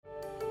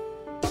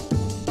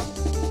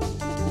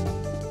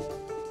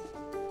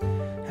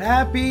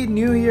Happy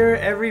New Year,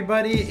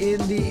 everybody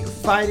in the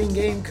fighting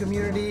game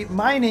community.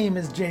 My name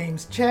is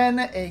James Chen,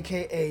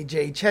 aka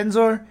Jay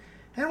Chenzor,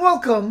 and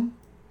welcome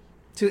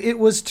to It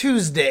Was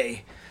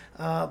Tuesday,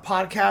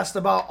 podcast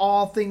about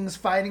all things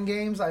fighting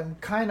games. I'm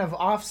kind of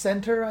off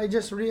center, I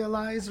just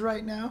realized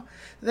right now.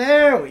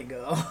 There we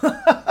go.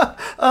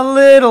 A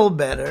little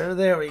better.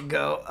 There we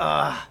go.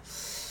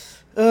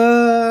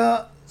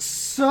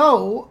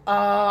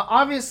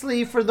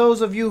 Obviously, for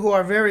those of you who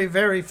are very,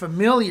 very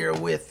familiar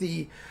with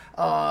the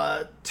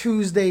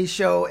Tuesday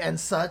show and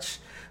such,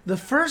 the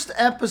first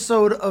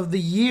episode of the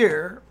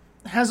year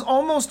has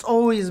almost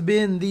always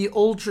been the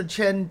Ultra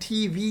Chen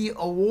TV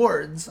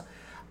Awards,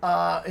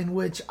 in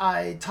which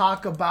I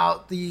talk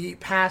about the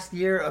past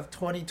year of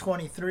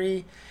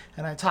 2023,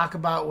 and I talk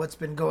about what's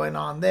been going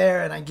on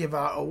there, and I give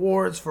out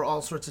awards for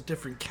all sorts of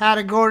different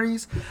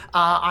categories.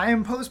 I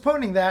am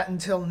postponing that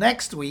until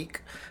next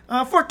week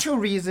for two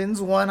reasons.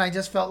 One, I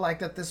just felt like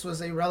that this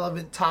was a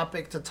relevant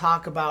topic to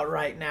talk about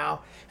right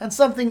now, and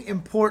something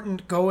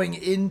important going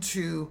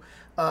into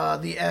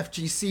the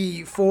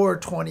FGC for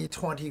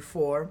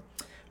 2024.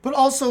 But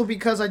also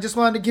because I just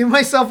wanted to give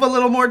myself a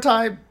little more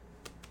time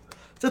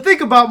to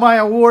think about my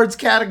awards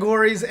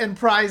categories and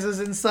prizes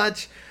and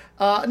such.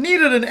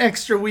 Needed an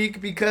extra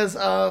week because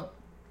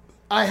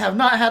I have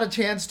not had a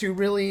chance to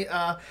really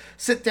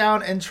sit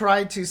down and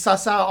try to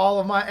suss out all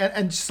of my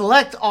and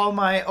select all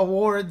my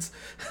awards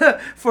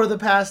for the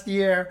past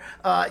year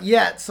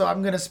yet. So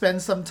I'm going to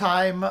spend some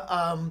time.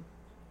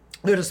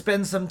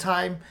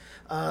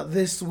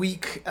 This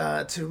week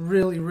to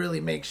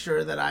really make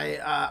sure that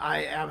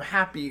I am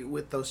happy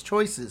with those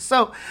choices.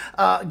 So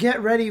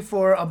get ready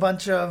for a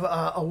bunch of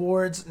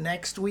awards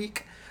next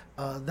week.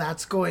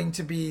 That's going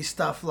to be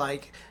stuff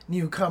like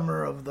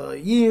Newcomer of the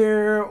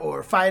Year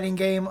or Fighting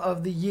Game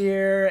of the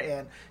Year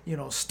and,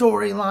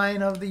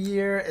 Storyline of the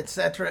Year,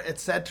 etc.,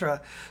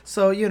 etc.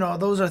 So,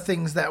 those are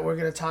things that we're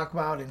going to talk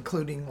about,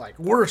 including like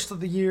Worst of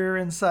the Year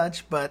and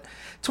such. But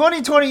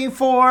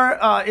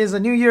 2024 is a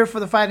new year for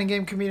the fighting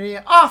game community.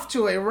 Off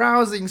to a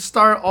rousing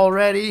start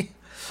already.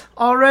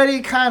 Already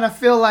kind of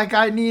feel like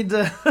I need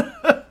to...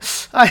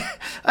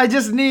 I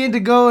just need to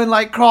go and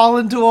like crawl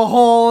into a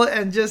hole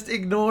and just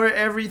ignore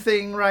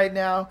everything right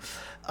now.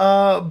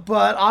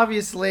 But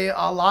obviously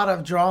a lot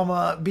of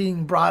drama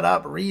being brought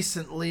up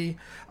recently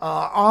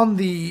on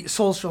the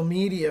social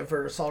media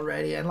verse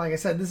already. And like I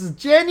said, this is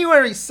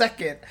January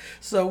 2nd,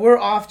 so we're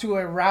off to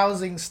a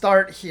rousing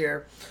start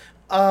here.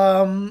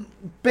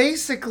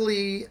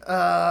 Basically,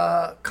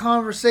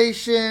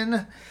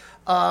 conversation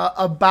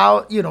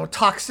about,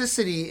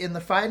 toxicity in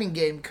the fighting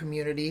game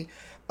community.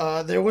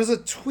 There was a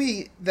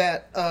tweet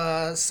that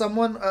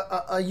someone,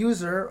 a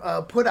user,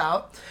 put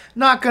out.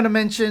 Not going to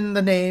mention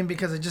the name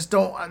because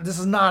this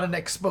is not an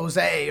expose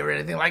or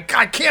anything. Like,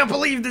 I can't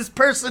believe this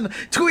person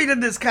tweeted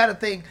this kind of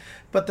thing.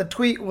 But the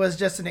tweet was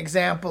just an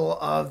example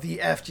of the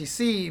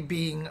FGC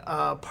being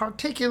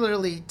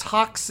particularly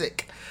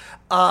toxic.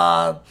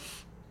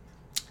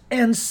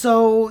 And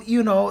so,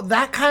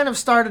 that kind of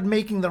started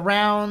making the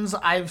rounds.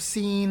 I've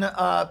seen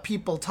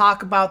people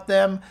talk about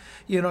them,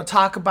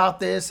 talk about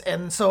this.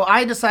 And so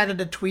I decided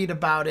to tweet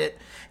about it.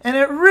 And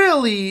it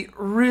really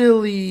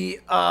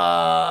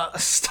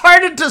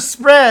started to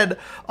spread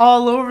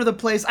all over the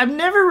place. I'm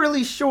never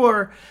really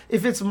sure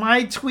if it's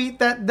my tweet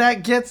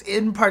that gets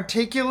in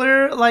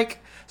particular, like,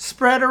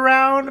 spread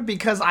around,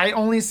 because I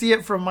only see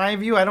it from my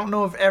view. I don't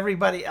know if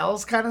everybody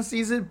else kind of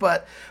sees it,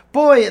 but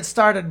boy, it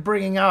started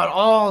bringing out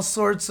all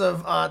sorts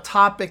of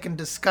topic and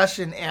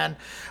discussion, and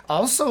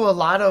also a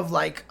lot of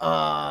like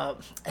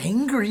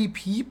angry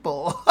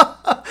people.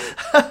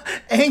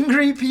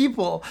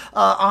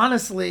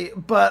 Honestly.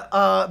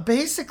 But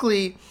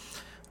basically,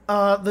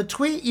 the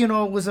tweet,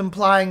 was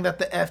implying that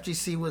the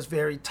FGC was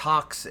very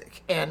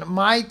toxic, and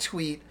my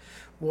tweet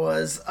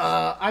was,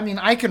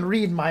 I can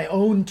read my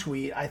own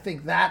tweet. I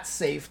think that's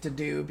safe to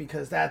do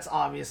because that's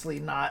obviously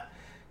not,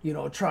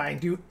 trying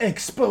to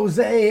expose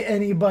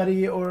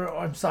anybody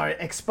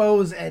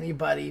expose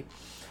anybody.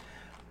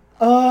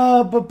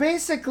 But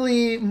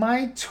basically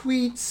my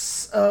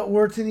tweets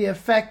were to the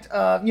effect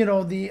of,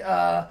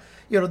 the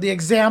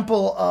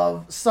example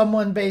of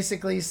someone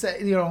basically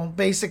saying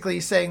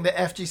the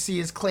FGC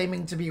is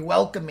claiming to be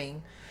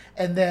welcoming,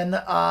 and then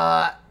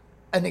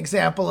an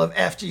example of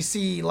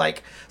FGC,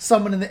 like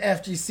someone in the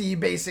FGC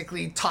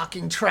basically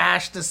talking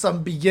trash to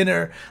some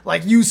beginner,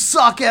 like, you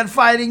suck at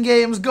fighting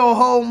games, go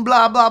home,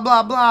 blah, blah,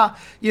 blah, blah,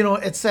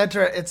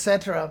 etc.,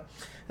 etc.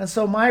 And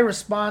so my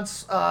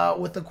response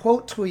with the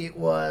quote tweet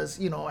was,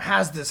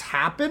 has this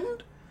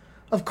happened?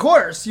 Of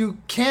course, you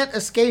can't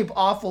escape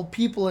awful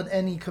people in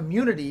any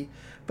community,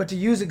 but to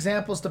use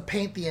examples to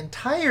paint the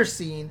entire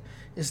scene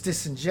is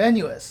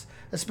disingenuous,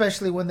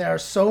 especially when there are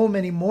so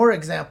many more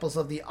examples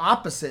of the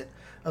opposite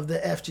of the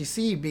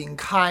FGC being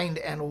kind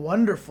and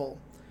wonderful.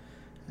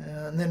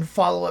 And then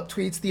follow-up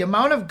tweets. The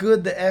amount of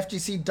good the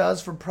FGC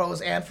does for pros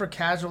and for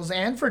casuals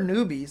and for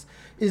newbies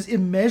is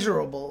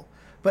immeasurable.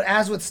 But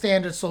as with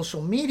standard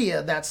social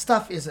media, that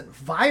stuff isn't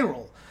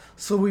viral,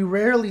 so we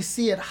rarely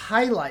see it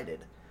highlighted.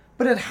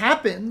 But it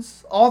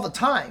happens all the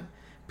time.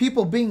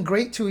 People being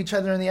great to each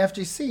other in the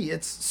FGC.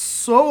 It's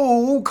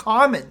so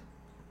common.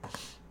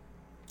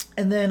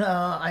 And then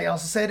I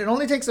also said it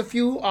only takes a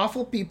few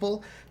awful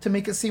people to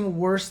make it seem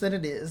worse than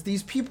it is.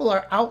 These people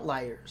are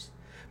outliers,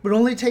 but it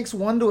only takes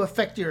one to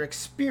affect your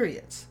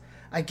experience.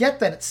 I get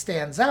that it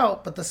stands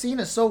out, but the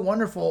scene is so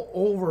wonderful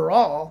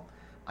overall.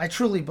 I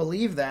truly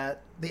believe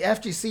that. The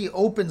FGC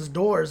opens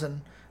doors,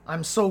 and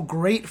I'm so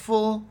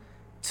grateful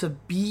to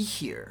be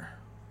here.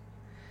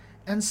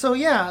 And so,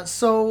 yeah,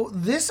 so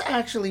this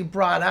actually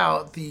brought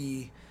out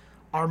the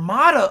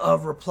armada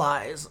of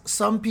replies.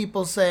 Some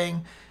people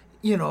saying,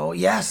 you know,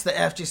 yes, the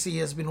FGC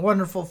has been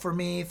wonderful for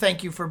me.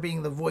 Thank you for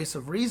being the voice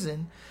of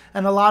reason.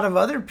 And a lot of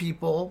other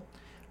people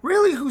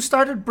really who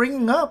started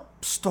bringing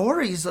up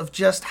stories of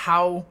just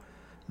how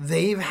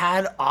they've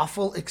had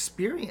awful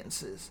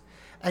experiences.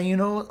 And, you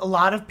know, a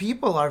lot of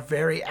people are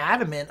very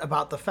adamant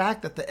about the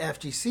fact that the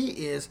FGC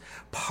is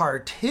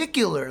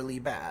particularly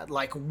bad,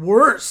 like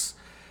worse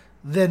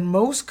than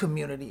most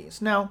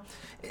communities. Now,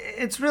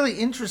 it's really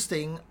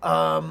interesting,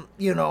 from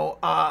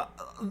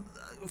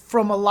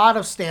a lot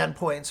of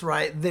standpoints,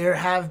 right? There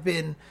have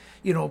been,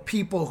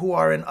 people who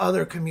are in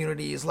other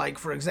communities, like,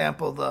 for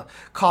example, the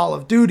Call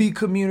of Duty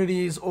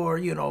communities or,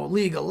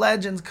 League of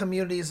Legends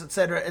communities, et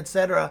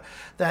cetera,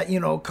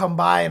 that, come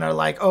by and are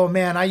like, oh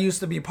man, I used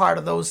to be part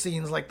of those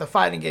scenes. Like the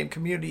fighting game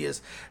community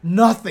is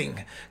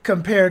nothing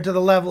compared to the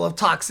level of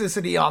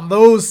toxicity on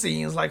those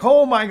scenes. Like,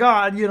 oh my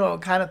God,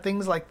 kind of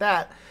things like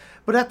that.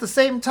 But at the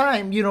same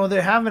time,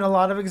 they're having a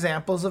lot of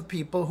examples of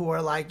people who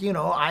are like,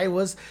 I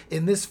was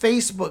in this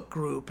Facebook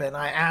group and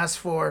I asked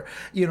for,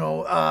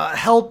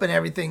 help and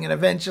everything. And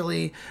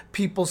eventually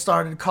people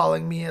started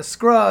calling me a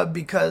scrub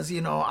because,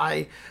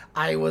 I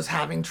was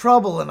having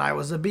trouble and I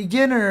was a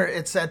beginner,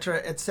 et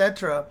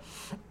cetera.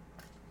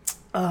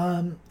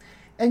 And,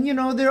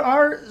 there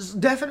are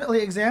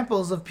definitely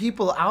examples of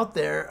people out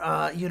there,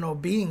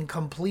 being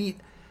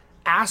complete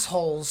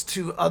assholes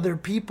to other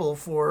people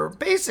for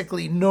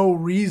basically no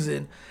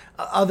reason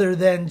other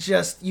than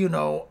just,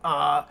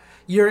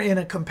 you're in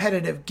a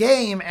competitive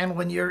game. And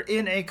when you're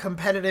in a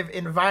competitive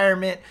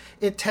environment,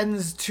 it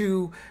tends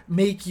to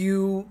make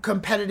you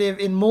competitive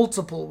in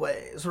multiple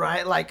ways,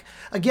 right? Like,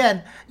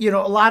 again, a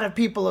lot of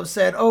people have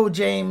said, oh,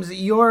 James,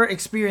 your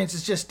experience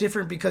is just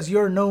different because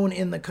you're known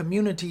in the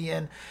community.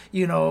 And,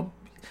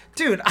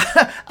 dude,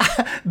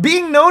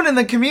 being known in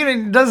the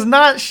community does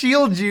not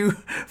shield you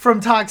from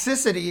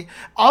toxicity.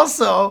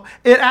 Also,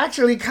 it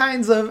actually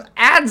kind of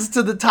adds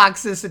to the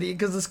toxicity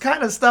because it's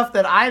kind of stuff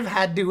that I've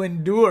had to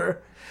endure.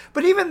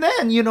 But even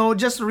then,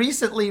 just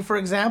recently, for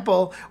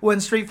example,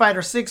 when Street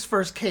Fighter 6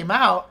 first came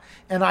out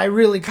and I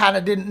really kind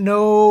of didn't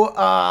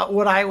know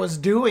what I was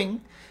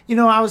doing,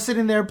 I was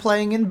sitting there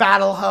playing in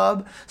Battle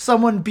Hub,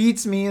 someone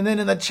beats me, and then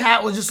in the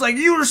chat was just like,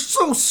 you're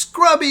so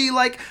scrubby,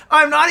 like,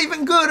 I'm not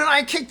even good, and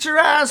I kicked your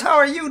ass, how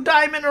are you,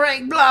 diamond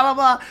rank, blah, blah,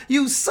 blah,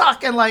 you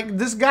suck, and like,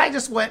 this guy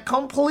just went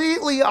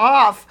completely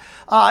off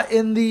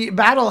in the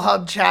Battle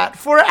Hub chat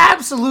for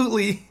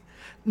absolutely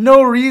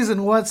no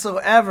reason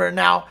whatsoever.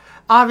 Now,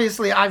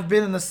 obviously, I've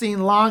been in the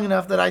scene long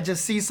enough that I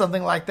just see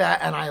something like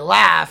that and I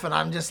laugh and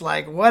I'm just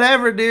like,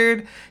 whatever,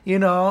 dude,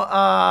 get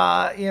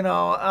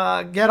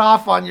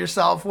off on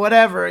yourself,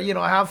 whatever,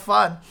 have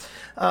fun,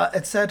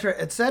 et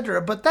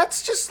cetera. But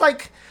that's just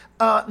like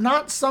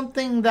not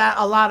something that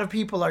a lot of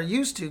people are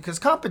used to because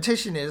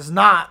competition is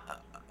not.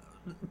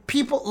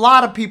 A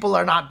lot of people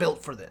are not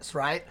built for this,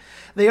 right?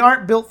 They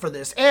aren't built for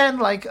this. And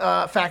like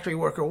Factory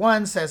Worker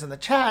 1 says in the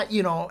chat,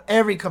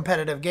 every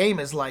competitive game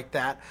is like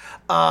that.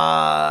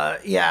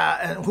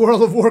 And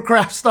World of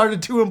Warcraft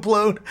started to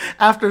implode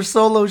after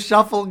Solo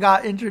Shuffle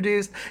got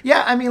introduced.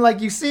 Yeah, I mean, like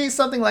you see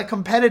something like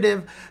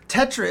competitive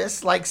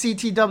Tetris, like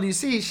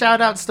CTWC, shout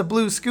outs to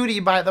Blue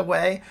Scooty, by the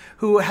way,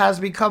 who has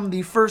become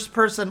the first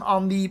person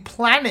on the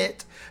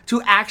planet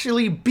to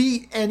actually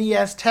beat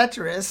NES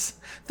Tetris.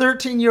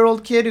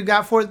 13-year-old kid who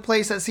got fourth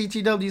place at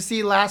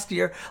CTWC last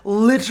year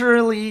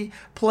literally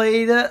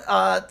played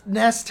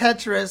NES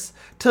Tetris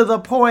to the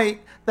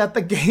point that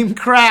the game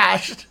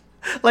crashed.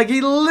 Like, he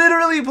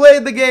literally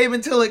played the game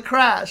until it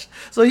crashed.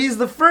 So he's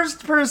the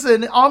first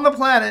person on the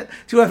planet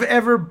to have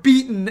ever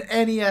beaten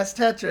NES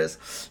Tetris.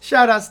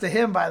 Shoutouts to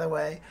him, by the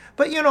way.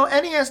 But,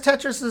 NES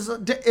Tetris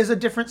is a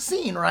different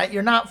scene, right?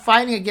 You're not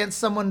fighting against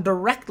someone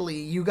directly.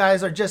 You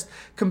guys are just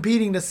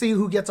competing to see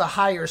who gets a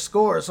higher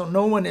score. So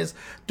no one is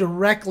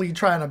directly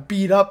trying to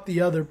beat up the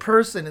other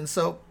person. And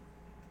so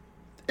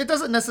it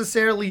doesn't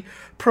necessarily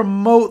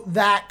promote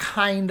that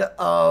kind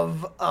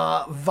of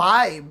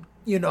vibe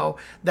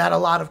that a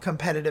lot of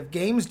competitive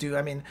games do.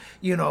 I mean,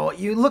 you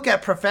look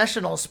at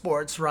professional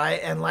sports, right?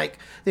 And like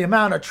the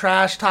amount of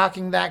trash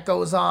talking that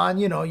goes on,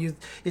 you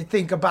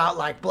think about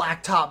like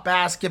blacktop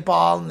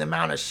basketball and the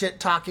amount of shit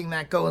talking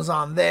that goes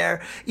on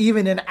there.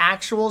 Even in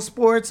actual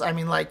sports, I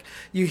mean, like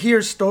you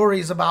hear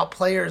stories about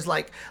players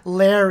like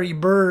Larry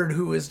Bird,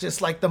 who is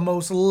just like the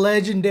most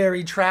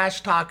legendary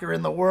trash talker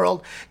in the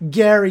world.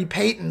 Gary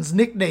Payton's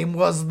nickname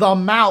was the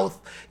Mouth,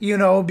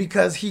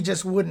 because he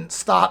just wouldn't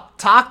stop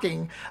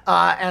talking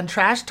and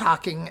trash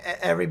talking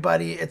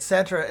everybody,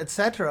 etc.,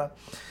 etc.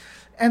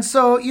 And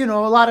so,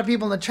 a lot of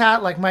people in the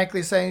chat, like Mike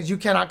Lee, saying you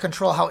cannot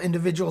control how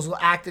individuals will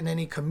act in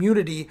any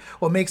community.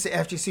 What makes the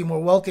FGC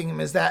more welcoming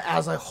is that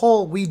as a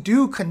whole, we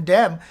do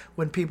condemn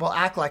when people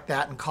act like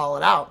that and call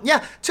it out.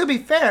 Yeah, to be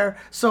fair,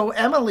 so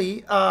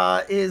Emily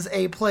is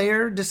a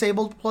player,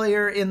 disabled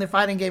player in the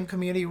fighting game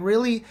community,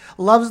 really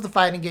loves the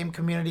fighting game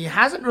community,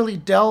 hasn't really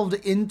delved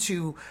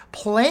into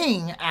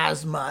playing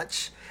as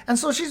much. And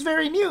so she's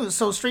very new.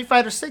 So Street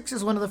Fighter 6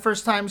 is one of the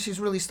first times she's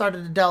really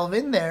started to delve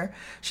in there.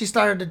 She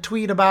started to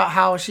tweet about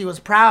how she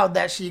was proud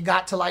that she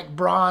got to like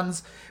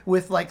bronze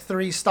with like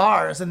 3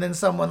 stars. And then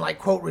someone like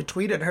quote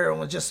retweeted her and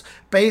was just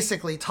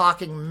basically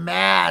talking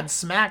mad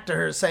smack to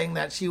her, saying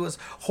that she was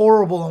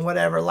horrible and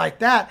whatever like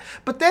that.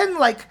 But then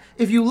like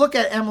if you look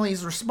at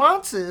Emily's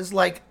responses,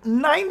 like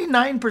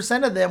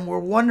 99% of them were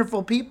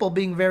wonderful people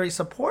being very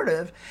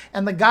supportive.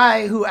 And the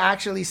guy who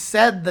actually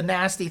said the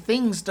nasty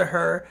things to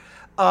her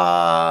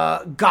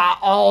got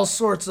all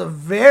sorts of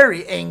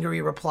very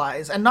angry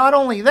replies. And not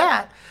only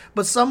that,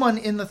 but someone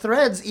in the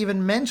threads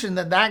even mentioned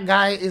that that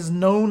guy is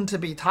known to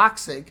be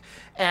toxic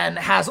and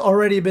has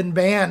already been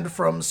banned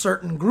from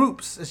certain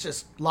groups. It's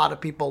just a lot of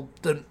people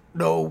didn't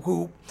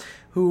know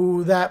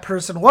who that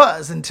person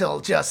was until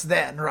just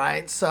then,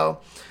 right? So,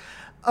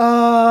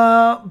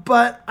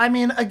 but I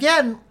mean,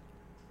 again,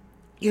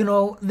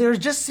 there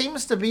just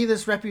seems to be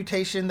this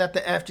reputation that the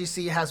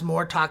FGC has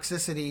more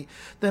toxicity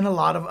than a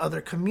lot of other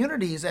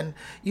communities. And,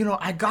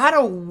 I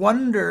gotta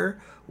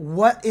wonder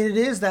what it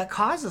is that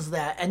causes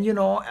that. And,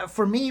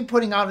 for me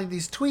putting out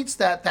these tweets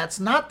that's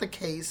not the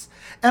case,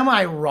 am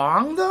I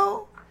wrong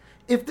though?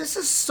 If this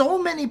is so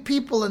many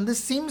people and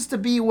this seems to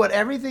be what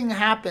everything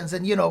happens,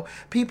 and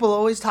people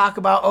always talk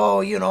about,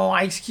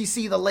 I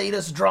see the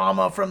latest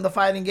drama from the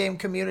fighting game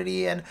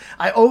community, and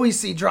I always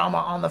see drama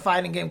on the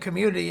fighting game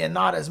community and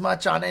not as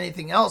much on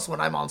anything else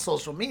when I'm on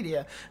social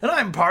media, and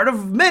I'm part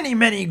of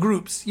many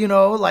groups,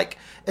 like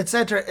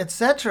etc.,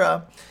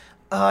 etc.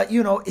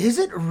 Is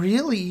it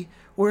really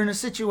we're in a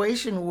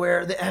situation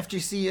where the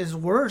FGC is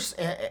worse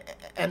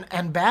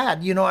and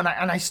bad, and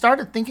I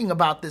started thinking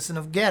about this, and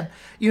again,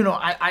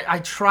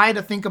 I try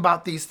to think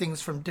about these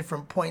things from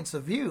different points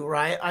of view,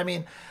 right? I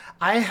mean,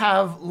 I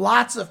have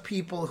lots of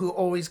people who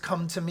always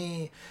come to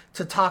me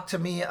to talk to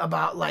me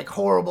about like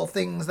horrible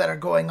things that are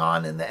going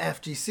on in the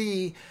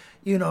FGC,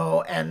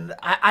 and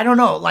I don't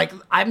know, like,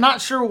 I'm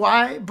not sure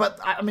why, but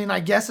I mean,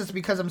 I guess it's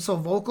because I'm so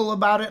vocal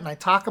about it and I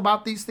talk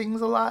about these things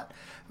a lot.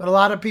 But a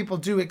lot of people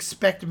do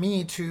expect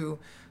me to,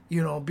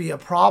 be a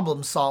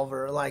problem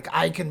solver. Like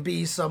I can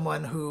be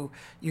someone who,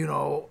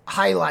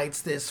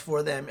 highlights this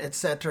for them,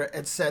 etc.,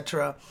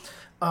 etc.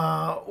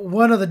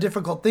 One of the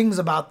difficult things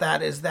about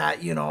that is that,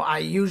 I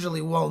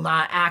usually will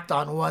not act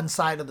on one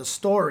side of the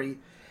story,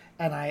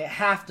 and I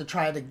have to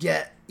try to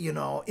get,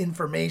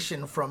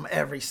 information from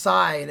every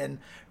side and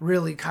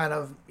really kind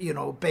of,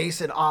 base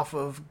it off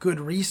of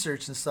good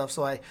research and stuff.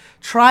 So I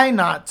try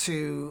not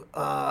to,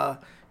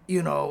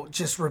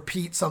 just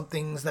repeat some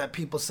things that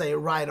people say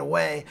right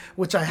away,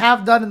 which I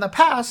have done in the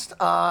past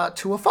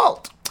to a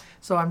fault.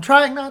 So I'm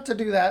trying not to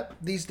do that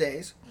these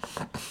days.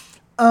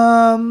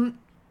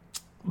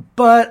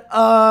 But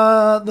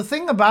the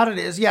thing about it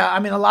is, a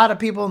lot of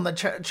people in the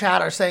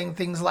chat are saying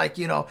things like,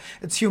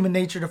 it's human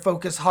nature to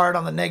focus hard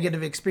on the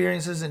negative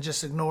experiences and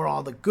just ignore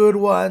all the good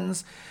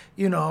ones.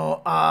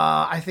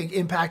 I think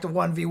impact of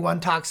 1v1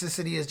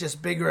 toxicity is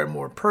just bigger and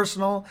more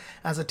personal,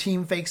 as a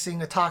team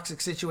facing a toxic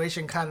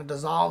situation kind of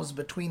dissolves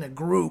between a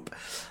group.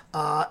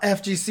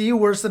 FGC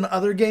worse than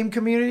other game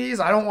communities.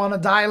 I don't want to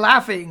die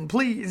laughing,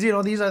 please.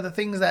 These are the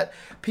things that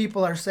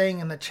people are saying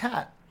in the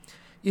chat.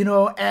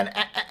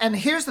 And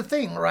here's the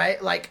thing,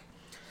 right? Like,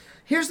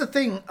 here's the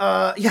thing.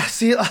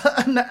 See,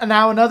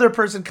 now another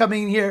person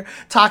coming here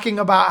talking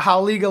about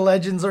how League of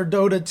Legends or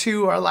Dota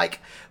 2 are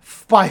like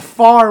by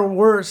far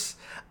worse,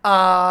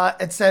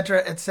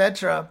 etc.,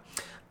 etc.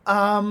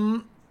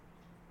 The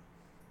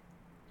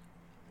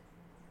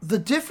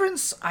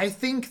difference, I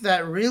think,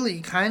 that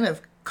really kind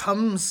of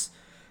comes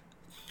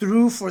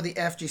through for the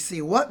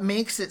FGC, what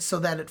makes it so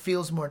that it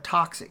feels more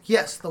toxic?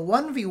 Yes, the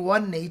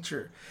 1v1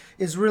 nature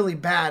is really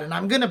bad, and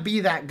I'm going to be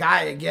that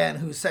guy again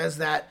who says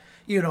that,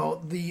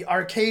 the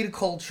arcade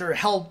culture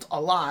helped a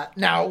lot.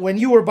 Now, when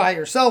you were by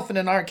yourself in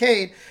an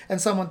arcade and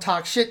someone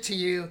talked shit to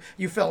you,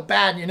 you felt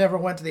bad and you never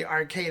went to the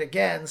arcade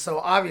again, so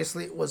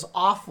obviously it was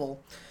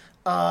awful.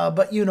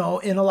 But, in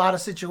a lot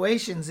of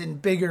situations in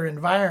bigger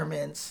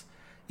environments,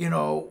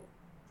 you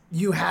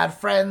had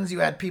friends,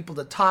 you had people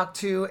to talk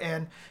to,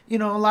 and, a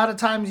lot of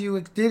times you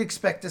did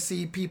expect to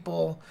see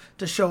people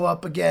to show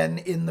up again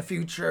in the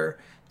future.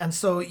 And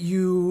so it's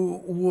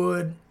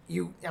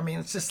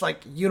just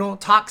like, you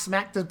don't talk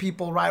smack to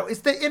people right away.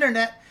 It's the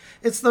internet.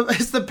 It's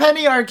the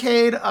penny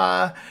arcade,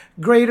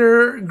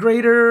 greater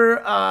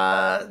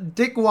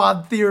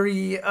dickwad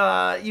theory,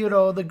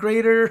 the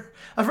greater,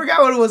 I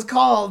forgot what it was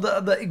called,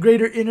 the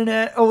greater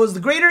internet. Oh, it was the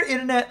greater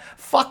internet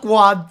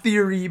fuckwad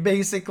theory,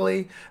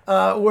 basically,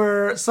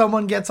 where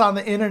someone gets on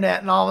the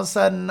internet and all of a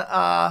sudden,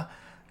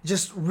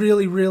 just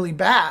really, really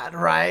bad,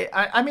 right?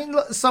 I mean,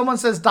 someone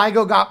says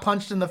Daigo got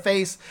punched in the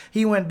face.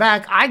 He went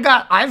back.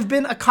 I've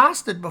been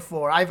accosted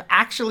before. I've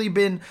actually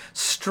been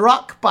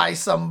struck by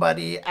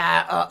somebody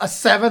at a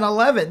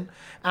 7-Eleven.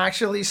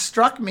 Actually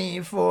struck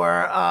me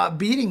for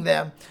beating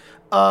them.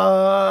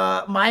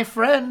 My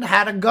friend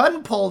had a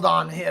gun pulled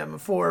on him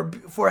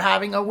for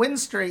having a win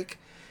streak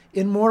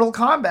in Mortal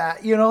Kombat.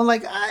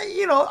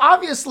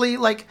 Obviously,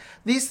 like,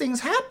 these things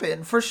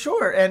happen for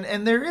sure,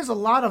 and there is a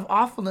lot of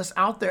awfulness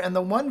out there, and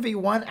the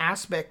 1v1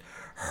 aspect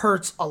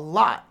hurts a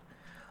lot.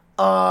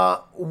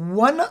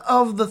 One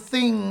of the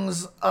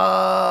things,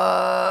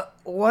 yeah,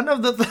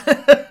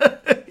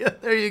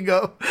 there you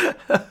go.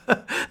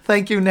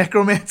 Thank you,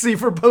 Necromancy,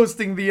 for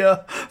posting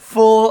the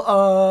full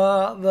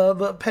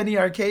the Penny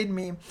Arcade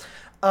meme.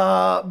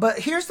 But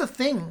here's the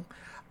thing.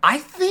 I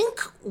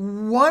think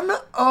one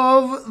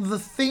of the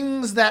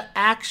things that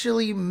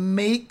actually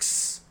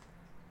makes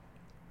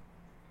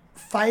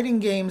fighting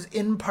games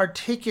in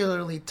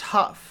particularly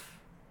tough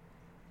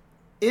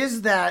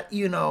is that,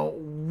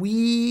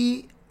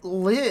 we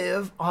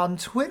live on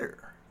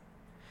Twitter.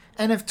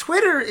 And if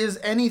Twitter is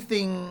any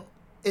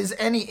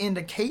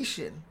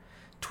indication,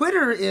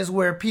 Twitter is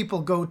where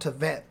people go to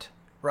vent,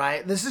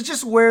 right? This is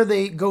just where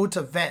they go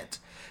to vent.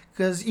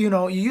 Because,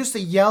 you used to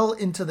yell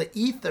into the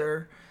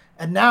ether,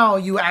 and now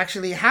you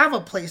actually have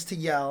a place to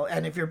yell.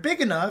 And if you're big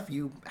enough,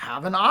 you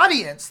have an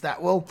audience that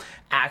will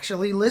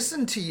actually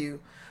listen to you.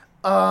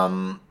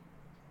 And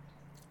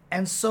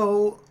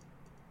so,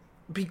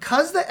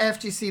 because the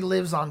FGC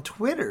lives on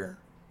Twitter,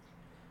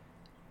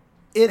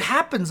 it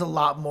happens a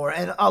lot more.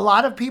 And a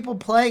lot of people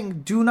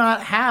playing do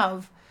not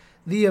have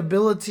the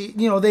ability,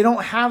 they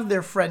don't have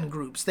their friend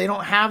groups. They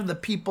don't have the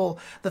people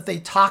that they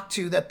talk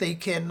to that they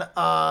can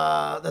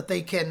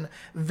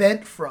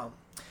vent from.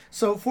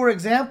 So, for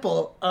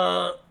example,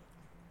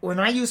 when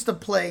I used to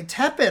play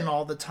Tekken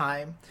all the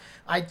time,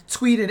 I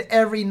tweeted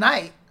every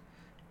night,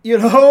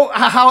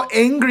 how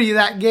angry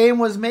that game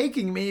was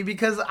making me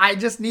because I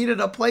just needed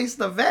a place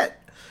to vent,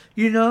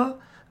 and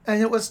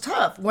it was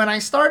tough. When I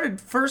started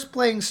first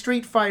playing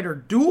Street Fighter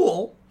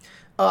Duel,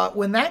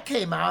 when that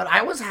came out,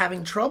 I was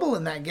having trouble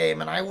in that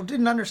game and I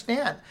didn't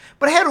understand.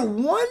 But I had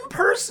one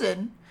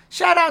person,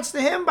 shout outs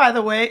to him, by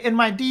the way, in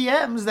my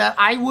DMs that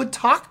I would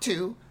talk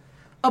to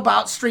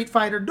about Street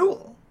Fighter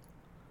Duel.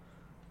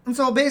 And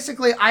so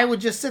basically I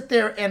would just sit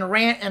there and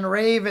rant and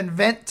rave and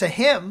vent to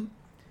him,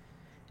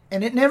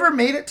 and it never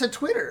made it to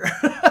Twitter.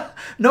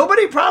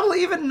 Nobody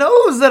probably even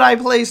knows that I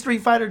play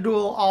Street Fighter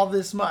Duel all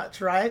this much,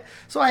 right?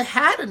 So I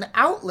had an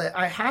outlet.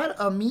 I had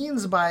a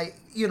means by,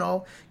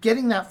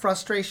 getting that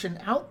frustration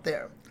out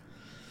there.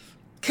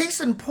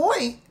 Case in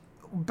point,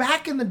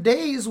 back in the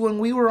days when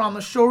we were on the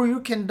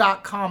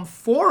Shoryuken.com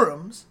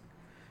forums,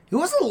 it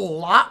was a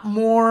lot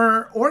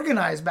more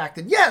organized back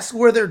then. Yes,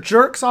 were there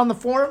jerks on the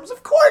forums?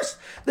 Of course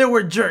there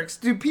were jerks.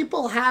 Do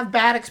people have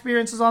bad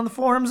experiences on the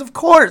forums? Of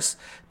course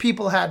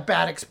people had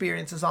bad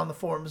experiences on the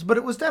forums. But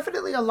it was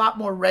definitely a lot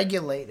more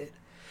regulated.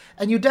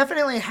 And you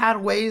definitely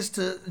had ways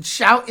to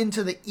shout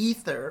into the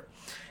ether.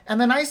 And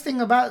the nice thing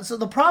about it, so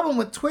the problem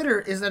with Twitter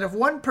is that if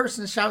one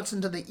person shouts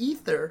into the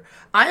ether,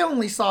 I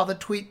only saw the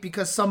tweet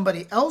because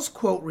somebody else,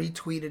 quote,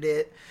 retweeted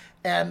it.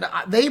 And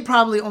they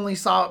probably only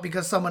saw it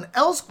because someone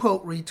else,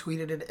 quote,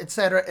 retweeted it, et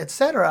cetera, et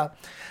cetera.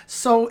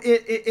 So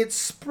it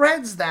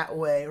spreads that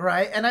way,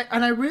 right? And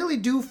I really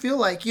do feel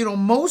like,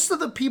 most of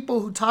the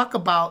people who talk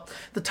about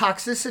the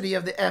toxicity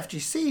of the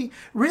FGC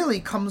really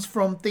comes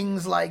from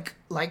things like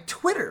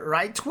Twitter,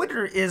 right?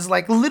 Twitter is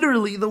like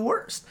literally the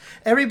worst.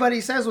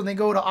 Everybody says when they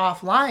go to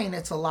offline,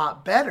 it's a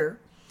lot better,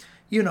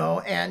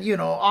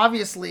 and,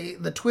 obviously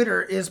the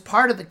Twitter is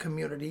part of the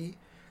community.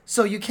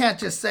 So you can't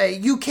just say,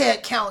 you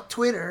can't count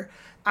Twitter.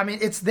 I mean,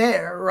 it's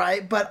there,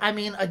 right? But I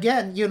mean,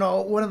 again,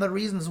 one of the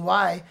reasons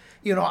why,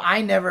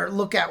 I never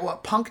look at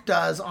what Punk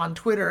does on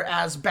Twitter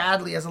as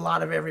badly as a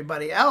lot of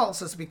everybody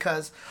else is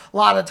because a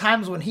lot of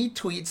times when he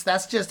tweets,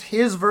 that's just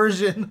his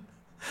version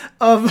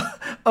of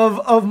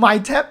my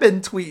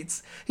Teppen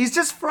tweets. He's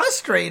just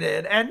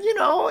frustrated and,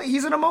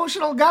 he's an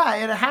emotional guy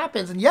and it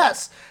happens. And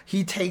yes,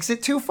 he takes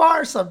it too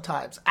far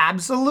sometimes.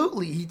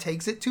 Absolutely. He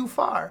takes it too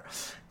far.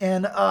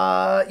 And,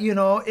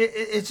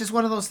 it's just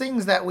one of those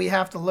things that we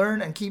have to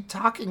learn and keep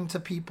talking to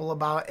people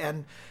about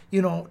and,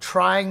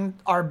 trying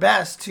our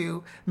best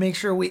to make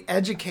sure we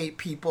educate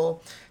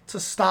people to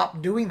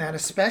stop doing that,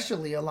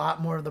 especially a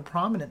lot more of the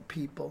prominent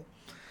people.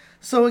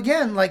 So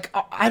again,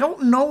 I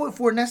don't know if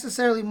we're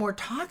necessarily more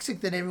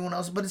toxic than everyone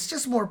else, but it's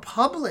just more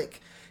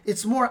public.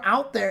 It's more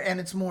out there and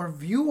it's more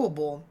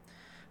viewable.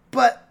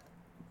 But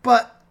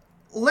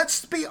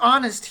let's be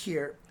honest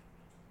here.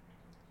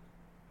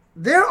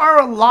 There are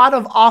a lot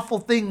of awful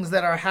things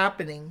that are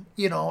happening,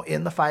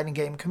 in the fighting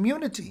game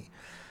community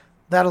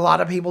that a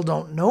lot of people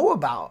don't know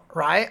about,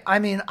 right? I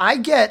mean, I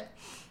get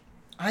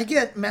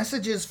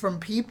messages from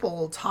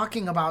people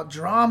talking about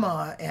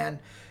drama and,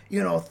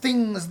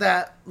 things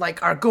that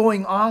are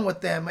going on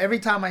with them. Every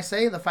time I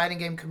say the fighting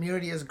game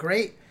community is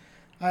great,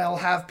 I'll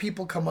have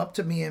people come up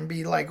to me and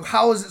be like,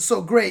 how is it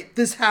so great?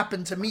 This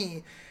happened to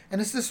me.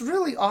 And it's this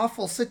really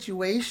awful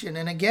situation.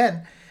 And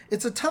again,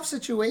 it's a tough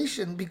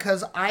situation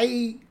because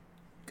I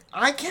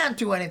can't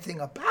do anything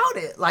about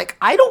it. Like,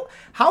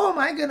 how am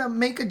I going to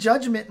make a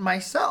judgment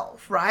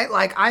myself, right?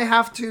 Like, I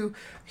have to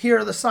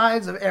hear the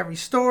sides of every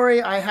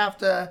story. I have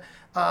to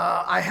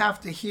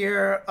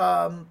hear,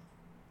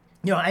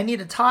 I need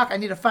to talk. I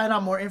need to find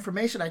out more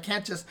information. I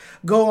can't just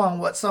go on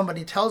what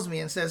somebody tells me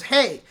and says,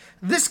 hey,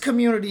 this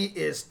community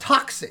is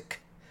toxic,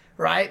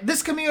 right?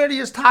 This community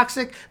is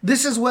toxic.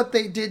 This is what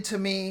they did to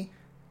me.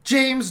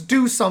 James,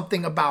 do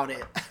something about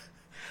it.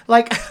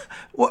 Like,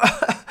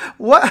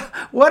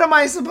 what am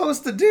I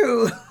supposed to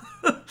do?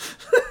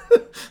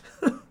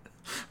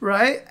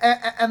 Right?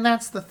 And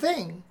that's the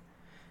thing.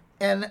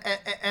 And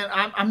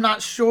I'm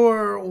not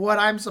sure what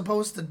I'm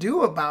supposed to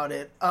do about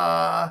it.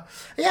 Yeah,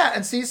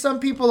 and see, some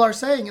people are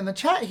saying in the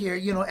chat here,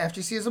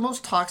 FGC is the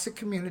most toxic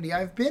community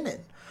I've been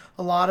in.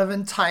 A lot of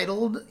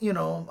entitled,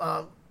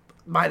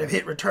 might have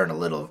hit return a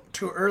little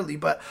too early,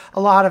 but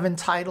a lot of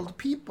entitled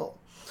people.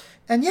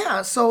 And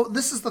yeah, so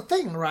this is the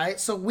thing, right?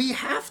 So we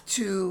have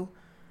to,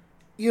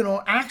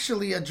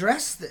 actually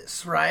address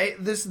this, right?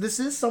 This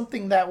is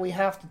something that we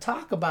have to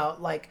talk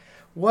about, like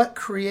what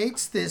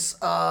creates this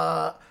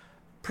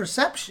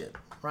perception,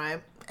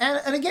 right?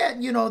 And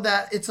again,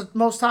 that it's the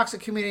most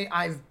toxic community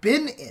I've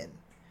been in.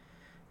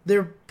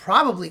 There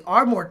probably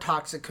are more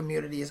toxic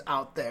communities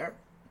out there.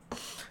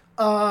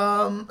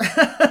 One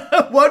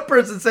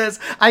person says,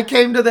 I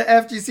came to the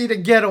FGC to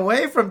get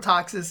away from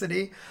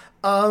toxicity.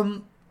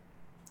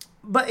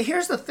 But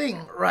here's the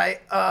thing,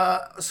 right?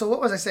 So what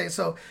was I saying?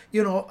 So,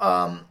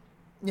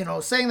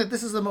 saying that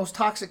this is the most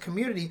toxic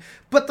community,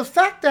 but the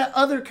fact that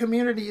other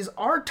communities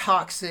are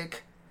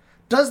toxic,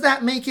 does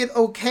that make it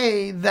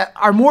okay that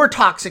are more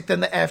toxic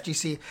than the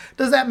FGC?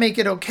 Does that make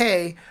it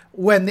okay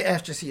when the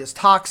FGC is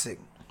toxic?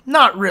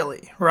 Not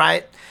really,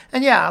 right?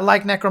 And yeah,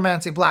 like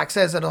Necromancy Black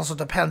says, it also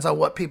depends on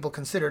what people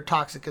consider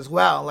toxic as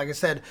well. Like I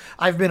said,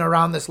 I've been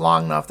around this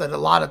long enough that a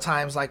lot of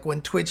times, like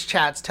when Twitch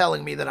chat's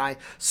telling me that I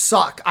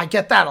suck, I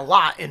get that a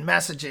lot in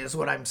messages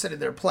when I'm sitting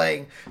there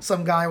playing.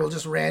 Some guy will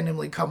just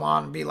randomly come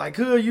on and be like,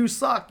 oh, you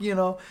suck,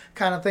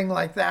 kind of thing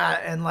like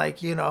that. And like,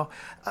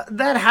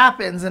 that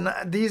happens. And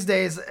these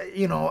days,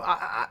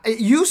 it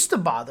used to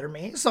bother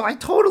me. So I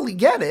totally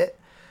get it.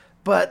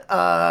 But,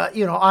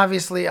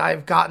 obviously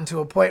I've gotten to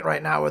a point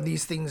right now where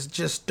these things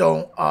just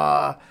don't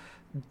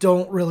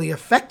really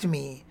affect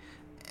me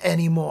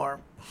anymore.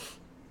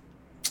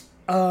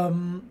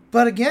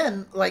 But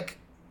again, like,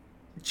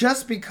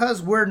 just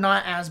because we're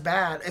not as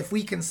bad, if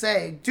we can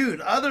say,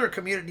 dude, other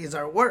communities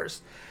are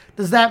worse,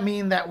 does that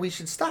mean that we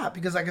should stop?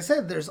 Because like I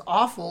said, there's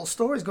awful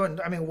stories going.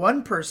 I mean,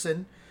 one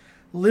person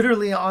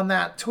literally on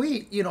that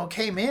tweet,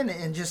 came in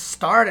and just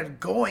started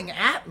going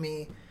at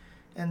me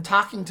and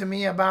talking to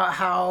me about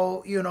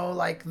how,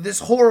 like this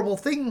horrible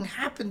thing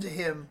happened to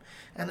him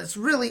and it's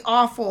really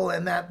awful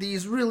and that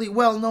these really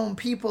well-known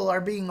people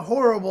are being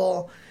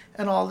horrible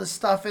and all this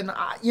stuff. And,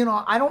 I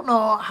don't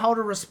know how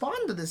to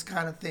respond to this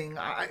kind of thing.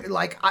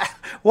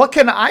 What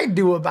can I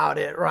do about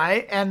it,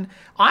 right? And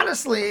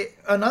honestly,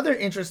 another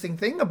interesting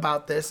thing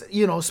about this,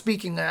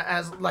 speaking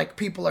as like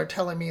people are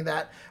telling me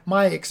that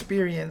my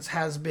experience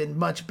has been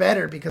much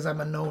better because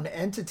I'm a known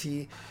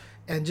entity.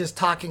 And just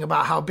talking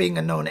about how being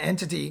a known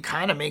entity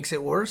kind of makes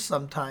it worse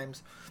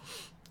sometimes.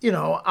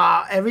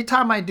 Every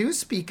time I do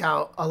speak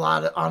out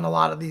on a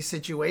lot of these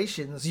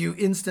situations, you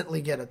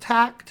instantly get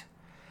attacked.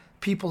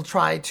 People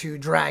try to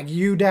drag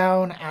you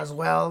down as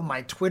well.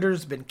 My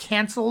Twitter's been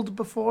canceled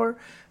before.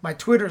 My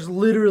Twitter's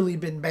literally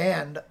been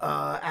banned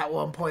at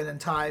one point in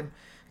time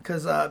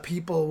because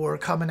people were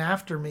coming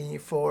after me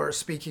for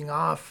speaking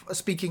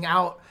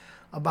out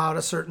about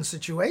a certain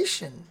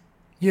situation,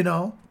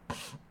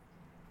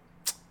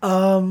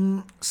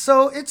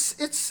 So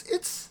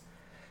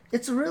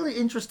it's a really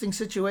interesting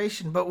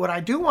situation. But what I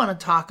do want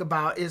to talk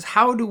about is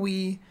how do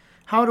we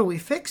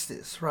fix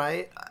this,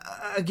 right?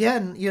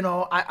 Again,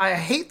 I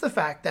hate the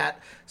fact that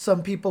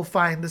some people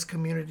find this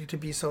community to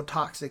be so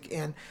toxic,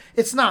 and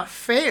it's not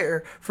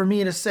fair for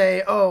me to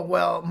say, oh,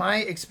 well, my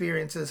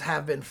experiences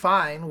have been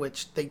fine,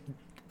 which they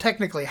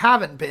technically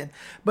haven't been,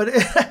 but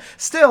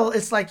still,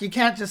 it's like you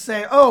can't just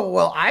say, oh,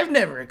 well, I've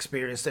never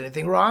experienced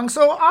anything wrong,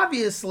 so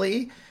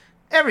obviously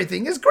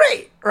everything is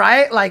great,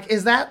 right? Like,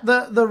 is that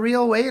the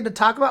real way to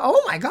talk about,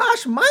 oh my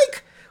gosh,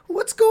 Mike,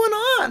 what's going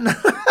on?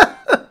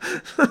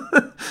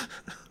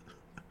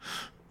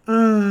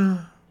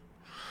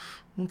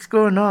 What's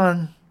going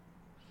on?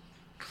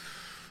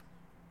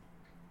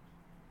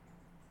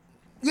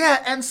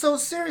 Yeah, and so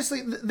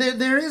seriously,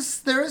 there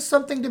is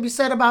something to be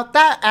said about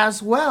that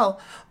as well.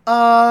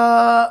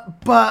 Yeah,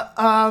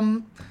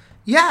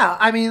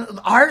 I mean,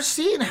 our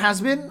scene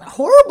has been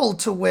horrible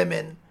to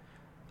women.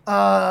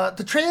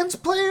 The trans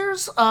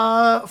players,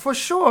 for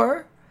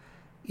sure,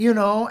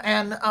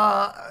 and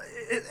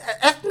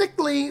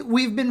ethnically,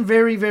 we've been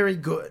very, very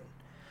good.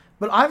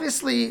 But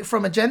obviously,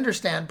 from a gender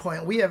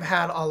standpoint, we have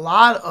had a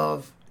lot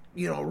of,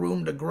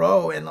 room to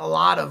grow and a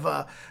lot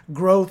of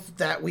growth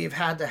that we've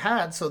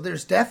had. So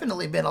there's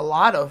definitely been a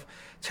lot of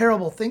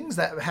terrible things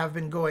that have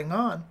been going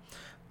on.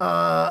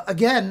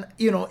 Again,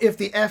 if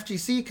the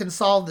FGC can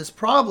solve this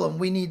problem,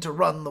 we need to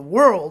run the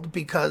world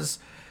because,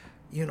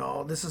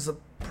 this is a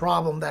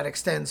problem that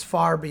extends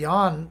far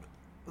beyond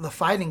the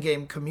fighting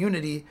game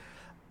community.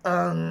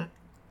 It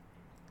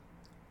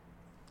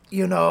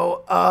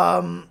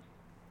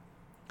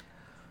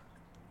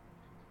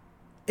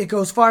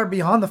goes far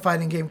beyond the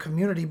fighting game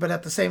community, but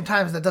at the same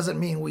time, that doesn't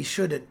mean we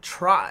shouldn't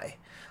try.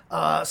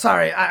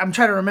 Sorry, I'm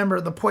trying to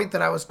remember the point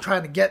that I was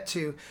trying to get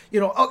to.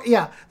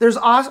 There's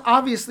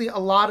obviously a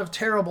lot of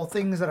terrible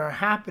things that are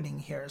happening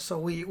here. So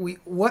we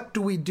what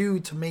do we do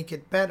to make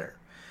it better?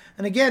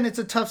 And again, it's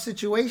a tough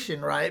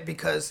situation, right?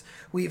 Because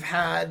we've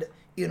had,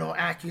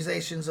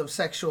 accusations of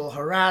sexual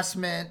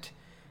harassment,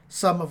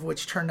 some of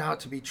which turned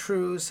out to be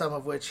true, some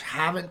of which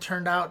haven't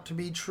turned out to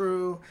be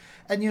true.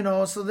 And,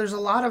 so there's a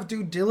lot of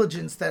due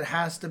diligence that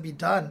has to be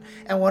done.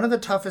 And one of the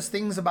toughest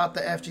things about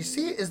the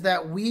FGC is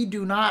that we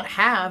do not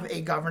have a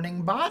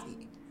governing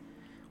body.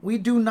 We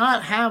do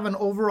not have an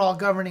overall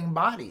governing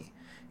body.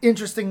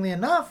 Interestingly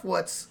enough,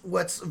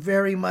 what's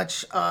very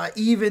much,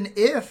 even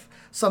if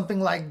something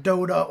like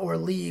Dota or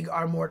League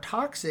are more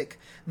toxic,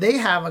 they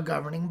have a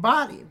governing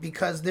body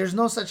because there's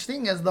no such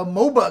thing as the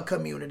MOBA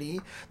community.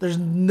 There's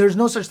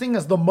no such thing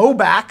as the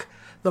MOBAC,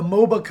 the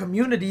MOBA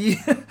community.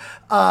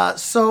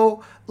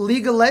 So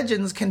League of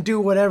Legends can do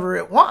whatever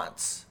it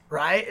wants,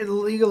 right?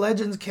 League of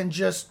Legends can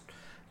just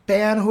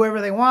ban whoever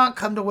they want,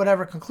 come to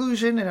whatever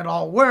conclusion, and it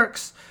all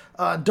works.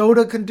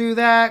 Dota can do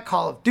that.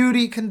 Call of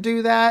Duty can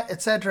do that,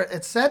 etc.,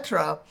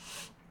 etc.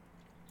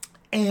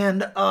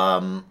 And,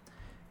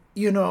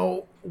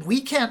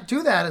 we can't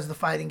do that as the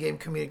fighting game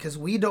community because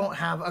we don't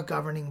have a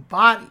governing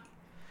body,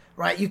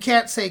 right? You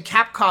can't say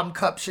Capcom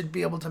Cup should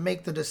be able to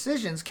make the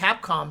decisions.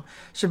 Capcom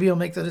should be able to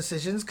make the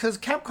decisions because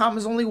Capcom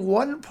is only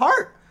one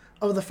part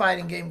of the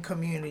fighting game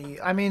community.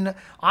 I mean,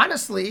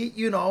 honestly,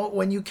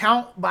 when you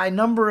count by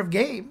number of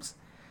games,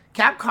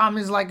 Capcom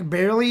is like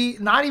barely,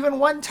 not even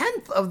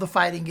 1/10 of the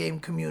fighting game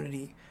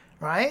community,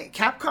 right?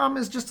 Capcom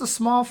is just a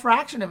small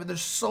fraction of it.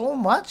 There's so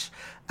much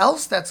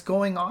else that's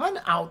going on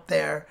out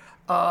there.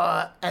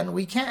 And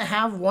we can't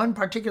have one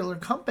particular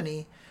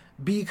company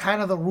be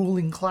kind of the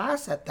ruling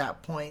class at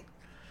that point.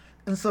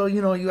 And so,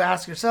 you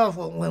ask yourself,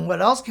 well,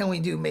 what else can we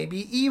do?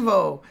 Maybe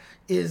EVO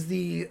is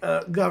the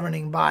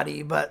governing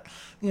body, but,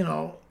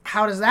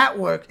 how does that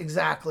work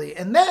exactly?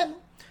 And then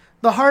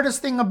the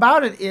hardest thing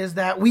about it is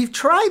that we've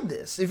tried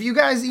this. If you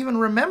guys even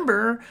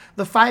remember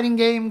the fighting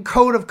game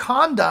code of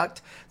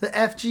conduct, the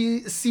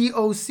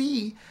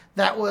FGCOC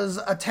that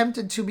was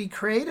attempted to be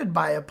created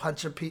by a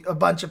bunch of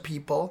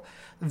people,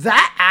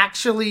 that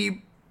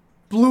actually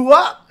blew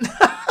up.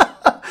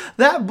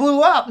 That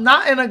blew up,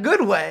 not in a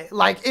good way.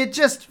 Like, it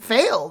just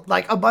failed.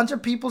 Like, a bunch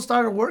of people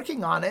started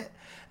working on it,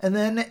 and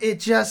then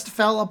it just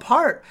fell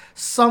apart.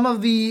 Some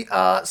of the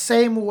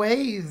same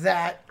way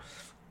that,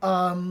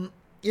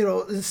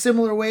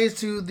 similar ways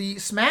to the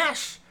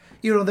Smash.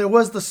 There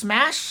was the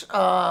Smash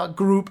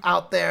group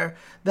out there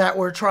that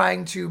were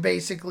trying to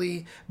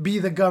basically be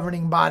the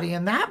governing body,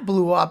 and that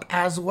blew up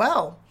as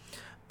well.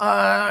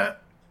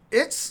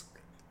 It's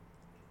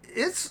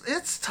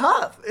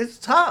tough. It's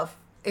tough.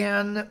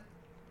 And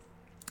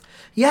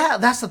yeah,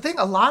 that's the thing.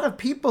 A lot of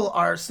people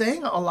are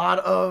saying there's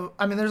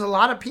a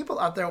lot of people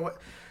out there.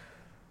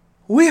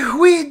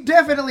 We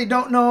definitely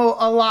don't know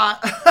a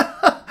lot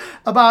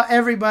about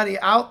everybody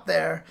out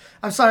there.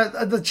 I'm sorry,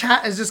 the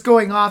chat is just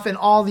going off in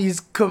all these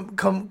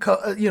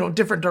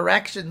different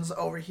directions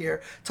over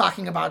here,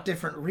 talking about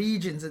different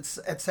regions,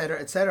 et cetera,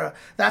 et cetera.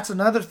 That's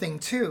another thing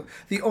too.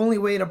 The only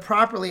way to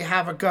properly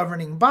have a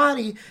governing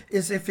body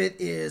is if it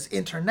is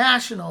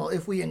international,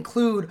 if we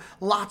include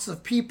lots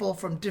of people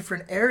from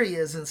different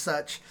areas and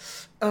such.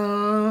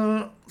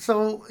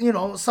 So,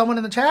 someone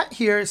in the chat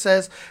here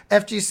says,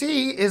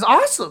 FGC is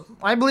awesome.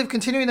 I believe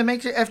continuing to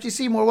make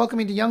FGC more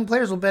welcoming to young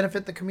players will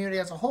benefit the community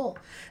as a whole.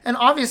 And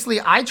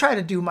obviously, I try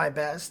to do my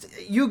best.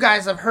 You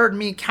guys have heard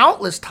me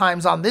countless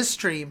times on this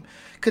stream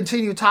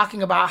continue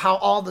talking about how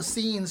all the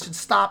scenes should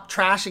stop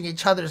trashing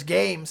each other's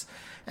games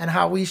and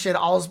how we should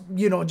all,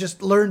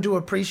 just learn to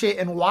appreciate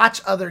and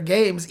watch other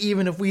games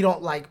even if we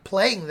don't like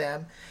playing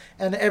them.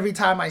 And every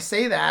time I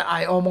say that,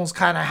 I almost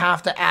kind of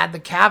have to add the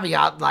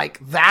caveat, like,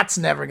 that's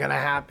never going to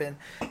happen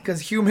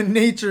because human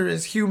nature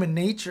is human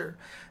nature.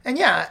 And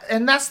yeah,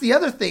 and that's the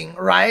other thing,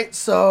 right?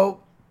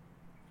 So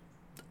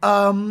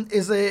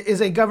is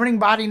a governing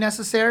body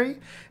necessary?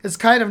 It's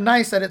kind of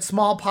nice that it's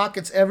small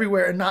pockets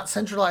everywhere and not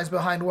centralized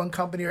behind one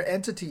company or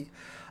entity.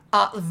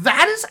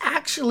 That is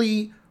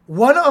actually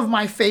one of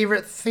my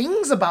favorite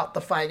things about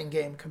the fighting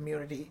game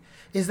community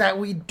is that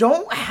we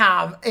don't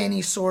have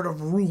any sort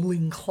of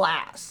ruling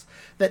class.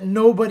 That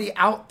nobody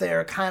out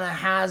there kind of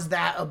has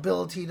that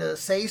ability to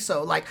say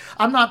so. Like,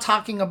 I'm not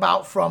talking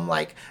about from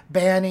like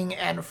banning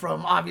and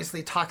from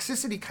obviously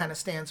toxicity kind of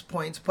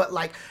standpoints, but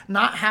like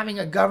not having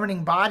a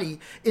governing body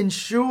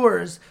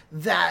ensures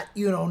that,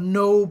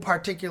 no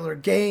particular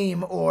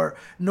game or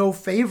no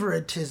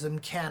favoritism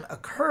can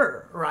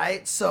occur,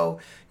 right? So,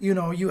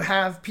 you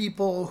have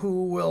people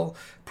who will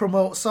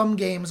promote some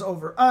games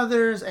over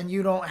others, and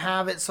you don't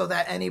have it so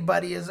that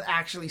anybody is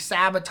actually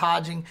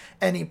sabotaging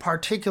any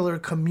particular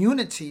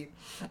community.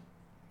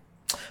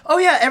 Oh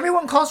yeah,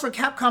 everyone calls for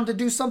Capcom to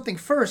do something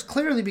first,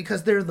 clearly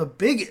because they're the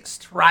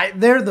biggest, right?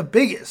 They're the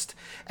biggest.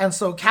 And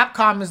so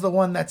Capcom is the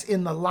one that's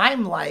in the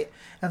limelight.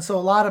 And so a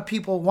lot of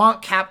people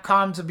want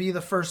Capcom to be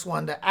the first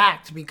one to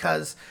act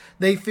because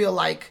they feel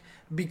like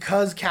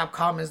because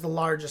Capcom is the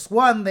largest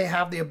one, they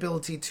have the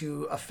ability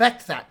to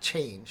affect that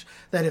change.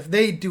 That if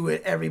they do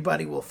it,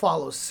 everybody will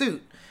follow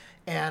suit.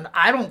 And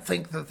I don't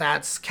think that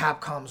that's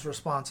Capcom's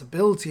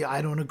responsibility.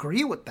 I don't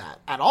agree with that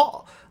at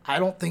all. I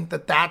don't think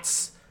that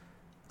that's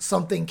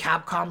something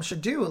Capcom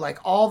should do. Like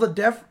all the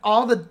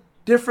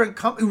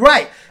different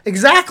right,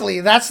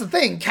 exactly, that's the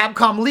thing.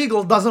 Capcom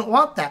Legal doesn't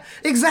want that.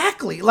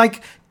 Exactly.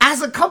 Like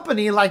as a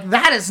company, like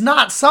that is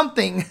not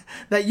something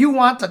that you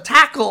want to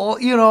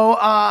tackle, you know,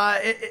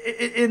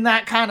 in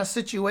that kind of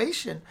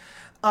situation.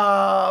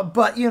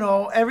 But you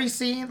know, every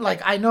scene,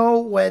 like I know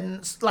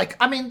when, like,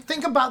 I mean,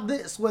 think about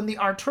this, when the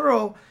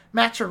Arturo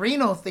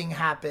Maturino thing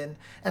happened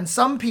and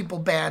some people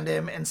banned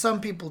him and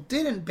some people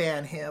didn't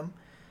ban him,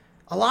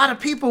 a lot of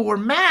people were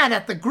mad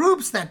at the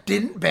groups that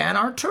didn't ban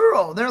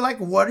Arturo. They're like,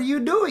 what are you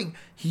doing?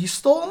 He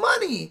stole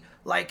money.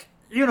 Like,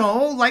 you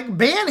know, like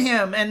ban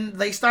him. And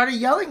they started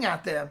yelling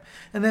at them.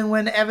 And then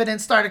when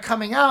evidence started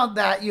coming out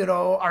that, you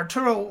know,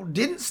 Arturo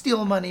didn't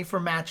steal money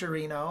from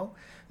Maturino,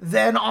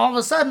 then all of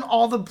a sudden,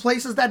 all the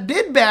places that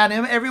did ban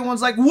him,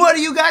 everyone's like, what are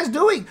you guys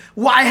doing?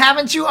 Why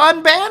haven't you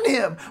unbanned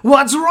him?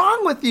 What's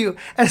wrong with you?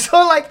 And so,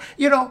 like,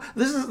 you know,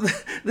 this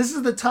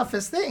is the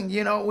toughest thing.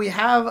 You know, we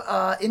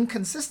have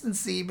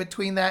inconsistency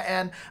between that,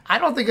 and I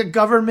don't think a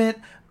governing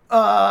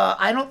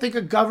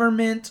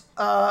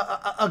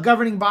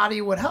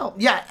body would help.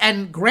 Yeah,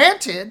 and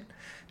granted,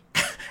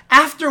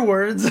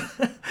 afterwards,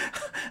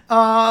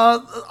 the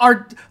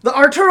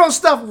Arturo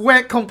stuff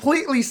went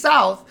completely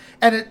south.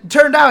 And it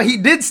turned out he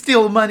did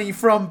steal money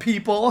from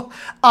people.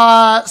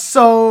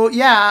 So,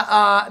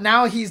 yeah,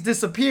 now he's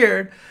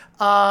disappeared.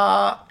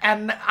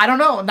 And I don't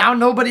know. Now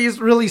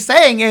nobody's really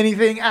saying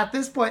anything at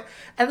this point.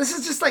 And this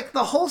is just like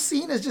the whole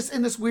scene is just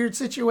in this weird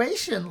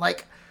situation.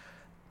 Like,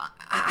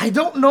 I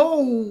don't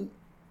know,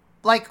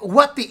 like,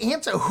 what the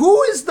answer.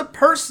 Who is the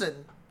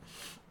person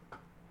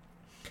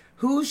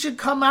who should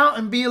come out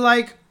and be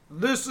like,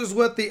 this is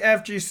what the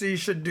FGC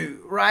should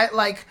do, right?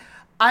 Like,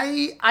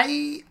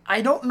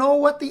 I don't know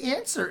what the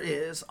answer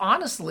is,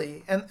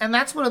 honestly. And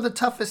that's one of the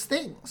toughest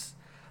things.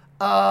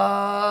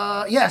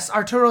 Yes,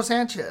 Arturo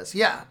Sanchez.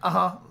 Yeah,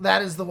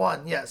 that is the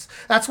one, yes.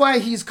 That's why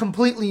he's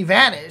completely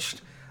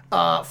vanished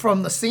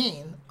from the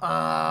scene.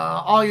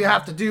 All you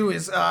have to do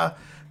is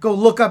go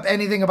look up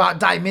anything about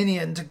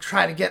Dominion to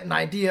try to get an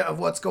idea of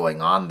what's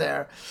going on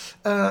there.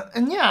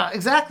 And yeah,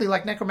 exactly,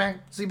 like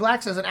Necromancy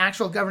Black says, an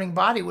actual governing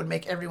body would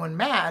make everyone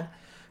mad.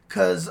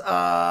 Because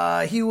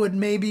he would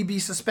maybe be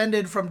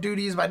suspended from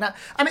duties by now.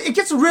 I mean, it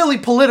gets really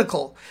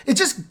political. It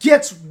just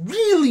gets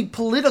really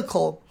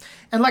political.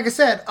 And like I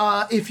said,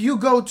 if you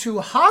go to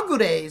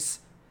Hagure's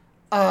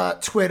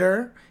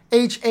Twitter,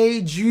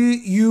 Hagure,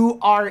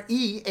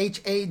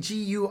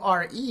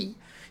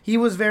 he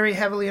was very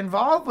heavily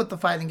involved with the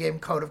Fighting Game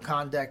Code of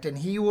Conduct, and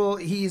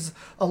he's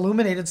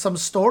illuminated some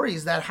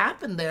stories that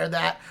happened there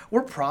that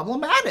were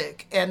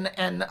problematic, and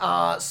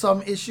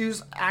some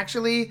issues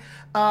actually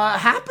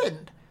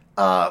happened.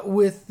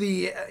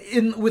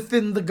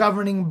 Within the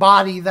governing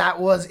body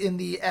that was in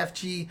the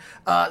FGCOC.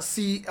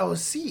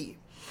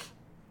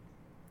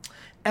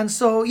 And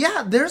so,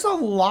 yeah, there's a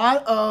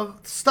lot of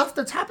stuff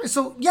that's happening.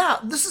 So, yeah,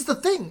 this is the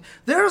thing.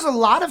 There's a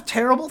lot of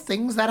terrible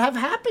things that have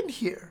happened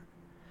here.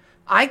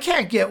 I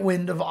can't get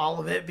wind of all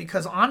of it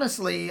because,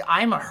 honestly,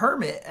 I'm a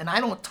hermit and I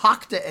don't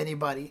talk to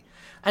anybody.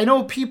 I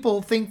know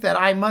people think that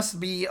I must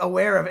be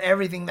aware of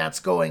everything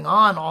that's going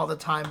on all the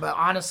time, but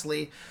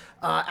honestly,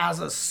 as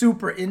a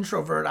super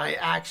introvert, I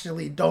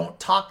actually don't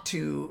talk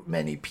to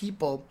many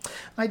people.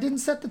 I didn't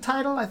set the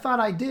title. I thought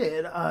I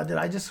did. Did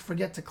I just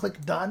forget to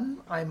click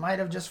done? I might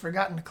have just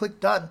forgotten to click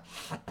done.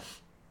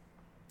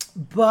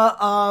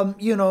 But,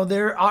 you know,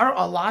 there are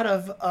a lot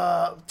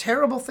of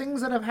terrible things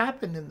that have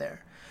happened in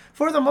there.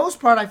 For the most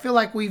part, I feel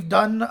like we've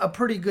done a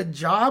pretty good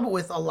job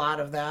with a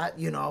lot of that.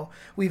 You know,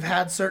 we've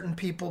had certain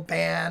people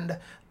banned.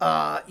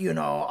 You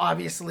know,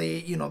 obviously,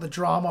 you know, the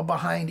drama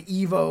behind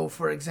Evo,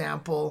 for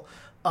example.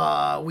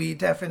 We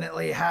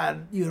definitely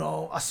had, you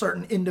know, a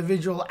certain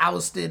individual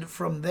ousted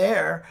from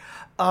there.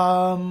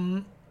 I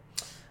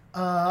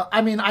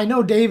mean, I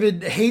know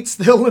David hates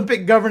the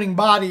Olympic governing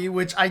body,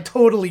 which I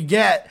totally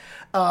get.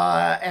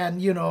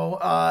 And, you know,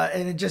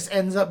 and it just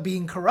ends up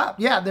being corrupt.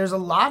 Yeah, there's a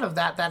lot of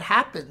that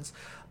happens.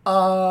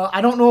 I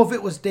don't know if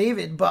it was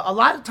David, but a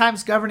lot of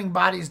times governing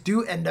bodies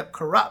do end up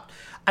corrupt.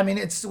 I mean,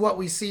 it's what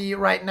we see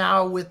right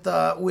now with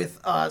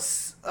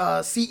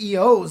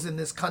CEOs in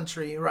this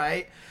country,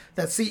 right?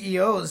 That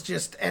CEOs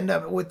just end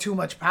up with too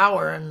much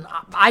power. And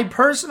I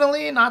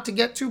personally, not to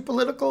get too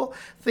political,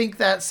 think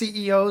that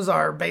CEOs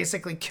are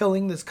basically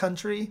killing this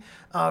country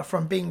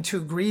from being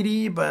too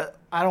greedy, but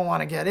I don't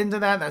want to get into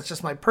that. That's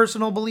just my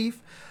personal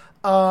belief.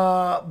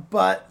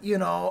 But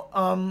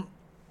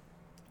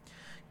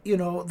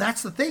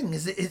that's the thing,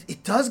 is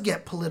it does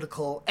get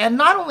political. And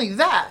not only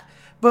that,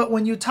 but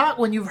when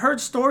you've heard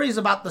stories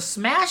about the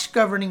Smash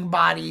governing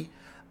body,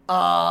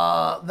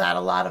 that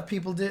a lot of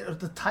people did.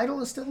 The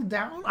title is still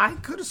down. I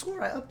could have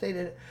swore I updated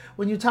it.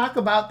 When you talk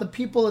about the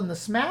people in the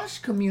Smash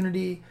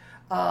community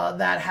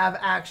that have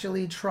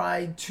actually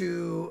tried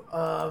to,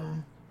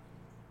 no,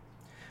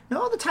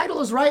 the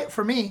title is right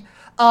for me.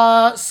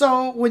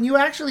 So when you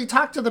actually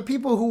talk to the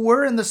people who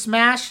were in the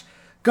Smash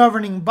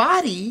governing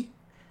body,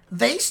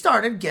 they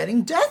started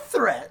getting death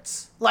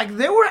threats. Like,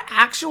 there were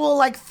actual,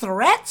 like,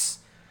 threats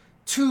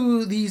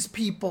to these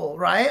people,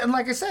 right? And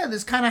like I said,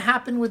 this kind of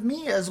happened with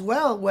me as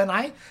well when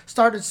I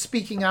started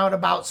speaking out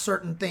about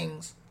certain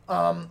things.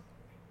 So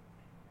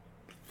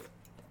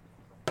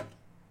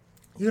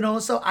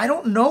I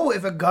don't know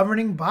if a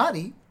governing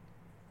body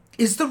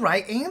is the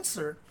right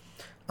answer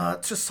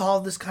to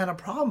solve this kind of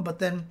problem. But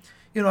then,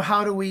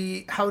 how do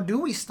we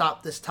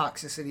stop this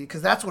toxicity?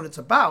 Because that's what it's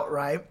about,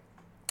 right?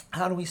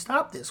 How do we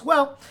stop this?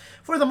 Well,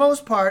 for the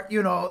most part,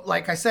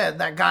 like I said,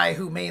 that guy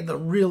who made the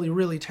really,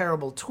 really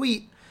terrible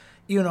tweet,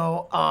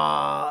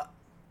 got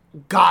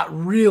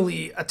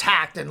really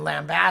attacked and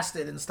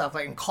lambasted and stuff,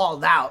 like, and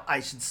called out,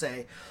 I should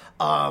say.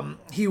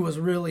 He was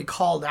really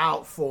called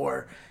out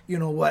for,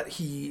 what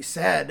he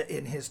said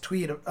in his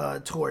tweet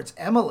towards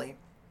Emily.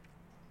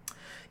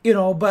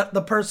 But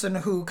the person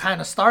who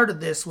kind of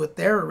started this with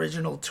their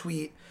original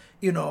tweet,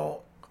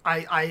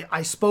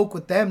 I spoke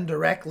with them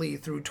directly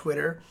through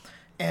Twitter.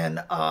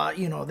 And,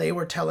 they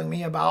were telling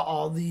me about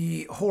all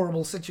the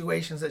horrible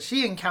situations that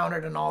she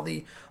encountered and all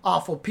the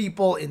awful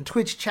people in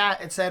Twitch chat,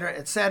 et cetera,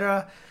 et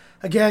cetera.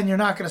 Again, you're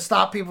not going to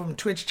stop people from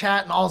Twitch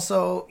chat. And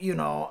also,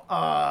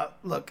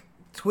 look,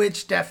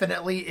 Twitch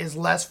definitely is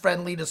less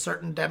friendly to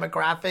certain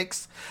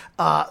demographics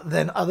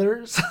than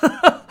others.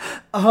 Yeah,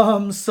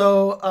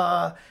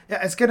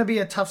 it's going to be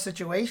a tough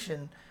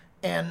situation.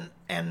 And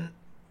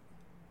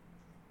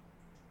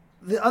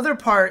the other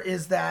part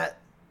is that,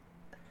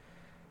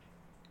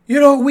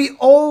 we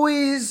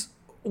always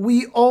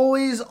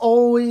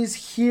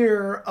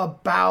hear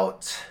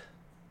about,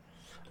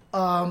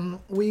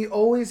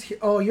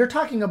 you're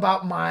talking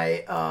about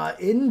my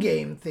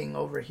in-game thing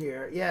over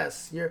here.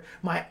 Yes,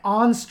 my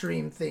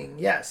on-stream thing.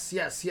 Yes,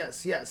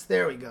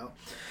 there we go.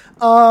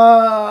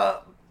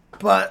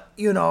 But,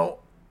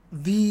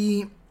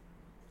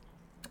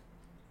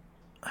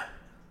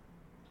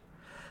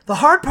 the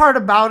hard part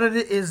about it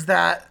is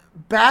that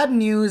bad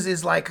news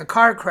is like a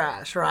car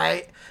crash,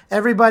 right?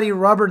 Everybody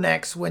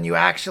rubbernecks when you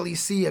actually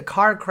see a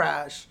car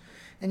crash,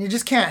 and you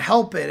just can't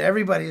help it.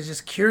 Everybody is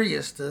just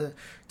curious to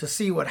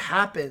see what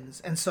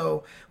happens. And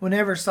so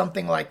whenever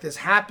something like this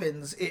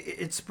happens,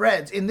 it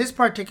spreads. In this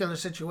particular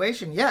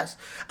situation, yes.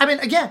 I mean,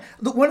 again,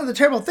 one of the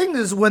terrible things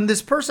is when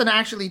this person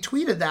actually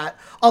tweeted that,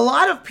 a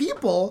lot of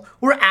people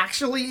were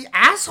actually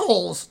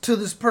assholes to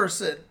this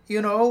person.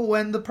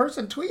 When the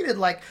person tweeted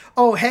like,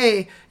 oh,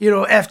 hey,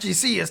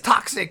 FGC is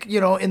toxic,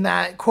 in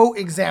that quote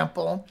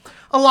example,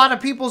 a lot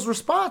of people's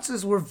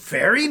responses were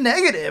very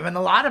negative, and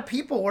a lot of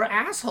people were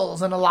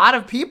assholes, and a lot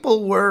of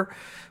people were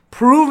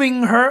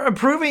proving her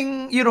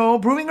point,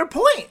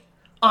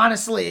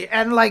 honestly.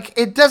 And like,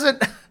 it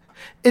doesn't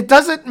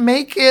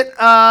make it,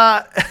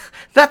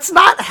 that's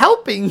not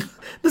helping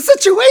the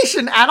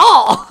situation at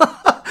all.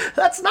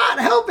 That's not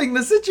helping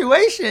the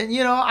situation.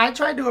 I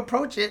tried to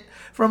approach it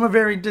from a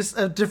very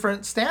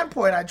different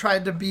standpoint. I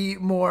tried to be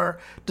more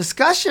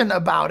discussion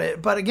about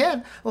it. But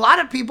again, a lot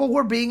of people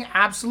were being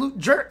absolute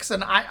jerks.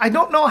 And I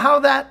don't know how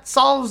that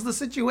solves the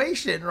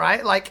situation,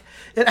 right? Like,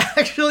 it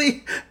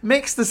actually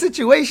makes the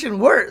situation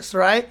worse,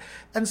 right?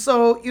 And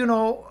so,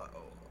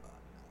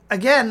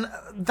 again,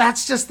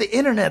 that's just the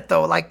internet,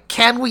 though. Like,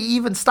 can we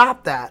even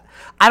stop that?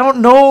 I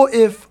don't know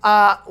if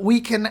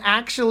we can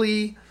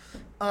actually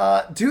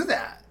do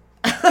that.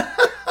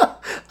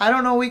 I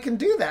don't know we can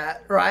do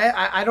that, right?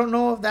 I don't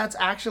know if that's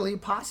actually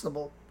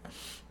possible.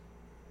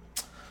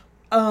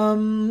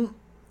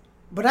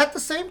 But at the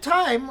same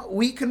time,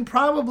 we can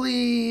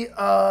probably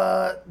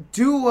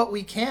do what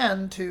we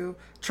can to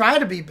try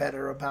to be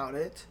better about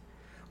it.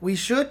 We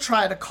should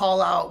try to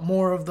call out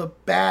more of the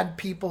bad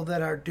people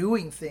that are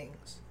doing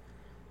things.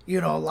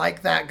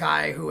 Like that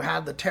guy who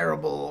had the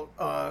terrible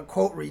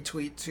quote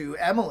retweet to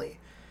Emily.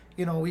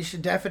 We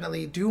should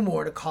definitely do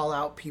more to call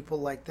out people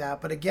like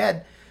that. But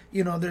again,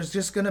 there's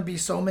just going to be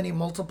so many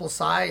multiple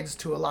sides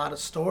to a lot of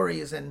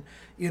stories. And,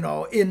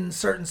 in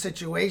certain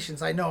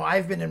situations, I know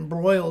I've been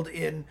embroiled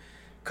in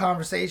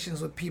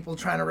conversations with people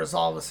trying to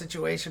resolve a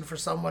situation for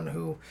someone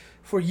who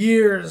for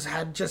years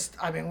had just,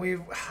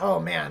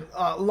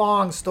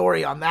 long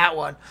story on that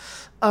one.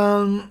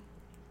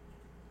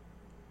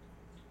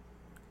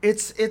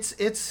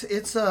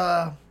 It's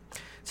a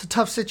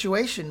tough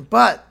situation,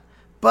 but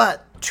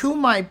to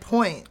my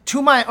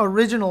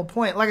original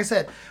point, like I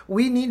said,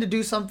 we need to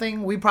do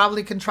something. We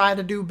probably can try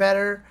to do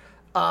better.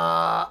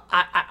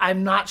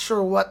 I'm not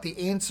sure what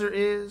the answer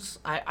is.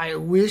 I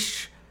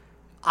wish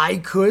I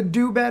could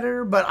do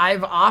better, but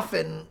I've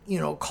often,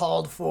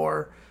 called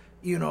for,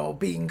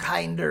 being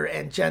kinder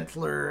and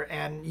gentler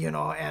and,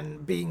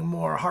 and being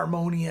more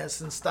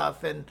harmonious and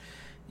stuff, and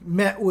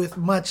met with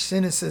much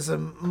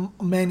cynicism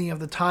many of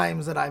the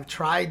times that I've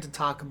tried to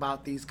talk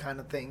about these kind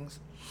of things.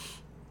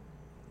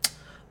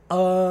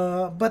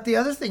 But the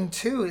other thing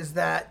too is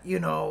that,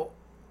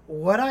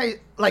 what I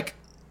like,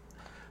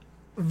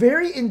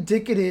 very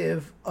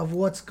indicative of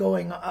what's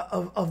going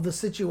of the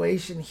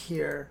situation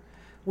here,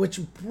 which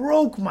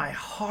broke my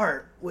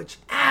heart, which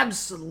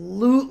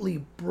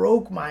absolutely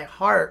broke my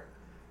heart,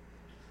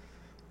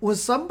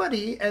 was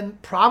somebody,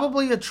 and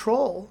probably a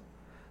troll,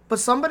 but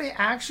somebody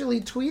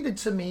actually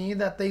tweeted to me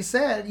that they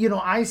said,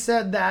 I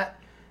said that,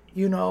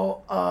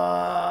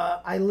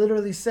 I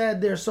literally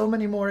said there's so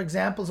many more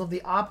examples of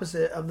the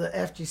opposite of the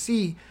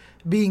FGC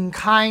being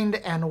kind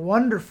and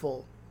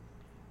wonderful.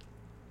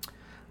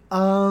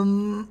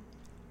 And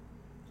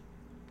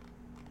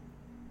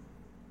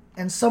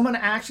someone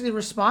actually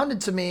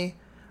responded to me,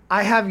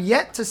 I have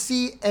yet to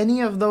see any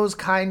of those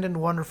kind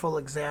and wonderful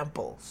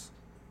examples.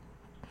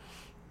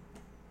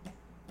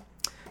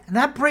 And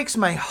that breaks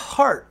my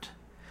heart,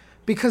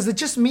 because it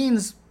just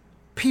means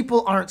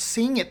people aren't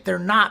seeing it. They're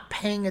not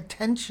paying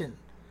attention.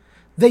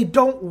 They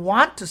don't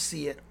want to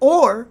see it.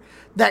 Or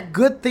that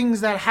good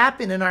things that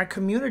happen in our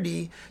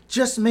community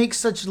just make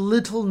such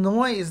little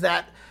noise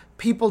that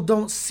people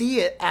don't see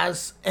it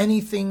as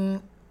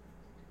anything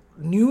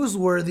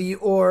newsworthy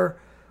or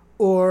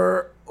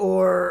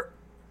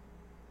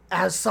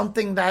as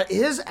something that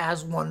is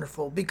as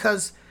wonderful.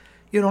 Because,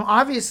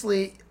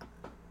 obviously,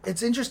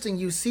 it's interesting.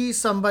 You see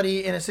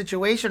somebody in a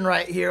situation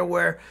right here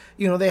where,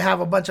 they have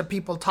a bunch of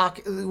people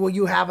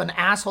you have an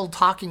asshole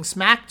talking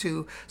smack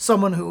to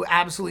someone who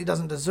absolutely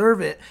doesn't deserve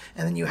it.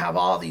 And then you have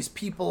all these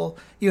people,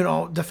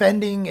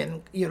 defending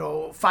and,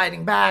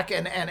 fighting back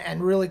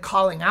and really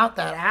calling out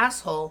that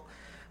asshole.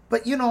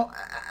 But,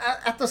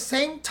 at the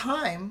same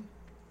time,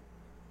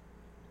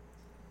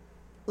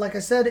 like I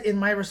said, in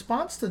my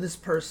response to this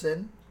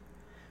person,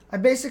 I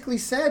basically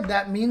said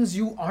that means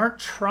you aren't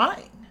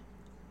trying.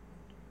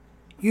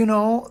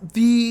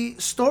 The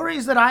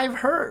stories that I've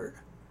heard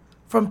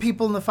from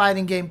people in the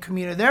fighting game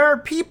community, there are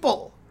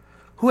people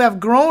who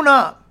have grown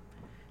up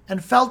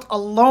and felt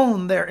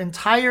alone their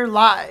entire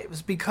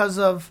lives because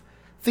of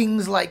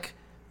things like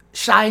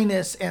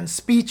shyness and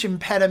speech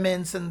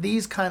impediments and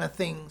these kind of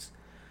things,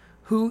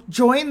 who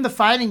joined the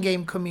fighting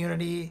game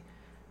community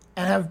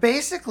and have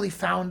basically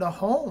found a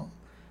home.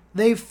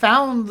 They've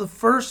found the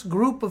first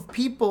group of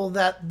people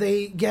that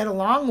they get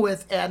along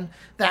with and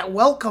that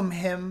welcome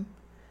him.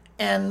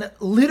 And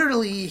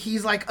literally,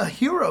 he's like a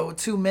hero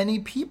to many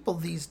people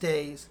these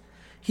days.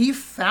 He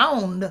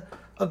found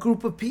a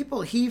group of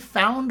people. He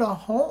found a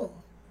home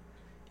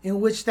in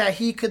which that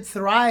he could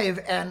thrive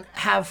and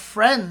have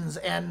friends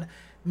and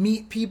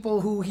meet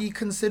people who he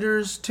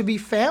considers to be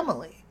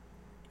family.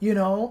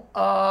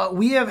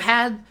 We have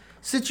had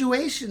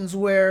situations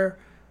where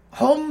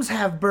homes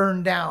have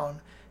burned down.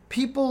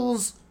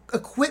 People's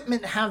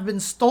equipment have been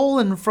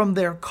stolen from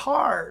their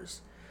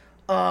cars.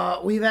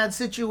 We've had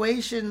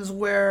situations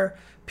where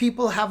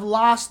people have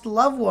lost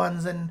loved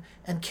ones and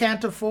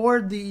can't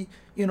afford the,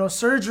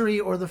 surgery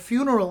or the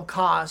funeral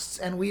costs.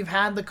 And we've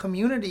had the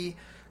community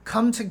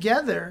come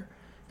together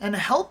and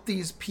help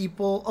these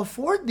people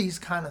afford these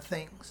kind of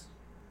things,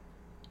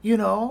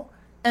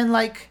 and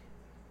like,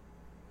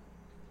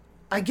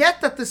 I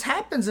get that this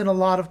happens in a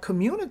lot of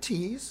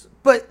communities,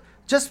 but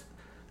just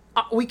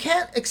we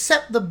can't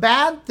accept the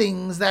bad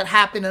things that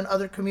happen in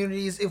other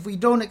communities if we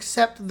don't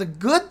accept the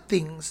good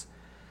things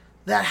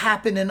that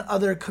happen in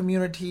other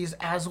communities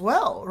as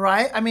well,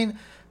 right? I mean,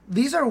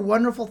 these are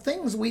wonderful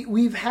things.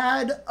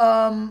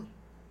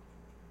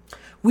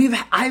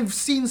 I've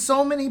seen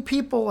so many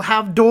people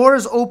have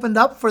doors opened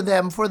up for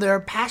them, for their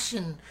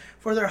passion,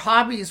 for their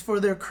hobbies, for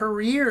their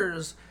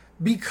careers,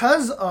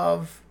 because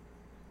of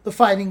the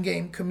fighting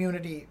game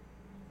community.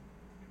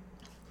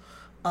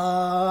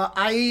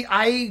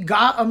 I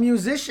got a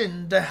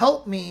musician to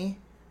help me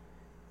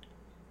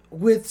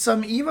with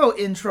some Evo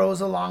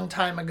intros a long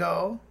time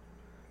ago.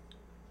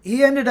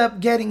 He ended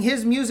up getting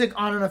his music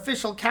on an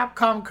official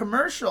Capcom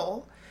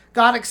commercial,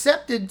 got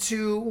accepted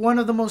to one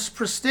of the most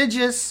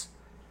prestigious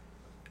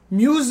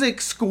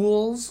music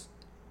schools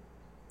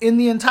in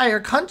the entire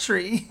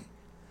country.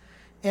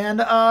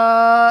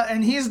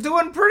 And he's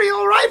doing pretty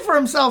all right for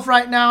himself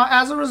right now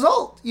as a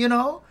result,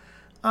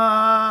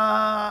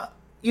 I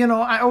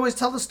always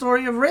tell the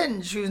story of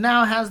Ringe,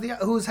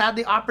 who's had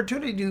the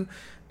opportunity to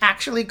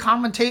actually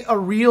commentate a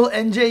real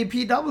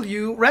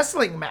NJPW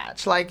wrestling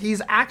match. Like,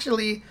 he's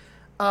actually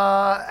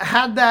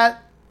had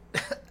that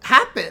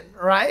happen,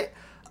 right?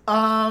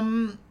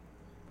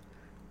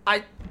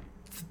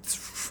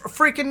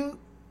 Freaking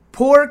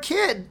poor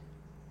kid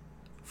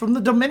from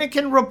the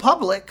Dominican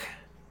Republic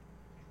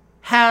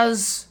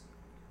has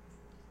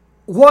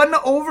won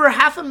over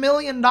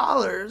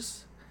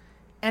 $500,000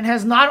 and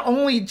has not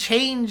only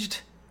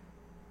changed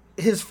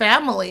his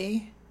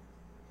family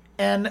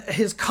and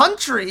his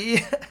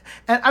country,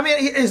 and I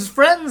mean his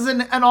friends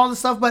and all this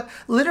stuff, but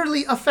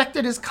literally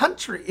affected his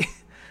country.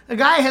 The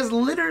guy has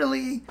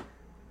literally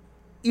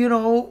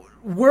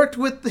worked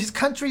with his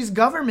country's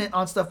government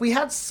on stuff. We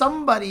had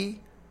somebody,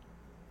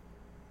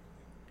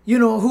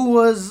 who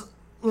was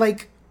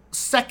like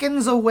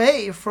seconds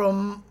away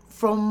from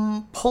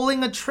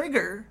pulling a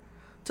trigger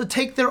to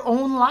take their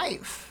own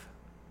life.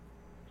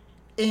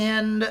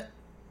 And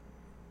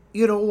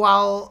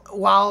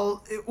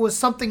while it was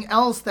something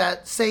else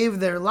that saved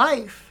their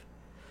life,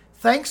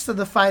 thanks to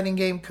the fighting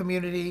game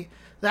community,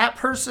 that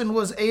person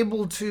was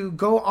able to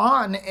go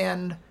on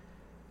and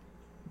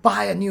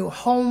buy a new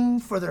home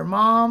for their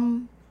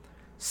mom,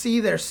 see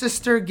their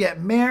sister get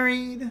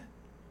married,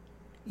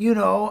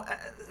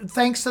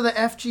 thanks to the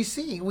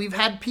FGC. We've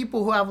had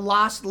people who have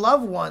lost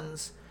loved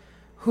ones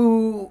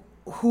who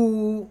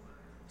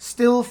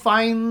still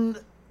find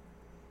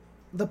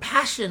the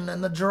passion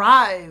and the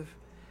drive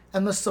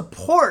and the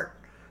support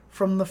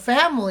from the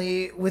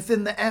family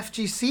within the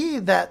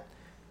FGC that,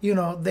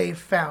 they've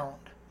found.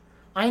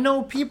 I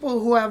know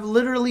people who have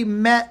literally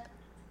met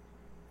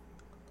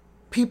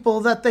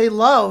people that they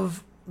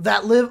love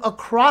that live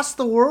across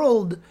the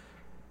world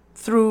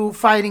through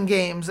fighting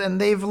games, and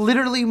they've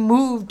literally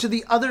moved to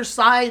the other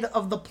side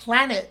of the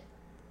planet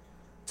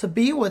to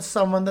be with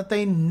someone that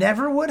they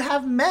never would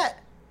have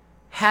met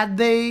had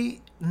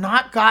they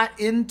not got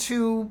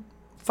into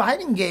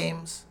fighting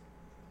games.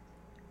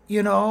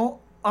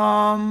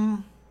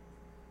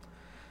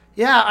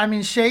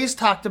 Shay's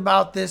talked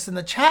about this in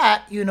the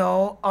chat. He's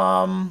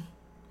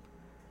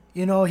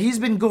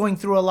been going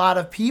through a lot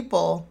of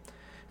people,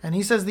 and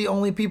he says the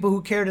only people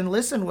who cared and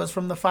listened was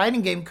from the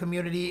fighting game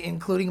community,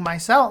 including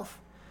myself.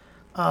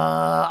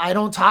 I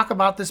don't talk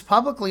about this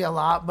publicly a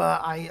lot,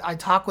 but I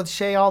talk with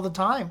Shay all the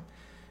time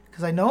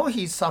because I know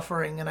he's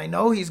suffering and I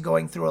know he's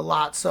going through a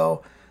lot.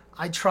 So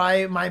I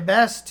try my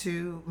best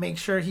to make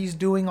sure he's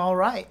doing all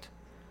right.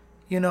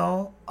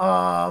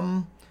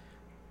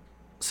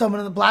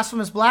 Someone in the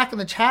Blasphemous Black in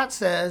the chat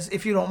says,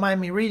 if you don't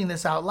mind me reading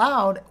this out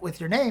loud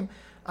with your name.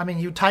 I mean,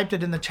 you typed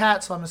it in the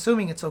chat, so I'm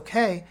assuming it's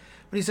okay.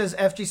 But he says,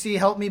 FGC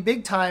helped me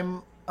big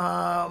time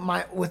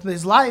with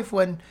his life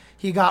when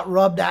he got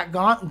rubbed at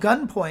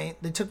gunpoint.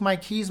 They took my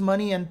keys,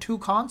 money, and 2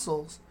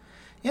 consoles.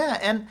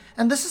 Yeah,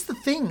 and this is the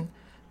thing.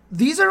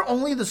 These are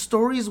only the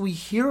stories we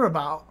hear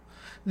about.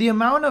 The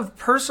amount of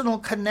personal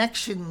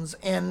connections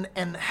and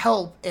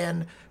help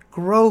and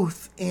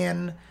growth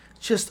and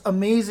just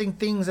amazing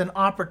things and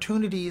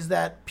opportunities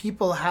that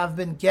people have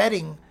been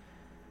getting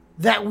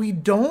that we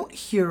don't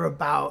hear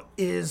about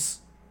is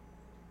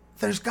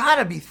there's got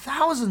to be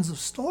thousands of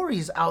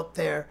stories out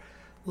there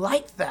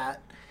like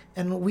that.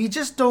 And we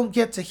just don't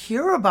get to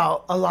hear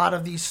about a lot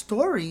of these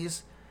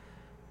stories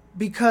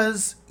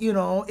because,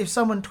 if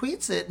someone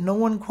tweets it, no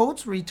one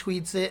quotes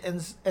retweets it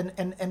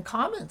and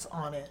comments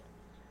on it.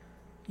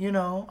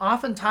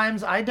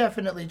 Oftentimes I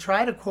definitely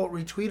try to quote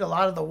retweet a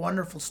lot of the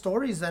wonderful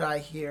stories that I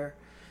hear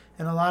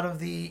and a lot of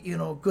the,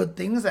 good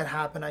things that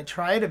happen. I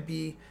try to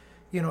be,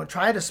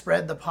 try to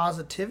spread the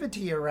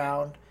positivity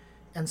around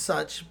and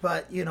such,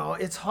 but,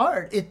 it's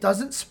hard. It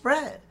doesn't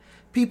spread.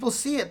 People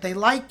see it. They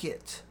like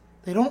it.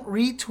 They don't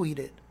retweet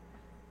it,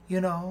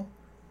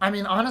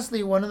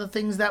 honestly, one of the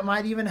things that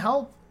might even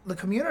help the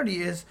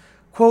community is,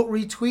 quote,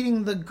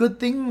 retweeting the good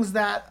things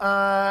that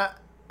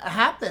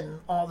happen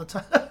all the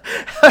time.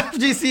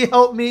 FGC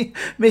helped me,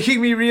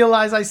 making me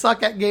realize I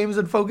suck at games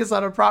and focus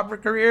on a proper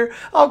career.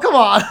 Oh, come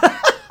on.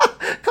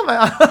 Come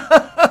on,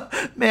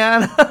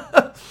 man.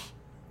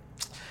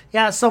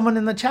 Yeah, someone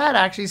in the chat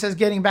actually says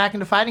getting back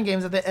into fighting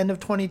games at the end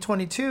of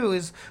 2022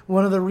 is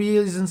one of the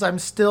reasons I'm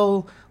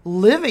still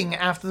living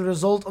after the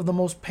result of the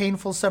most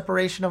painful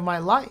separation of my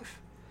life.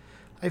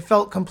 I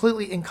felt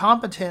completely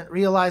incompetent,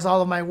 realized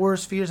all of my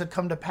worst fears had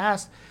come to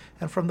pass,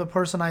 and from the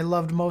person I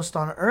loved most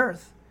on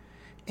earth.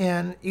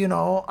 And,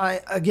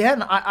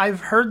 I've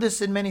heard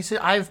this in many,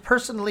 I've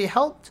personally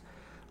helped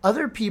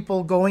other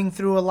people going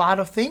through a lot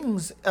of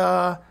things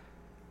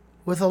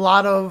with a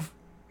lot of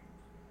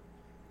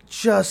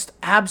just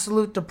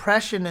absolute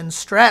depression and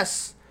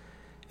stress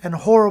and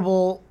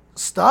horrible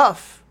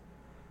stuff.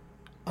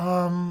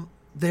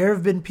 There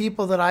have been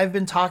people that I've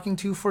been talking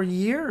to for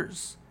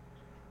years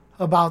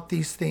about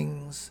these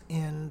things.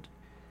 And,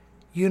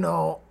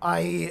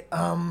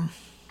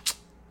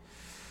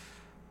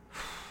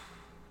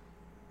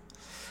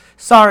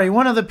 sorry,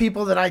 one of the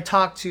people that I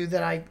talked to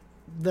that I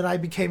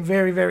became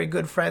very, very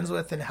good friends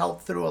with and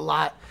helped through a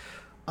lot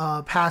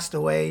passed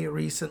away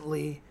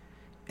recently.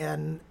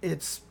 And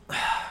it's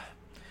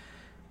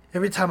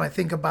every time I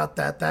think about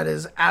that, that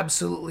is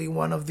absolutely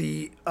one of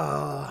the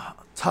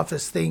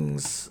toughest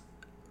things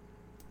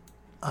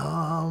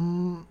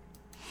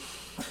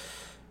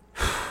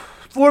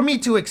for me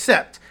to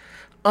accept.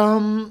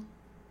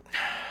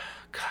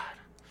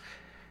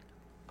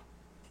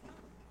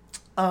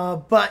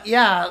 But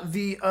yeah,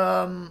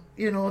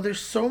 there's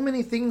so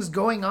many things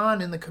going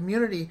on in the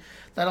community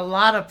that a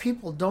lot of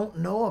people don't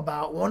know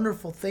about,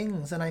 wonderful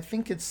things. And I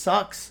think it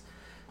sucks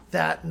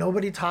that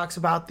nobody talks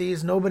about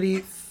these. Nobody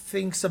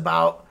thinks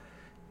about,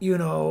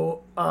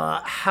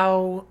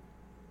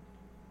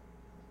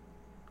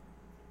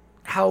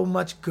 how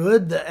much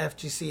good the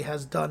FGC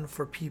has done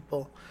for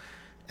people.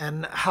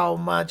 and how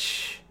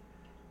much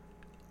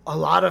a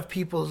lot of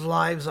people's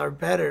lives are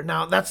better.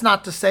 Now, that's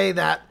not to say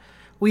that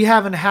we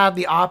haven't had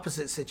the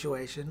opposite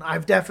situation.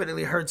 I've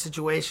definitely heard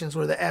situations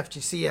where the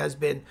FGC has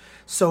been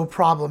so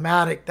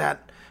problematic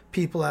that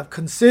people have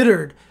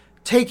considered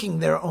taking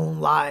their own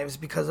lives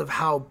because of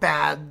how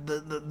bad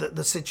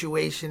the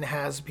situation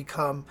has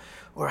become,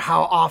 or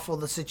how awful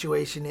the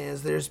situation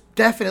is. There's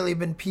definitely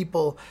been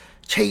people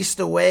chased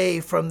away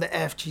from the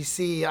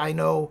FGC. I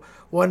know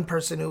one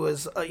person who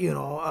was,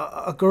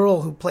 a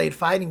girl who played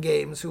fighting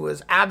games, who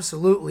was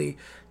absolutely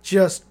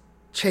just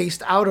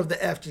chased out of the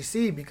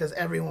FGC because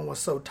everyone was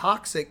so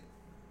toxic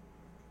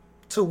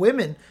to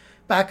women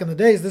back in the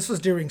days. This was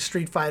during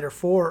Street Fighter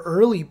 4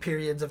 early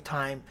periods of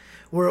time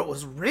where it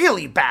was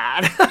really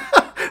bad,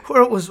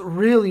 where it was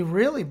really,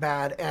 really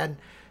bad. And,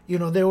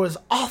 there was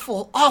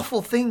awful,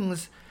 awful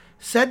things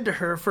said to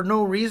her for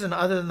no reason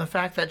other than the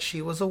fact that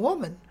she was a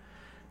woman.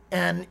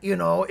 And,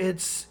 they've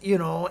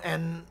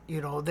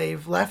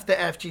left the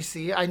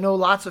FGC. I know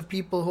lots of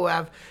people who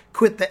have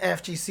quit the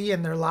FGC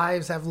and their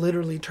lives have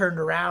literally turned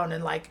around,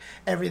 and like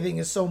everything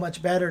is so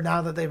much better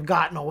now that they've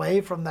gotten away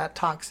from that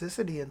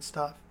toxicity and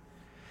stuff.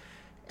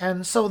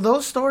 And so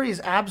those stories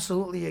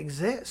absolutely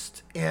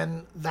exist,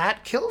 and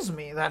that kills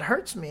me, that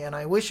hurts me, and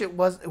I wish it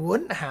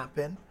wouldn't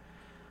happen.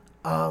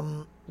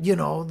 The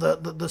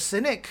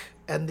cynic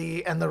and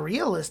the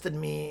realist in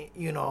me,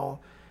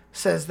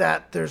 says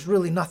that there's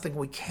really nothing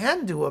we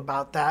can do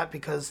about that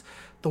because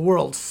the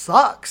world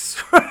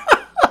sucks,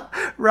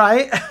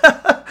 right?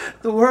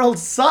 The world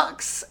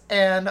sucks,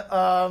 and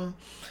a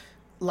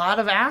lot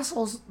of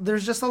assholes.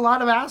 There's just a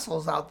lot of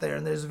assholes out there,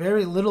 and there's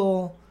very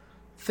little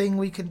thing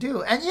we can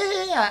do. And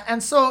yeah.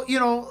 And so,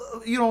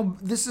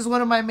 this is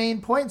one of my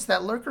main points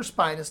that Lurker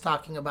Spine is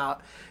talking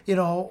about.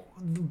 The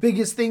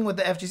biggest thing with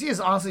the FGC is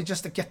honestly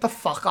just to get the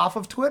fuck off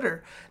of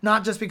Twitter.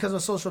 Not just because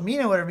of social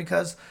media or whatever,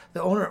 because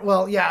the owner,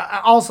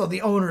 also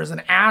the owner is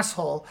an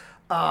asshole.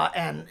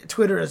 And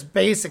Twitter is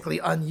basically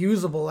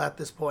unusable at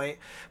this point.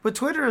 But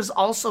Twitter is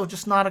also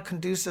just not a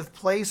conducive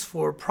place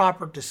for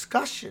proper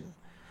discussion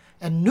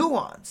and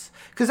nuance.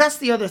 Because that's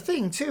the other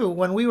thing, too.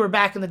 When we were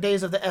back in the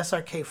days of the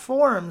SRK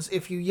forums,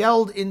 if you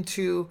yelled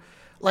into,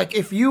 like,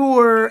 if you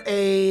were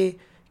a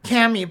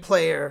Cammy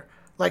player,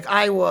 like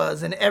I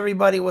was, and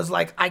everybody was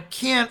like, I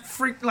can't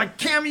like,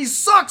 Cammy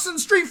sucks in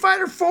Street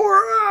Fighter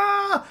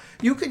 4,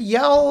 you could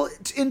yell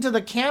into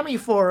the Cammy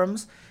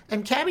forums,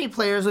 and Cammy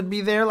players would be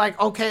there like,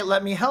 okay,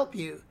 let me help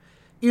you.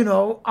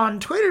 On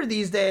Twitter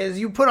these days,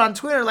 you put on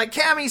Twitter, like,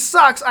 Cammy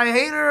sucks, I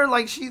hate her,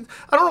 like,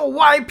 I don't know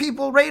why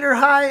people rate her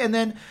high, and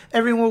then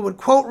everyone would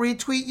quote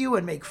retweet you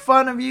and make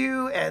fun of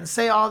you and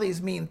say all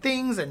these mean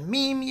things and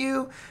meme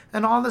you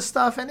and all this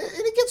stuff, and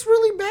it gets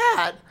really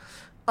bad.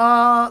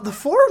 The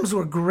forums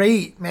were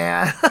great,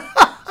 man.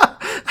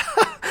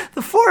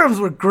 The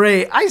forums were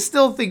great. I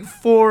still think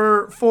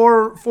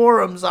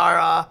forums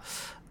are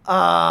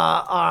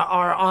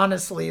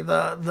honestly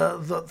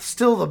the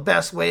still the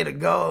best way to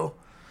go.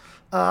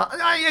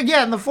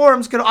 Again, the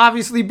forums could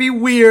obviously be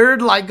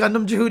weird, like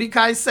Gundam Jehudi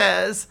Kai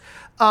says.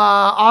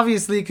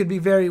 Obviously, it could be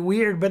very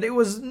weird, but it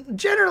was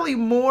generally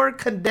more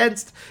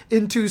condensed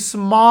into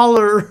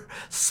smaller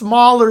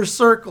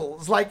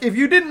circles. Like, if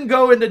you didn't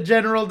go into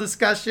general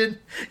discussion,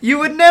 you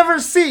would never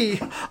see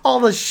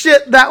all the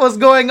shit that was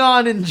going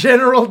on in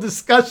general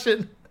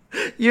discussion,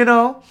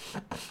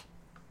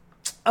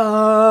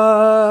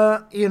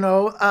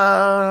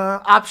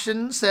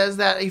 Option says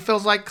that he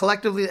feels like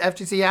collectively the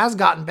FGC has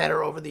gotten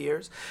better over the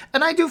years.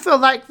 And I do feel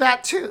like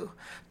that too.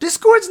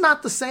 Discord's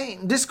not the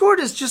same. Discord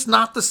is just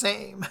not the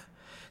same.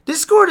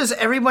 Discord is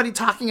everybody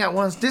talking at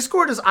once.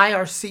 Discord is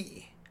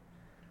IRC.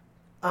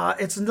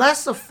 It's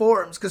less of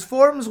forums, because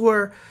forums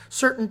were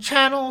certain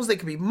channels. They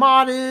could be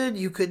modded.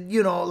 You could,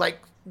 you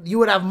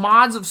would have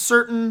mods of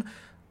certain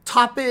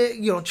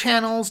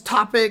channels,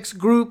 topics,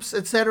 groups,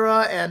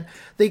 etc., and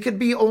they could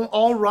be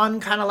all run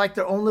kind of like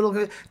their own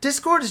little.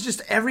 Discord is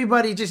just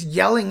everybody just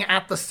yelling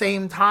at the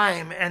same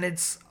time, and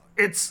it's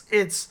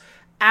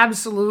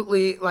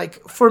absolutely,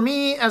 like, for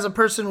me as a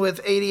person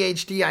with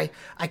ADHD,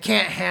 I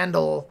can't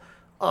handle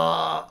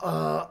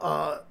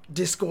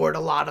Discord a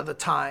lot of the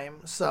time.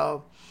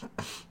 So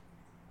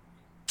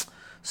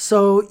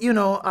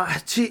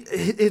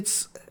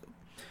it's.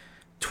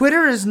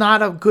 Twitter is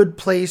not a good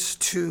place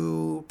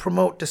to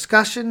promote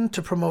discussion,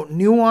 to promote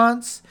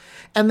nuance.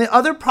 And the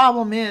other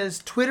problem is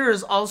Twitter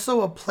is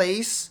also a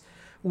place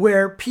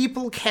where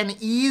people can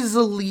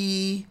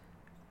easily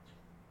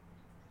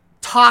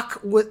talk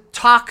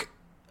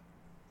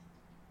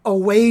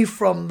away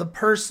from the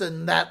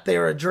person that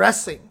they're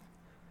addressing.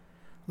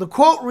 The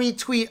quote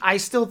retweet, I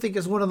still think,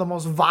 is one of the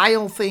most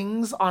vile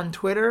things on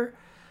Twitter.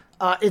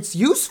 It's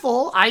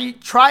useful. I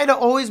try to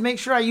always make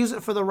sure I use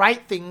it for the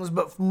right things,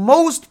 but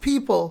most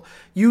people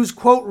use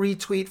quote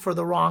retweet for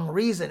the wrong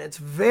reason. It's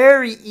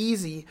very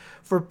easy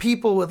for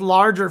people with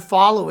larger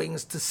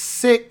followings to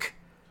sick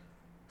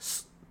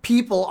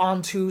people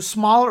onto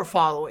smaller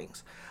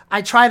followings.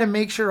 I try to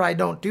make sure I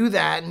don't do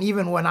that. And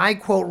even when I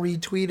quote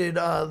retweeted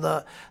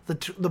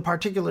the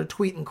particular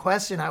tweet in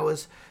question, I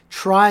was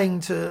trying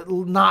to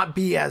not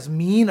be as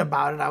mean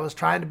about it. I was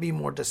trying to be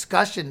more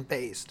discussion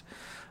based.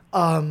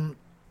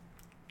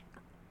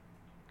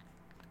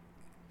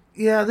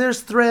 Yeah,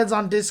 there's threads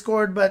on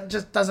Discord, but it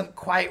just doesn't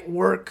quite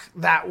work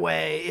that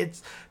way.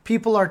 It's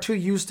people are too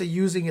used to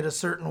using it a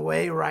certain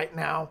way right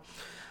now.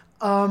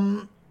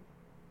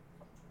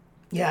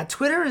 Yeah,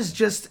 Twitter is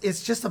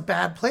just a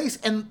bad place.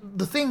 And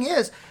the thing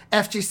is,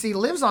 FGC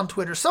lives on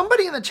Twitter.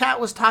 Somebody in the chat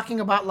was talking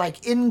about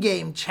like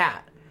in-game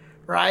chat,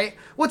 right?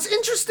 What's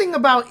interesting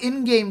about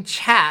in-game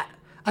chat,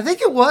 I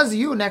think it was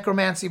you,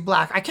 Necromancy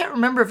Black. I can't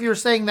remember if you were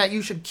saying that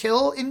you should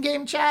kill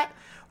in-game chat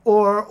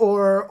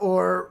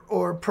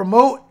or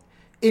promote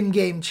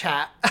in-game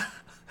chat.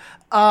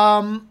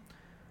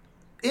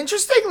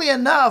 Interestingly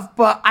enough,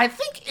 but I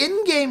think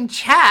in-game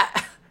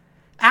chat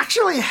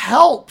actually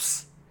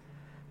helps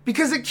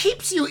because it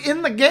keeps you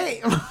in the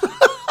game.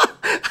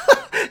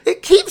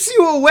 It keeps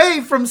you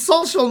away from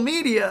social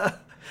media.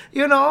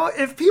 You know,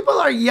 if people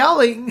are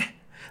yelling,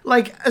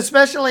 like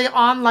especially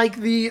on like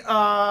the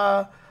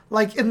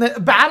like in the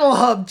Battle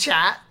Hub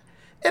chat,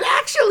 it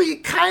actually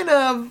kind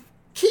of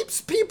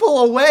keeps people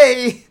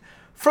away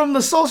from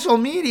the social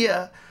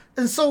media.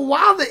 And so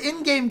while the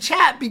in-game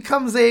chat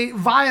becomes a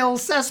vile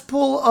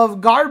cesspool of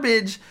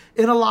garbage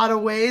in a lot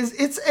of ways,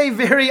 it's a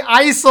very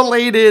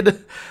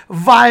isolated,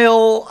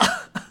 vile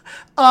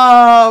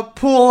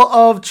pool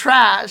of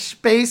trash,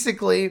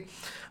 basically.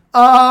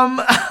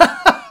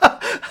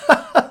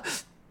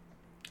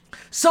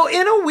 So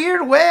in a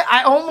weird way,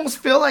 I almost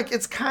feel like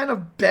it's kind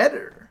of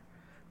better.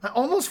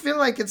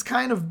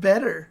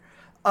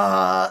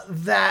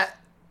 That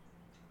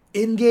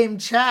in-game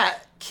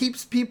chat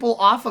keeps people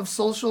off of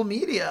social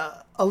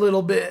media a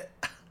little bit.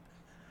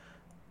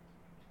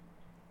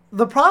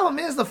 The problem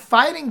is the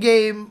fighting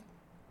game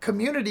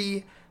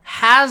community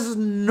has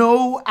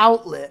no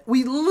outlet.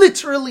 We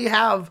literally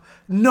have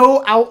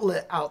no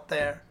outlet out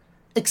there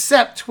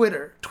except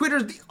Twitter.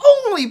 Twitter's the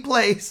only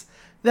place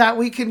that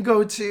we can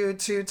go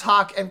to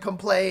talk and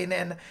complain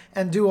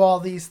and do all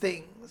these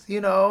things,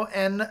 you know,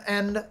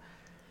 and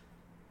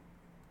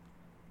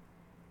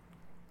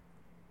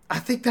I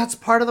think that's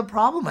part of the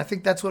problem. I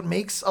think that's what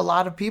makes a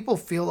lot of people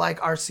feel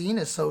like our scene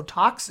is so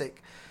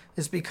toxic,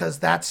 is because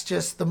that's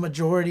just the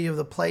majority of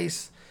the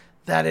place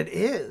that it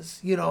is.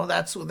 You know,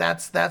 that's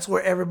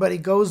where everybody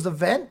goes to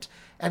vent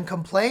and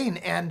complain.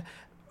 And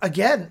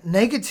again,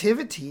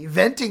 negativity,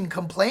 venting,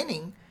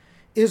 complaining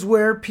is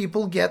where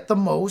people get the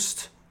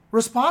most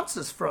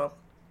responses from.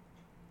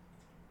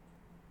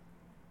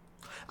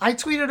 I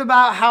tweeted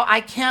about how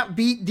I can't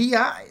beat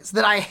DIs,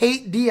 that I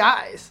hate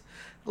DIs.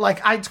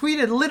 Like, I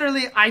tweeted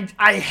literally,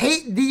 I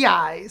hate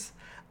DIs.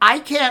 I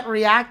can't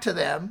react to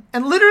them.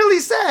 And literally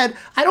said,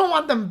 I don't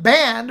want them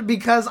banned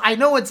because I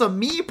know it's a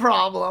me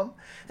problem.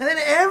 And then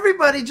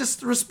everybody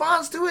just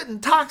responds to it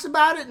and talks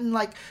about it and,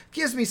 like,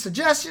 gives me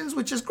suggestions,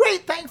 which is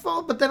great,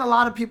 thankful. But then a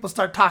lot of people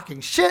start talking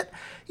shit,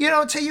 you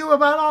know, to you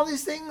about all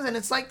these things. And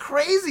it's, like,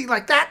 crazy.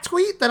 Like, that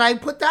tweet that I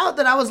put out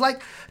that I was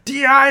like,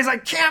 DIs, I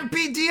can't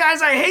beat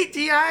DIs, I hate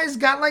DIs,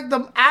 got, like,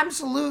 the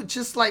absolute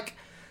just, like,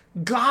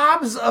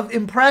 gobs of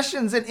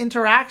impressions and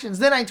interactions.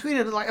 Then I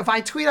tweeted, like, if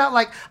I tweet out,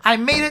 like, I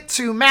made it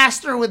to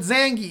master with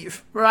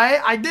Zangief,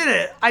 right? I did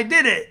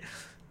it.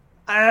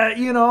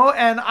 You know,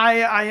 and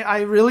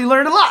I really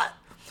learned a lot.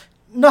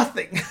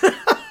 Nothing.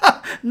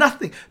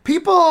 Nothing.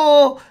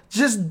 People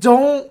just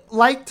don't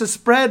like to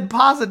spread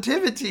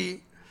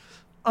positivity.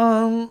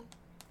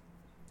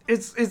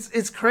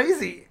 It's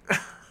crazy.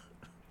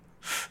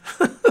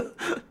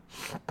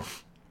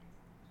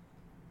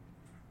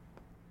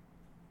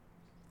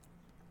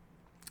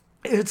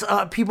 It's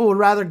people would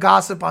rather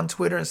gossip on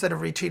Twitter instead of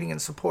retweeting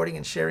and supporting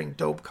and sharing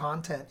dope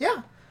content.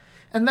 Yeah.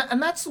 And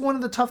that's one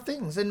of the tough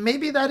things. And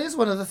maybe that is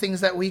one of the things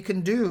that we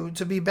can do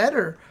to be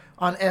better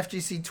on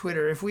FGC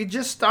Twitter. If we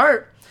just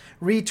start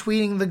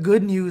retweeting the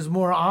good news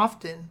more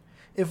often,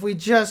 if we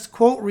just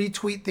quote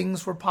retweet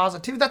things for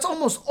positivity, that's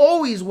almost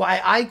always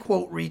why I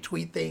quote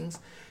retweet things,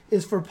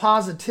 is for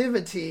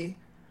positivity.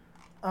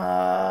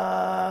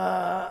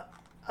 Again,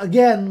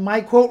 my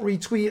quote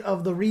retweet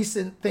of the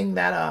recent thing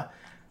that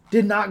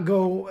did not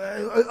go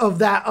of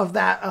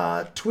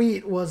that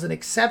tweet was an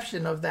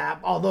exception of that.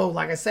 Although,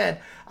 like I said,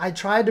 I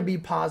tried to be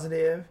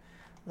positive.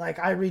 Like,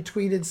 I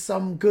retweeted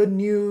some good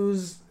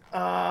news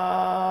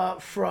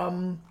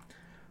from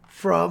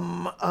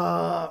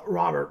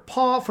Robert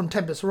Paul, from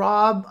Tempest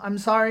Rob. I'm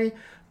sorry.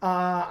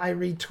 I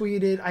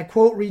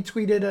quote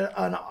retweeted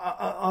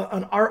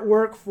an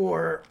artwork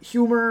for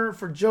humor,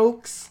 for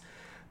jokes.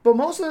 But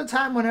most of the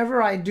time,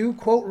 whenever I do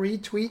quote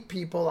retweet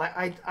people,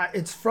 I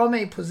it's from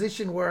a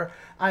position where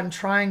I'm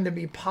trying to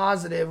be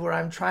positive, where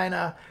I'm trying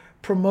to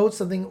promote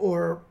something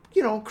or,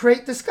 you know,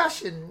 create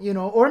discussion, you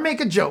know, or make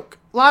a joke.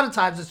 A lot of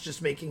times it's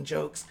just making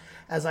jokes,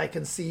 as I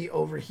can see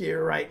over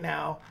here right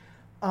now.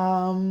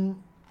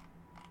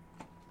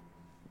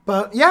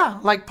 But yeah,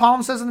 like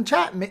Palm says in the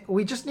chat,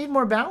 we just need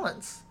more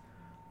balance.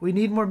 We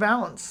need more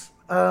balance.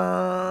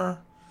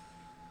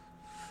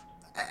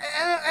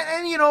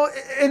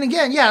 and and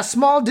again, yeah,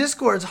 small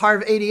discords,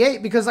 Harv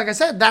 88, because like I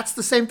said, that's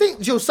the same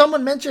thing.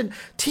 Someone mentioned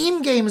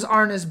team games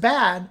aren't as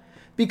bad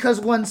because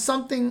when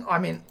something, I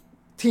mean,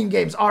 team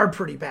games are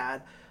pretty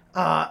bad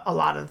a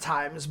lot of the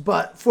times,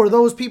 but for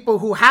those people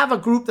who have a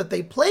group that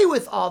they play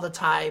with all the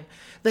time,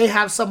 they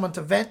have someone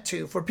to vent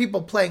to. For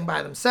people playing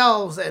by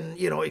themselves and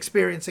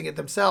experiencing it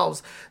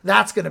themselves,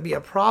 that's going to be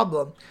a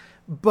problem.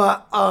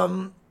 But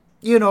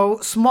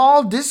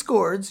small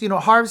discords,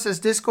 Harv says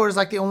Discord is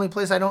like the only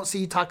place I don't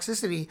see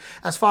toxicity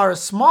as far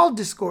as small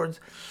discords.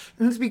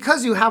 And it's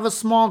because you have a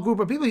small group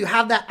of people. You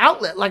have that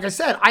outlet. Like I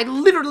said, I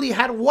literally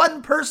had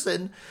one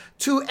person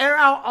to air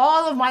out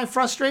all of my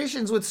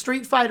frustrations with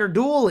Street Fighter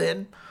Duel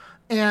in.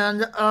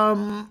 And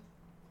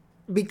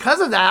because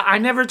of that, I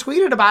never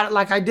tweeted about it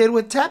like I did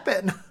with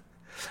Teppen.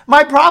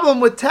 My problem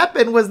with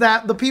Teppen was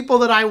that the people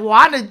that I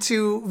wanted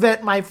to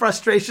vent my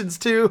frustrations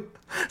to,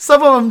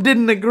 some of them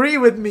didn't agree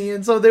with me.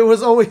 And so there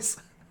was always,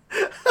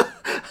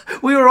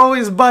 we were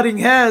always butting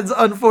heads,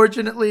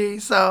 unfortunately.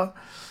 So,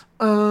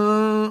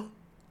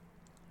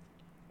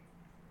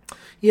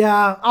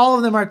 yeah, all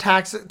of them are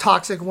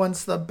toxic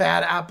once the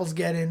bad apples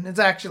get in. It's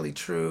actually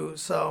true.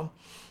 So,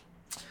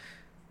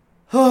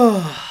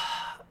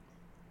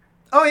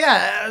 oh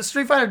yeah,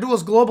 Street Fighter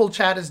Duel's global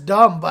chat is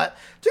dumb, but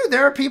dude,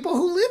 there are people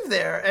who live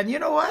there, and you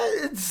know what?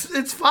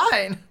 It's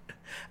fine.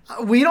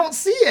 We don't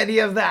see any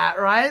of that,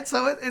 right?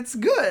 So it's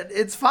good.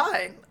 It's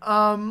fine.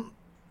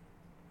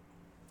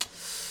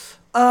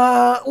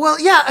 Well,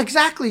 yeah,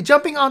 exactly.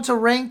 Jumping onto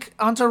rank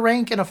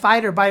in a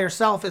fighter by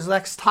yourself is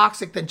less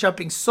toxic than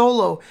jumping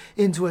solo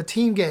into a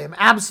team game.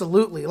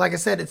 Absolutely. Like I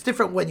said, it's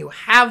different when you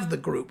have the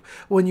group,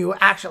 when you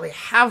actually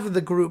have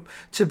the group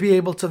to be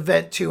able to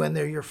vent to, and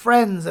they're your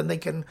friends and they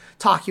can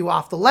talk you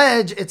off the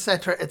ledge,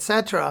 etc.,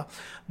 etc.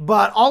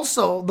 But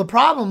also the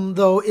problem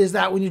though is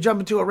that when you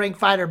jump into a ranked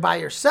fighter by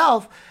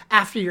yourself,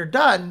 after you're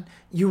done,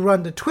 you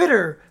run to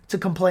Twitter to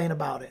complain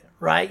about it.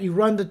 Right? You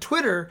run to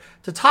Twitter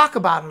to talk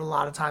about it a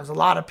lot of times. A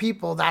lot of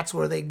people, that's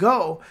where they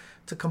go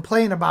to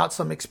complain about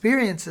some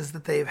experiences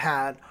that they've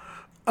had.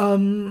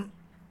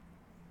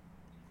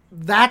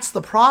 That's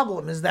the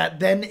problem, is that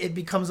then it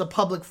becomes a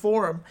public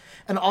forum.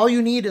 And all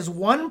you need is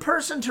one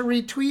person to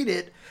retweet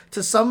it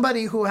to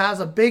somebody who has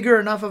a bigger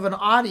enough of an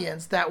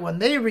audience that when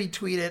they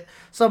retweet it,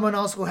 someone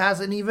else who has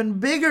an even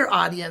bigger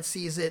audience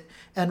sees it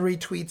and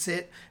retweets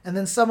it. And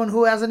then someone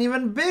who has an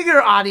even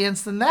bigger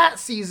audience than that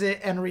sees it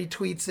and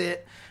retweets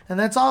it. And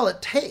that's all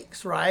it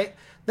takes, right?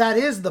 That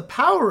is the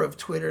power of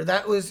Twitter.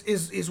 That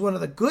is one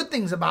of the good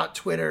things about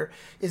Twitter,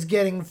 is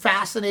getting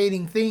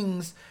fascinating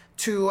things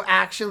to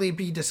actually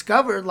be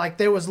discovered. Like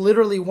there was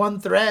literally one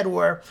thread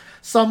where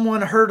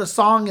someone heard a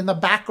song in the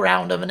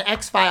background of an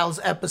X-Files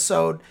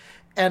episode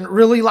and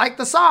really liked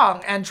the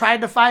song and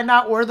tried to find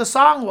out where the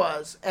song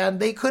was, and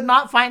they could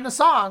not find the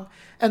song.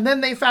 And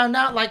then they found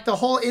out like the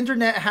whole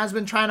internet has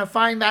been trying to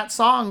find that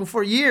song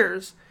for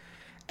years.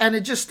 And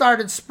it just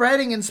started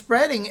spreading and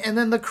spreading. And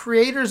then the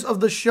creators of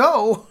the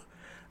show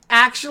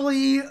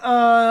actually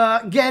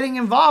getting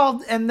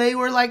involved. And they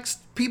were like,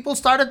 people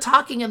started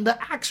talking. And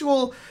the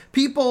actual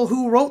people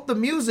who wrote the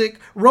music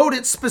wrote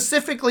it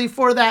specifically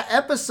for that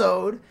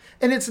episode.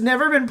 And it's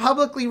never been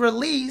publicly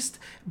released.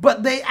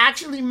 But they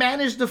actually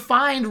managed to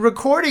find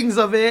recordings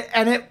of it.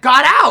 And it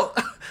got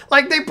out.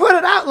 Like they put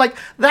it out. Like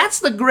that's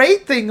the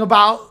great thing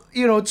about,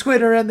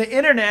 Twitter and the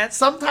internet.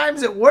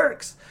 Sometimes it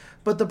works.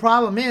 But the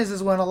problem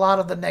is when a lot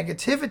of the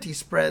negativity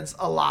spreads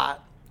a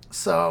lot.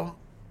 So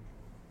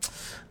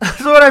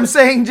what I'm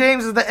saying,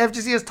 James, is that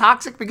FGC is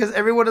toxic because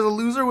everyone is a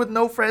loser with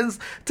no friends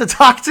to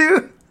talk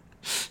to.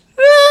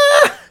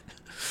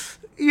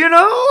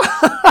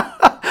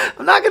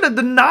 I'm not going to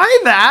deny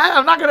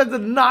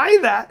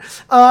that.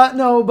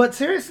 No, but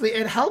seriously,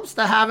 it helps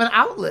to have an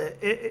outlet.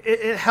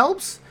 It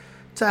helps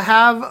to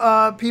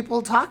have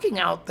people talking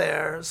out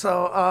there.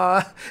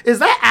 So is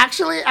that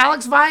actually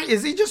Alex Vi?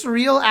 Is he just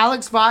real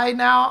Alex Vi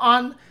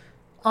now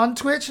on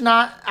Twitch,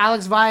 not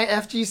Alex Vi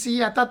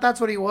FGC? I thought that's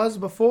what he was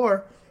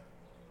before.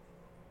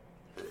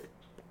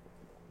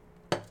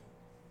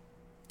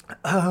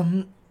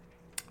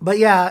 But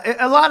yeah,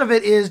 a lot of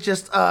it is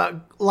just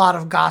a lot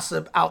of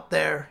gossip out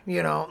there,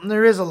 And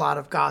there is a lot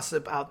of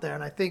gossip out there,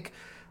 and I think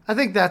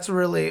that's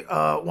really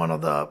one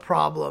of the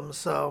problems.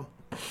 So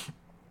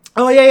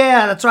oh,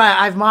 yeah, that's right.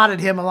 I've modded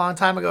him a long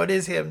time ago. It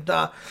is him.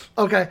 Duh.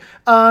 Okay.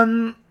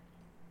 Then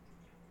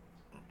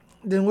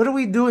what are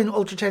we doing,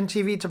 Ultra Chen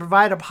TV, to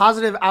provide a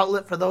positive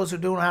outlet for those who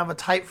don't have a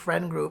tight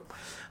friend group?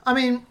 I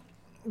mean,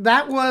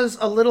 that was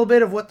a little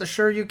bit of what the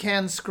Sure You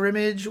Can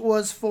scrimmage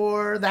was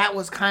for. That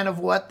was kind of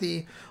what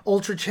the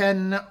Ultra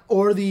Chen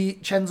or the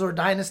Chenzor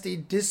Dynasty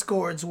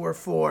discords were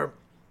for.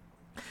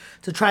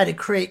 To try to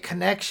create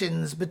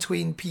connections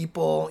between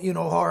people, who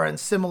are in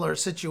similar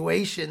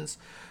situations.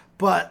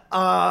 But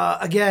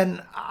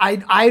again,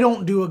 I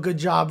don't do a good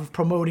job of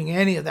promoting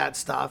any of that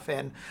stuff.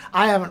 And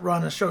I haven't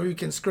run a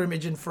Shoryuken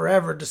scrimmage in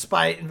forever,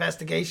 despite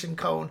Investigation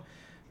Cone,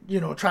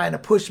 trying to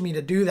push me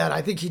to do that.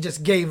 I think he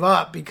just gave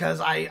up because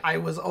I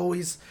was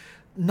always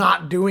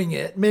not doing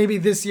it. Maybe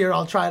this year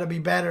I'll try to be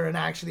better and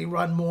actually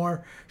run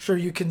more sure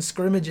you can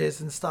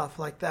scrimmages and stuff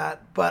like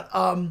that.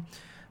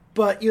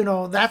 But you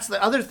know, that's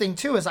the other thing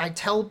too, is I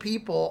tell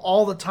people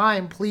all the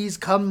time, please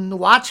come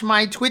watch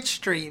my Twitch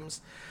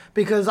streams,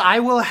 because I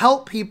will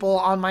help people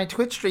on my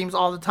Twitch streams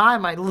all the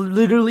time. I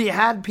literally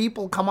had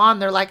people come on,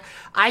 they're like,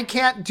 I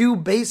can't do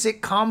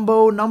basic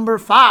combo number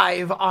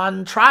 5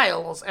 on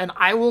trials, and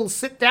I will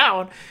sit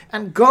down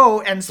and go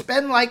and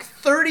spend like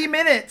 30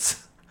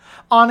 minutes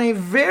on a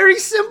very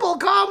simple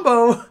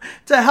combo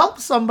to help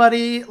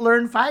somebody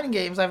learn fighting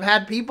games. I've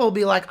had people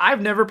be like,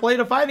 I've never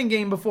played a fighting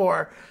game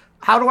before.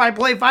 How do I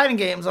play fighting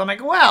games? I'm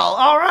like, well,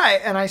 all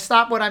right. And I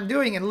stop what I'm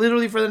doing, and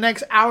literally for the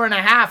next hour and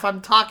a half, I'm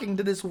talking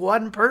to this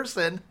one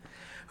person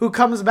who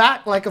comes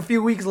back like a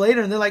few weeks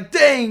later, and they're like,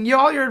 dang,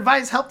 all your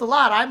advice helped a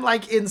lot. I'm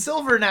like in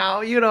silver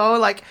now, you know,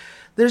 like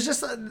there's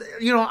just,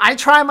 you know, I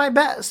try my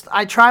best,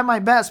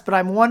 but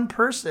I'm one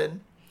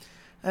person.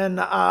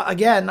 And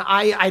again,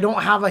 I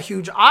don't have a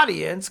huge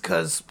audience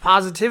because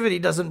positivity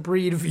doesn't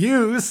breed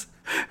views,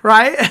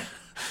 right?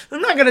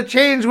 I'm not going to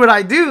change what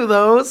I do,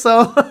 though,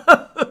 so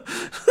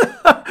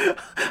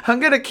I'm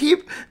going to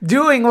keep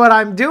doing what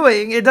I'm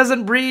doing. It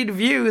doesn't breed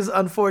views,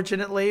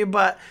 unfortunately,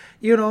 but,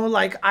 you know,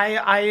 like,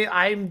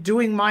 I'm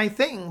doing my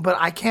thing, but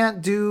I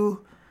can't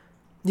do,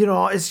 you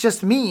know, it's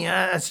just me.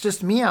 It's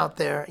just me out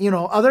there. You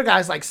know, other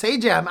guys like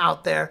Sajam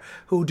out there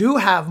who do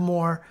have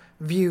more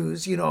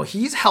views, you know,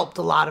 he's helped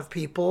a lot of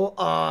people.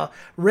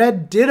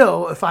 Red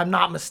Ditto, if I'm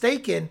not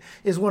mistaken,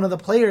 is one of the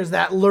players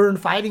that learned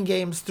fighting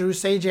games through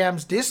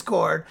Sajam's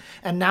Discord,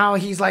 and now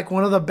he's like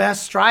one of the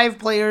best Strive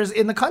players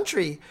in the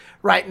country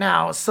right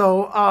now.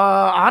 So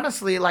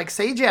honestly, like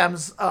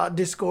Sajam's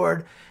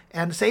Discord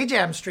and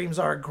Sajam streams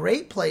are a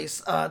great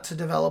place to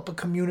develop a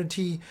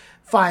community,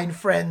 find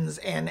friends,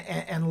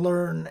 and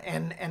learn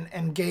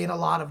and gain a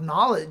lot of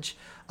knowledge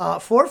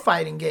for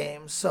fighting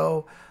games.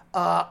 So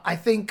I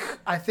think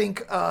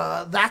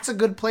that's a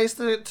good place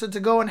to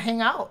go and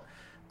hang out.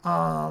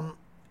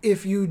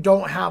 If you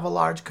don't have a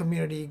large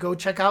community, go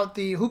check out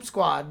the Hoop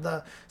Squad,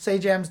 the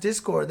Sajam's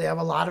Discord. They have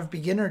a lot of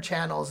beginner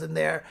channels in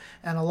there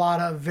and a lot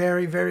of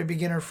very, very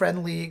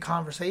beginner-friendly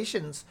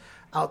conversations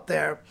out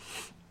there.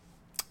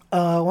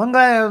 One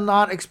guy I have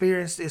not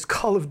experienced is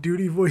Call of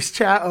Duty voice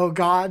chat. Oh,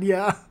 God,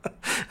 yeah.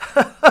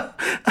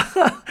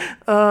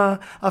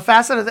 A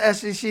facet of the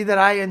SGC that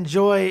I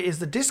enjoy is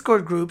the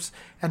Discord groups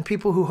and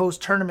people who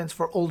host tournaments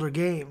for older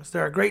games.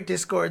 There are great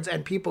Discords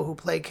and people who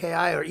play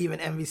KI or even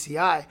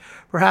MVCI.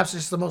 Perhaps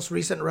it's the most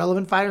recent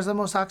relevant fighters the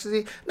most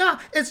toxicity. No,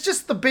 it's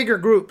just the bigger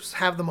groups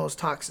have the most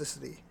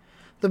toxicity.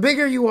 The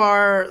bigger you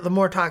are, the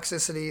more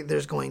toxicity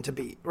there's going to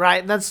be,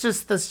 right? That's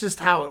just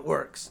how it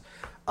works.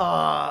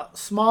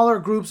 Smaller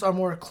groups are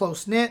more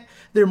close-knit.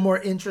 They're more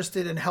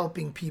interested in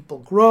helping people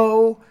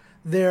grow.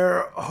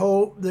 They're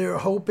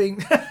hoping,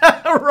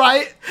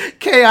 right?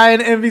 KI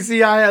and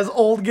MVCI has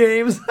old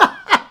games.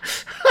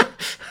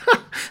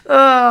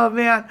 Oh,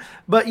 man.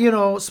 But, you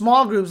know,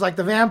 small groups like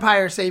the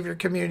Vampire Savior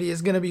community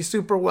is going to be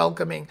super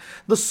welcoming.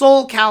 The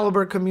Soul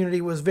Calibur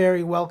community was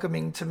very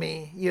welcoming to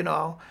me, you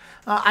know.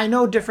 I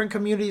know different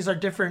communities are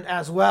different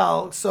as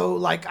well. So,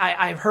 like,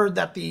 I've heard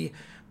that the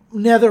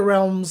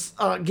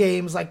NetherRealms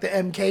games like the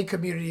MK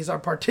communities are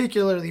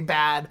particularly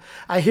bad.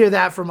 I hear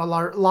that from a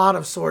lot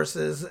of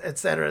sources,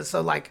 etc.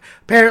 So like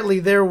apparently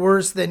they're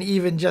worse than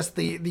even just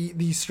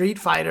the Street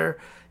Fighter,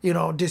 you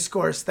know,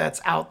 discourse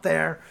that's out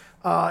there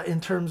in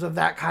terms of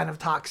that kind of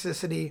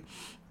toxicity.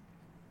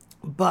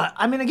 But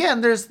I mean,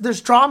 again,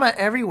 there's drama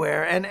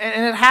everywhere, and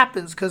it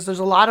happens because there's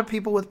a lot of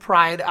people with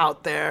pride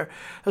out there.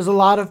 There's a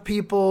lot of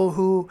people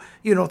who,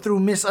 you know, through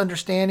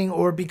misunderstanding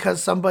or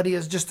because somebody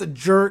is just a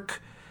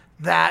jerk,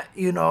 that,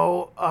 you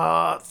know,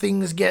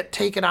 things get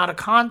taken out of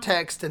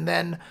context, and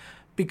then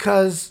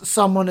because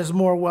someone is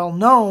more well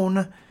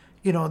known,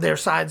 you know, their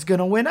side's going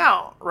to win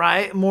out,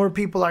 right? More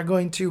people are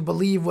going to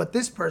believe what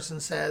this person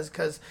says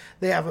because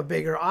they have a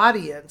bigger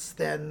audience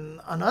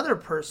than another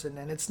person,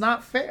 and it's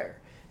not fair.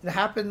 It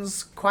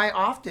happens quite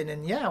often,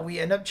 and yeah, we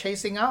end up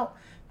chasing out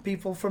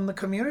people from the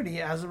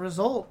community as a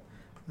result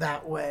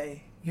that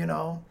way, you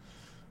know.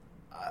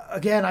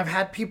 Again, I've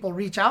had people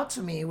reach out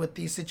to me with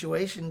these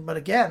situations, but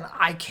again,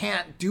 I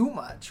can't do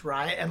much,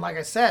 right? And like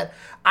I said,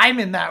 I'm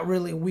in that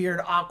really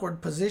weird,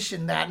 awkward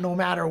position that no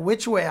matter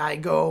which way I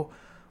go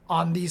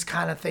on these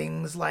kind of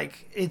things,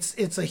 like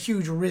it's a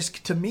huge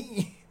risk to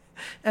me.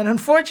 And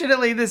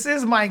unfortunately, this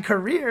is my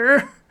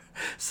career.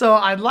 So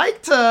I'd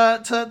like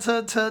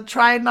to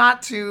try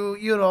not to,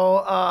 you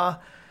know,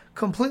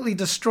 completely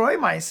destroy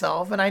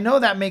myself. And I know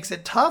that makes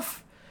it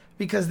tough.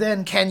 Because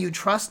then, can you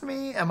trust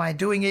me? Am I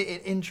doing it in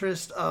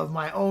interest of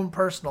my own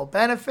personal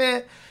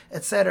benefit,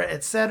 et cetera,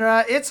 et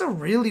cetera? It's a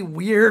really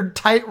weird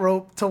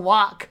tightrope to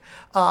walk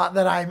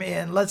that I'm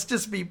in. Let's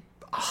just be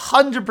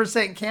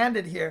 100%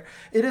 candid here.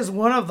 It is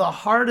one of the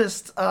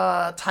hardest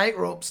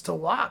tightropes to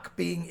walk,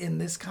 being in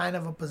this kind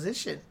of a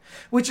position,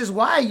 which is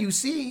why you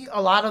see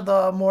a lot of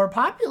the more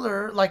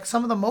popular, like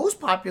some of the most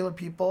popular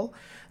people,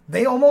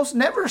 they almost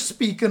never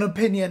speak an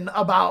opinion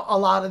about a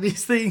lot of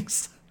these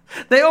things.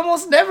 They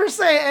almost never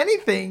say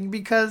anything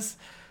because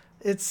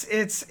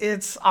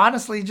it's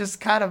honestly just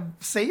kind of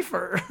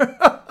safer.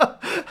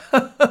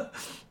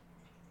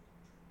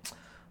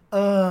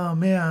 Oh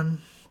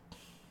man.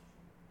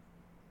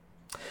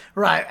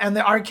 Right, and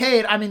the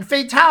arcade, I mean,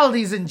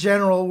 fatalities in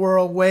general were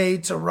a way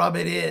to rub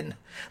it in.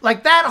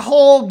 Like, that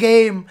whole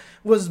game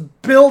was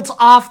built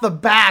off the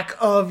back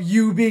of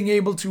you being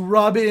able to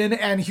rub in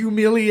and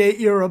humiliate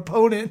your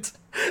opponent.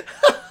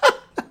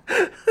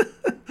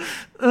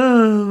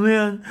 Oh,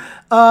 man.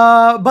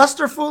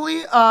 Buster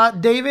Foley,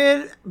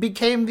 David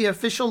became the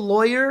official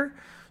lawyer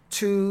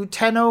to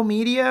Tenno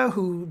Media,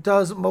 who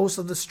does most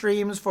of the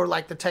streams for,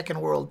 like, the Tekken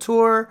World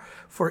Tour,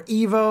 for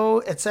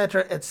EVO,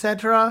 etc.,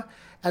 etc.,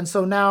 and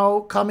so now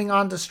coming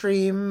on to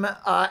stream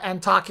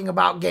and talking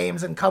about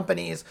games and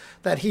companies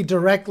that he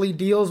directly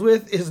deals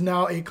with is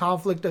now a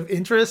conflict of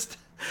interest.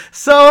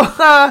 So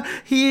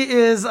he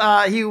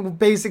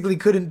basically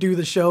couldn't do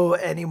the show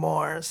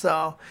anymore.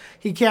 So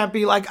he can't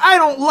be like, I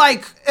don't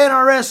like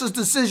NRS's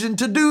decision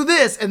to do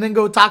this, and then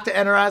go talk to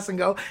NRS and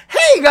go,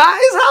 hey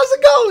guys, how's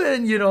it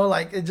going? You know,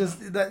 like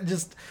that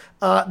just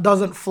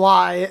doesn't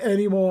fly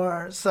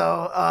anymore.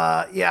 So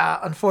yeah,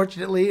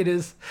 unfortunately, it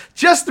is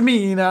just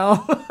me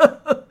now.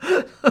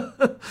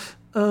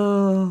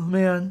 Oh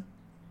man.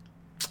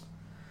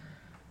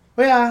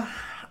 But yeah.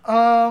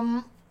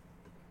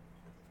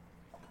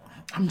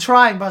 I'm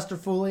trying, Buster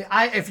Foley.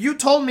 If you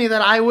told me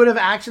that I would have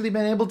actually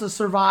been able to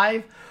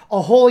survive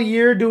a whole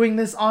year doing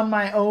this on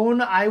my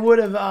own, I would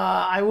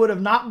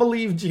have not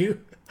believed you.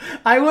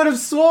 I would have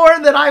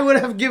sworn that I would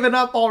have given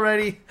up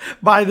already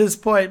by this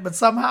point, but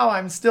somehow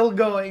I'm still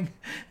going,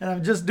 and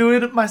I'm just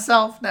doing it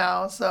myself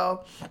now.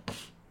 So,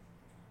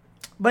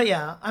 but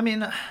yeah, I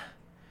mean,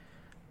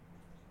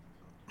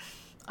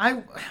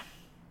 I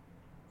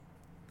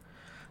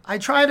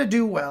try to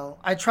do well.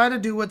 I try to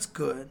do what's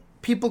good.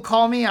 People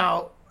call me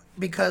out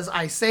because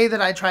I say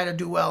that I try to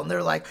do well, and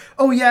they're like,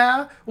 oh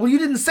yeah, well you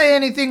didn't say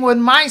anything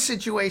when my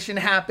situation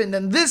happened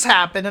and this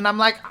happened, and I'm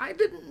like, I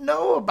didn't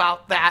know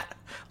about that.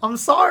 I'm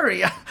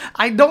sorry.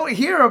 I don't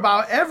hear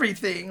about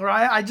everything,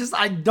 right? I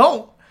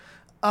don't.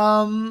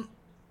 But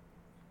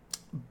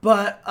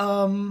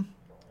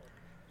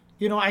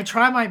you know, I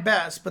try my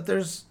best, but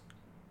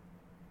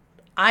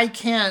I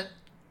can't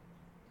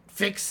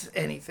fix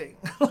anything.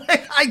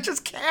 Like, I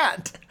just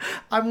can't.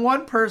 I'm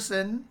one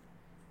person.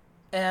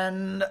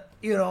 And,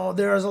 you know,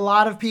 there's a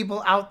lot of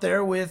people out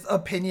there with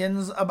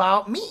opinions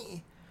about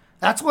me.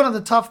 That's one of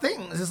the tough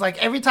things. Is like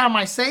every time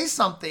I say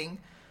something,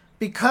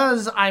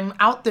 because I'm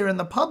out there in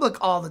the public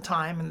all the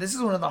time, and this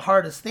is one of the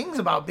hardest things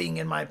about being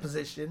in my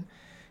position,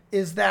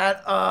 is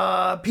that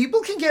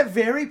people can get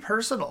very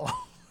personal.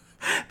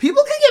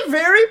 People can get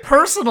very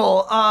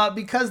personal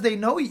because they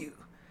know you.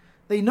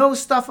 They know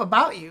stuff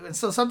about you. And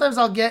so sometimes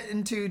I'll get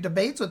into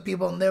debates with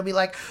people and they'll be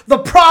like, the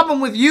problem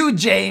with you,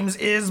 James,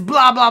 is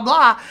blah, blah,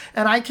 blah.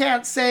 And I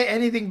can't say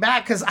anything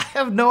back because I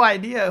have no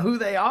idea who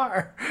they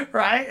are,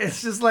 right?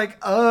 It's just like,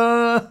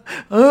 I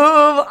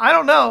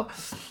don't know.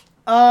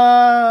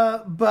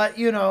 But,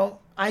 you know,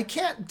 I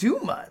can't do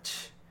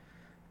much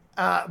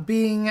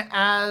being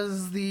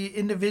as the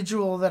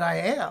individual that I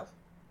am.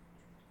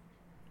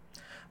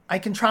 I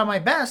can try my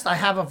best. I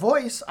have a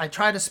voice. I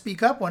try to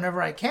speak up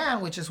whenever I can,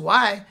 which is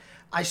why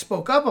I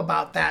spoke up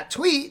about that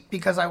tweet,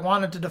 because I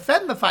wanted to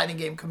defend the fighting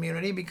game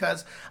community,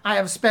 because I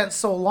have spent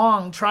so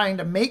long trying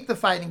to make the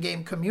fighting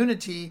game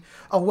community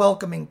a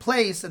welcoming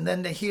place, and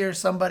then to hear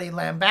somebody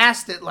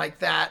lambast it like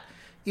that,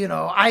 you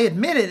know, I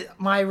admitted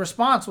my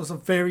response was a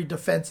very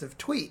defensive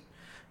tweet,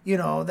 you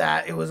know,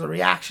 that it was a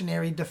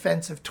reactionary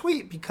defensive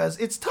tweet, because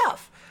it's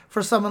tough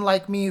for someone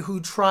like me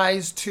who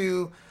tries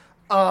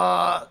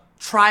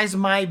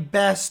my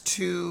best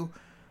to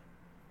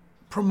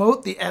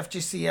promote the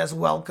FGC as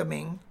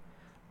welcoming.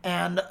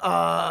 And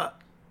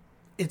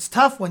it's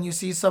tough when you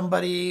see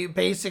somebody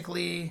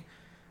basically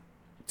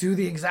do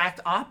the exact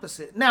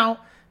opposite. Now,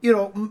 you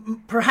know,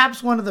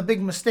 perhaps one of the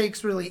big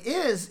mistakes really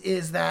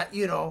is that,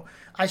 you know,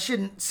 I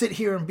shouldn't sit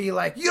here and be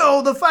like,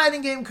 yo, the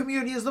fighting game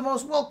community is the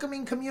most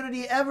welcoming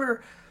community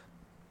ever.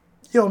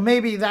 You know,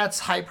 maybe that's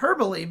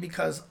hyperbole,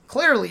 because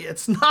clearly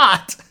it's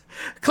not.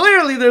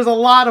 Clearly there's a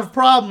lot of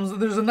problems.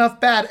 There's enough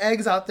bad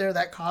eggs out there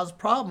that cause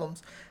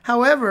problems.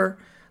 However,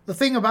 the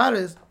thing about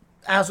it is,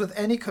 as with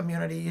any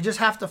community, you just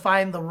have to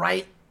find the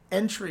right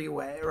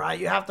entryway, right?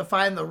 You have to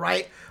find the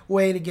right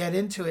way to get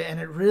into it. And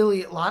it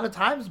really, a lot of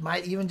times,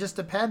 might even just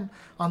depend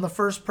on the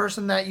first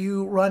person that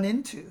you run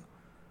into.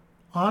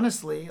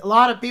 Honestly, a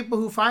lot of people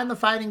who find the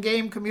fighting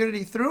game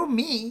community through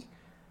me,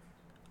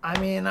 I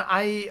mean,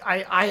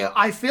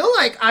 I feel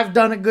like I've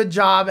done a good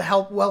job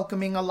help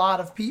welcoming a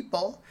lot of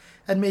people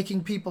and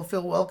making people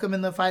feel welcome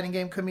in the fighting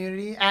game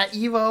community. At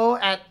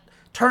EVO, at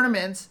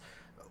tournaments,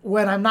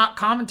 when I'm not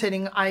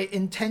commentating, I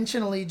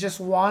intentionally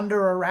just wander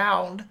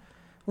around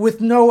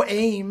with no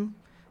aim,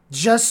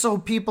 just so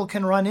people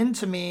can run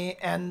into me,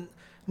 and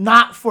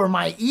not for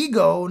my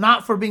ego,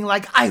 not for being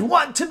like, I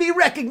want to be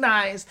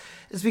recognized.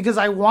 It's because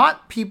I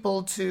want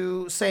people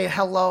to say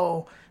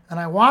hello and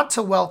I want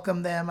to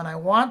welcome them, and I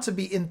want to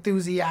be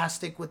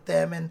enthusiastic with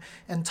them,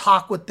 and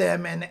talk with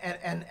them,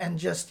 and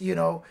just,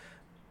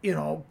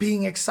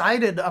 being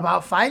excited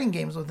about fighting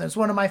games with them. It's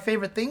one of my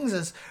favorite things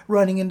is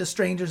running into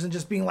strangers and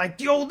just being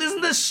like, yo,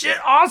 isn't this shit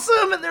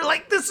awesome? And they're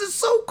like, this is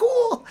so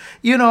cool.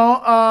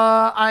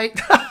 I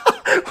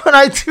when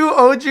I do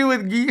OG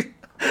with Geek,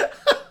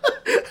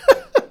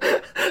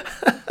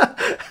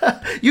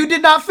 you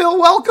did not feel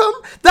welcome?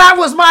 That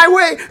was my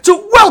way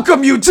to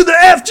welcome you to the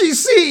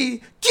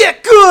FGC.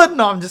 Get good.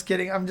 No, I'm just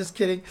kidding.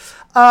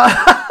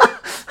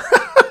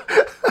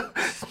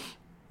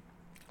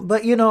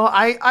 But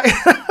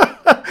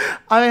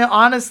I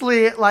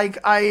honestly,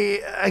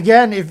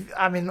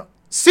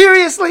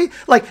 seriously,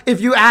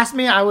 if you asked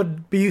me, I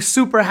would be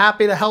super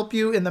happy to help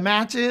you in the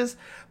matches.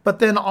 But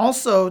then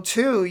also,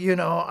 too,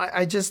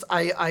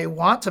 I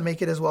want to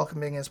make it as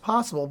welcoming as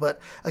possible. But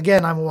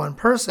again, I'm one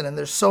person, and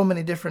there's so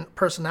many different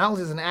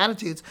personalities and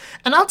attitudes.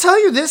 And I'll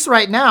tell you this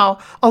right now,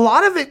 a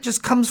lot of it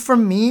just comes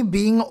from me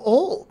being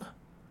old.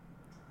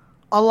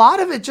 A lot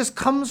of it just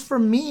comes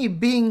from me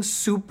being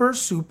super,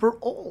 super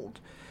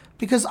old.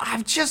 Because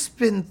I've just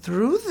been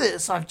through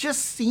this. I've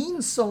just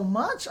seen so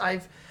much.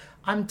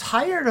 I'm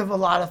tired of a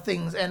lot of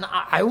things. And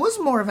I was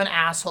more of an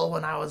asshole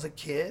when I was a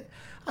kid.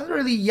 I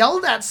literally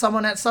yelled at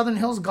someone at Southern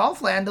Hills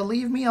Golfland to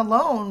leave me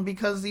alone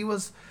because he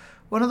was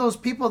one of those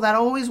people that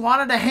always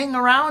wanted to hang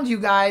around you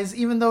guys,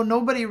 even though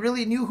nobody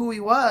really knew who he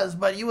was.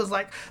 But he was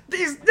like,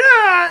 and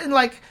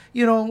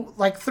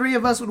three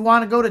of us would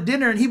want to go to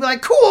dinner, and he'd be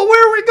like, cool,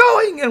 where are we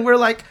going? And we're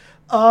like,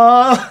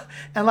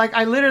 and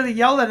I literally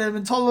yelled at him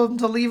and told him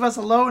to leave us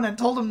alone, and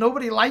told him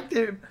nobody liked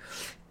him.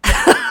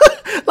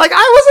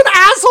 I was an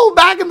asshole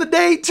back in the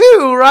day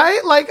too, right?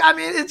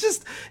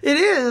 It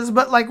is.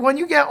 But when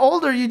you get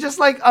older, you just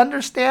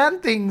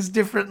understand things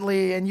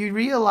differently, and you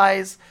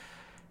realize,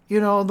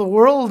 the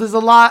world is a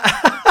lot,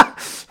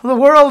 the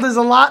world is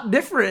a lot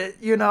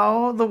different.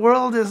 The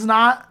world is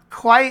not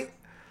quite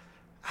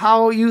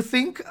how you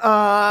think,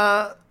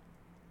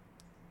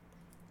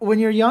 when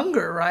you're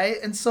younger, right?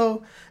 And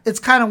so it's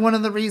kind of one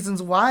of the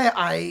reasons why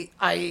I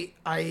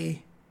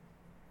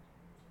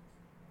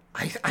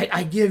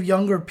give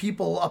younger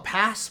people a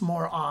pass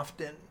more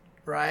often,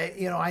 right?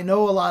 I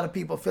know a lot of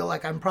people feel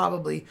like I'm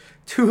probably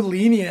too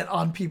lenient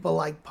on people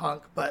like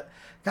Punk, but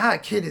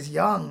God, kid is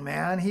young,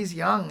 man. He's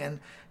young,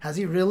 and has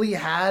he really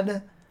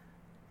had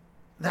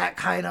that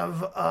kind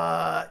of,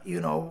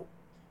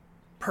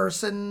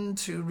 person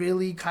to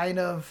really kind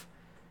of,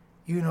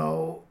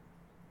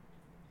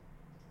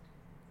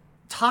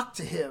 talk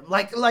to him?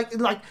 I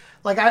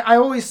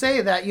always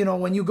say that,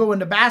 when you go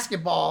into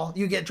basketball,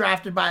 you get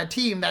drafted by a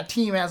team. That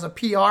team has a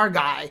PR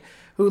guy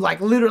who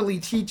literally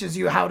teaches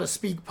you how to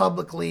speak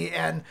publicly,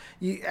 and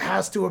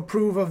has to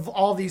approve of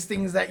all these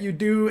things that you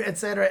do, et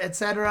cetera, et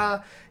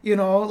cetera.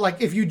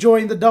 If you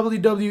join the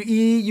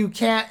WWE, you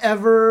can't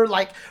ever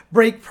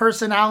break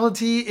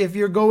personality if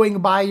you're going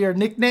by your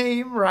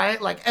nickname, right?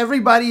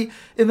 Everybody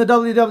in the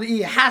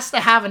WWE has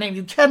to have a name.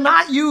 You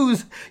cannot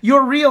use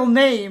your real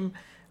name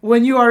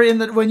when you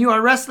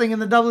are wrestling in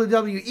the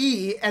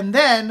WWE. And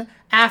then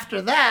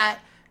after that,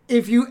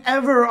 if you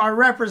ever are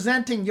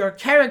representing your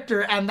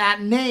character and that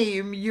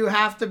name, you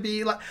have to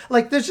be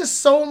there's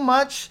just so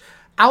much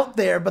out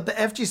there. But the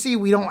FGC,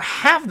 we don't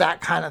have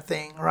that kind of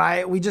thing,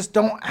 right? We just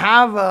don't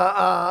have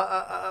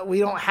we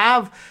don't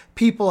have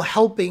people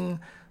helping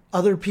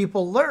other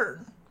people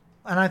learn.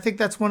 And I think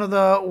that's one of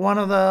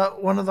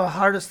the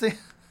hardest things.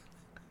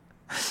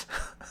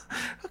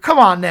 Come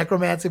on,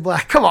 Necromancy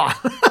Black, come on.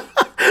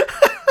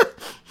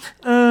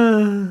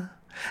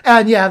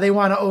 And yeah, they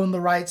want to own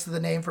the rights to the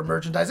name for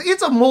merchandising.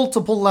 It's a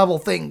multiple level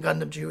thing,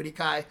 Gundam Judy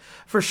Kai.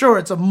 For sure,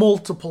 it's a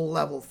multiple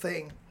level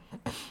thing.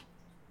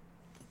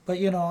 But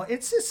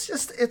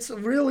it's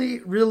really,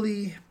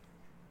 really,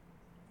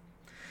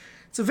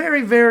 it's a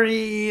very,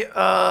 very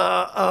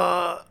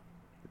tough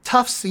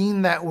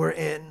scene that we're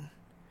in.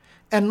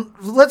 And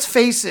let's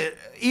face it,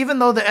 even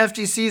though the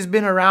FGC has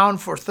been around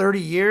for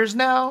 30 years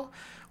now,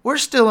 we're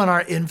still in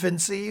our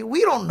infancy.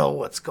 We don't know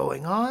what's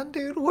going on,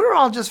 dude. We're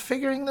all just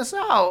figuring this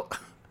out.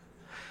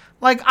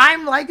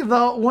 I'm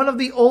one of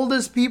the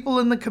oldest people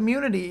in the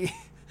community.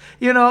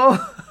 We're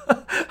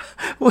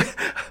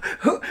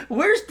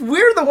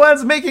the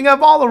ones making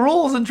up all the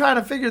rules and trying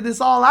to figure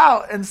this all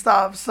out and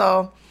stuff.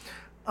 So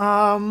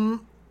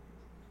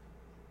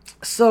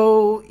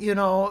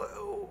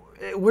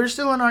we're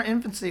still in our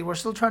infancy. We're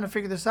still trying to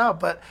figure this out.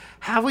 But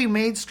have we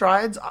made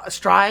strides?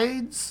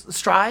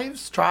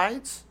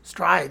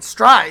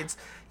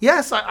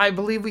 Yes, I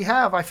believe we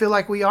have. I feel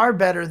like we are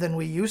better than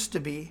we used to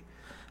be.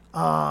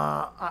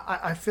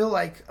 I feel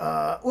like,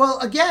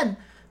 again,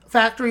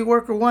 Factory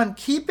Worker 1,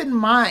 keep in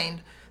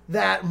mind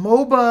that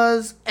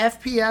MOBAs,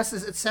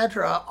 FPSs,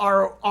 etc.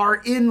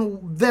 are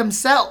in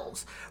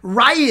themselves.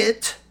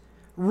 Riot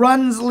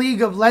runs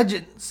League of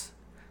Legends.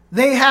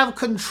 They have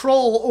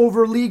control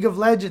over League of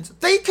Legends.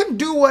 They can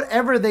do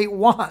whatever they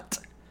want.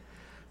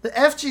 The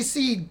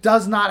FGC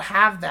does not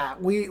have that.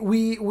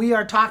 We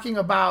are talking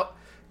about,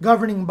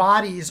 governing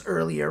bodies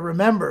earlier.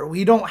 Remember,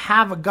 we don't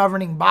have a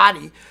governing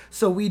body,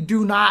 so we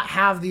do not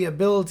have the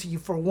ability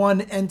for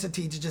one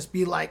entity to just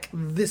be like,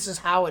 this is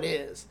how it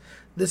is.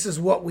 This is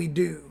what we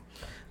do.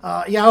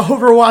 Yeah,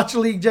 Overwatch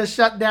League just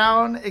shut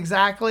down.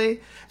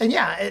 Exactly. And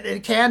yeah,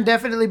 it can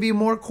definitely be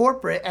more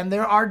corporate, and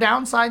there are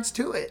downsides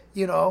to it.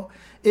 You know,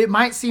 it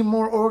might seem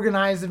more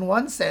organized in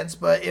one sense,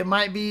 but it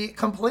might be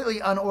completely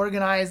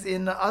unorganized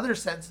in other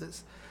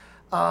senses.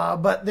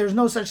 But there's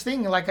no such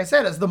thing, like I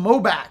said, as the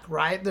MOBAC,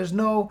 right? There's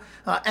no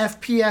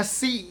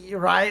FPSC,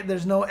 right?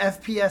 There's no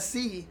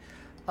FPSC.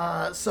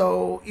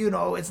 So, you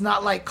know, it's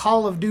not like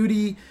Call of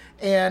Duty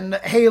and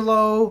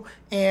Halo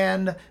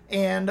and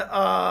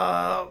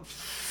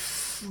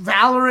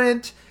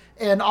Valorant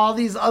and all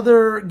these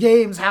other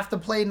games have to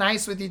play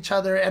nice with each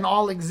other and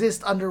all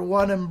exist under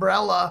one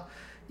umbrella,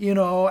 you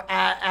know,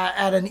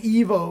 at an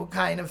Evo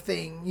kind of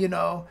thing, you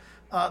know.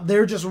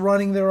 They're just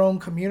running their own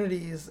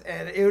communities,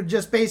 and it would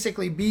just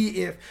basically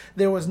be if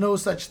there was no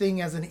such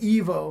thing as an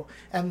Evo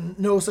and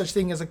no such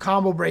thing as a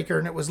combo breaker,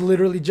 and it was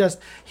literally just,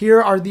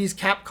 here are these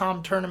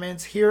Capcom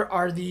tournaments, here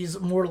are these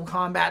Mortal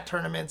Kombat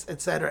tournaments,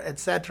 etc.,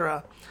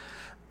 etc.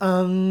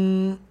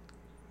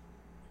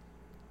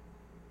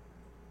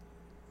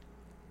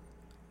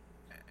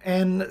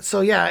 And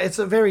so, yeah, it's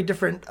a very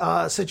different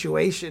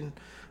situation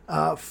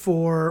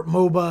for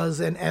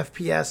MOBAs and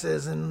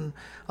FPSs and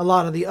a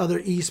lot of the other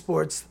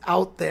esports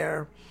out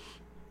there.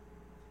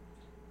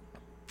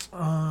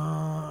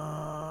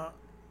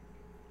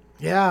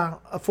 Yeah,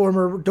 a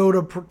former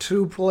Dota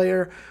 2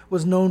 player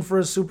was known for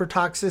his super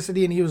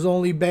toxicity, and he was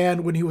only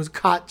banned when he was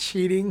caught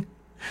cheating.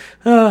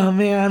 Oh,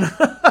 man.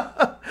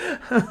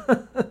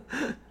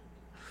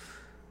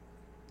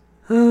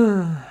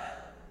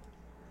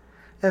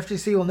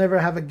 FGC will never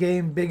have a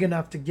game big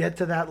enough to get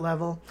to that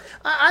level.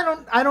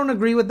 I don't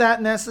agree with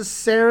that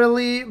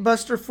necessarily,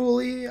 Buster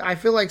Foley. I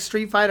feel like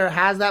Street Fighter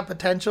has that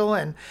potential,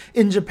 and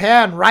in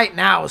Japan right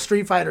now,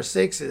 Street Fighter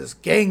 6 is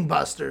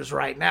gangbusters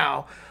right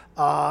now.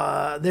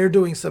 They're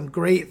doing some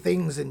great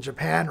things in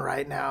Japan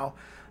right now.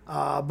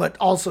 But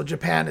also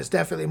Japan is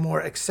definitely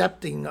more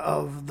accepting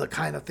of the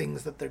kind of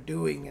things that they're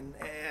doing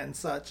and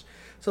such.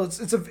 So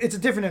it's a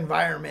different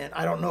environment.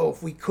 I don't know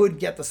if we could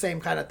get the same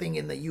kind of thing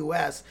in the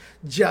U.S.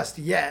 just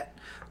yet.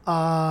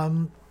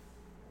 But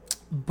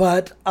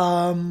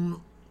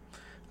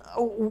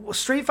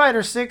Street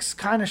Fighter 6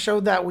 kind of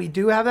showed that we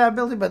do have that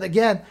ability. But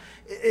again,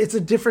 it's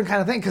a different kind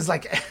of thing because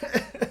like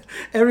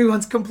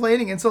everyone's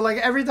complaining. And so like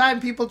every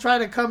time people try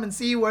to come and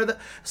see where the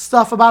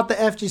stuff about the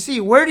FGC,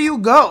 where do you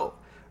go?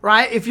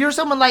 Right? If you're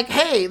someone like,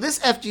 hey, this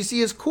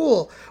FGC is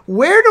cool,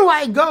 where do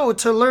I go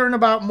to learn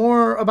about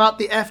more about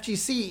the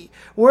FGC?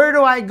 Where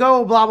do I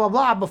go, blah, blah,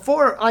 blah?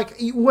 Before, like,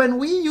 when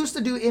we used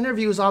to do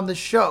interviews on the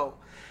show,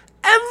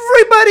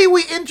 everybody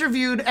we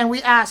interviewed and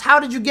we asked,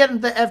 how did you get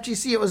into the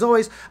FGC? It was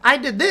always, I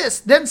did this.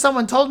 Then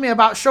someone told me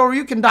about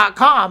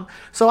Shoryuken.com.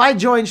 So I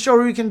joined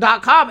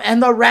Shoryuken.com,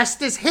 and the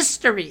rest is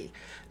history.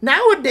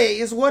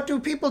 Nowadays, what do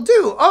people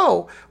do?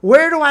 Oh,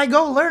 where do I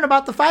go learn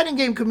about the fighting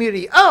game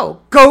community?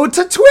 Oh, go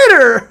to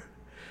Twitter.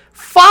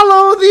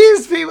 Follow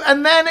these people.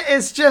 And then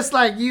it's just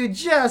like you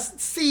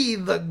just see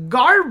the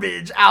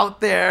garbage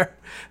out there.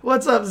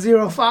 What's up,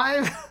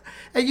 05?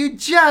 And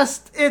it's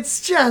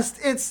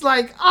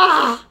like,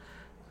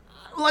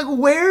 like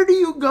where do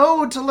you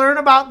go to learn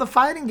about the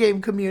fighting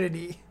game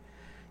community?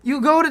 You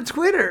go to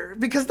Twitter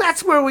because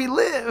that's where we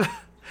live.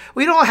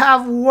 We don't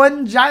have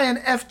one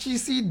giant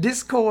FGC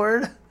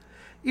Discord.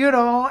 You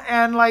know,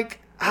 and like,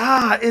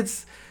 that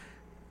is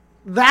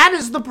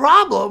the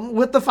problem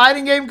with the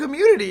fighting game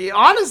community.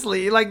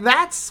 Honestly, like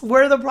that's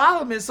where the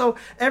problem is. So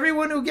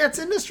everyone who gets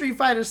into Street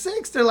Fighter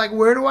 6, they're like,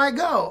 where do I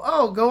go?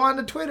 Oh, go on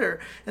to Twitter.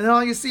 And then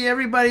all you see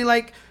everybody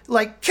like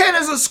Ken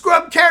is a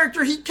scrub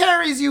character. He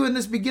carries you. And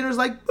this beginner's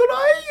like, but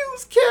I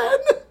use Ken.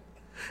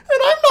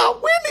 And I'm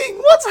not winning.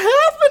 What's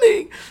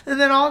happening? And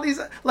then all these,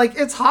 like,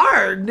 it's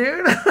hard,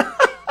 dude.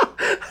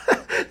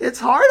 It's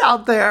hard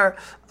out there.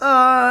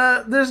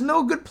 There's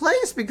no good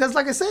place because,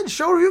 like I said,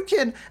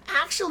 Shoryuken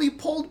actually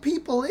pulled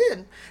people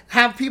in.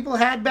 Have people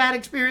had bad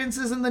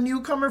experiences in the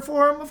newcomer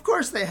forum? Of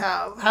course they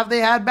have. Have they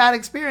had bad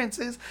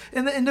experiences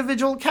in the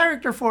individual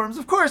character forums?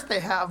 Of course they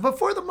have. But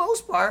for the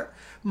most part,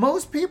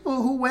 most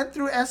people who went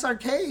through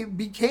SRK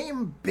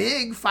became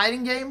big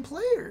fighting game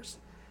players.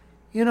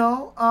 You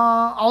know,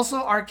 also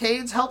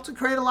arcades helped to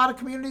create a lot of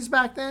communities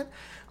back then.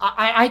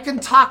 I can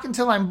talk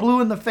until I'm blue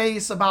in the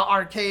face about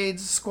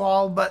arcades,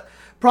 Squall, but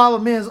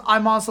problem is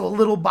I'm also a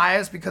little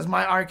biased because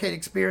my arcade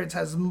experience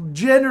has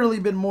generally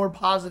been more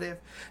positive.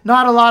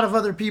 Not a lot of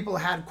other people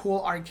had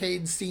cool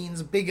arcade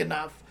scenes big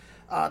enough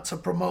to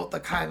promote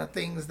the kind of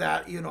things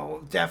that, you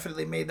know,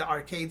 definitely made the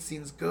arcade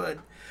scenes good.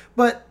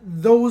 But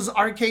those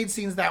arcade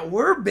scenes that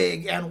were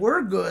big and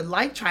were good,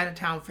 like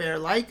Chinatown Fair,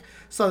 like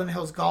Southern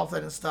Hills Golfland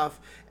and stuff,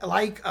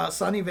 like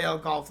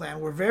Sunnyvale Golfland,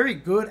 were very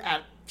good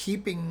at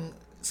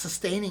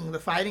sustaining the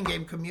fighting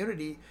game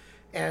community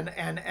and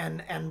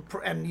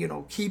you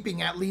know,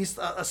 keeping at least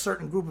a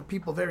certain group of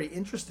people very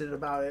interested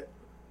about it.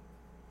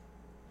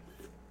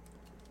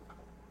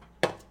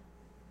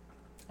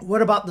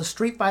 What about the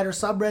Street Fighter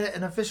subreddit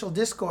and official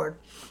Discord?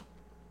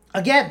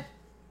 Again,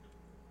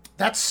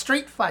 that's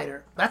Street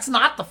Fighter. That's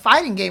not the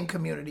fighting game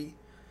community.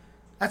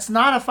 That's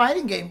not a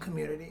fighting game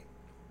community.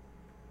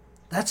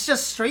 That's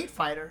just Street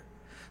Fighter.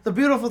 The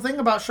beautiful thing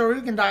about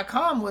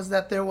Shoryuken.com was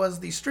that there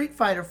was the Street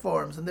Fighter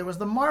forums, and there was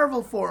the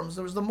Marvel forums,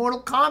 there was the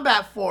Mortal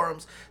Kombat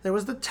forums, there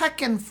was the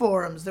Tekken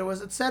forums, there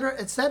was etc.,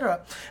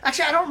 etc.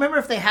 Actually, I don't remember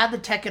if they had the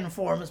Tekken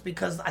forums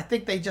because I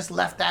think they just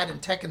left that in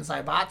Tekken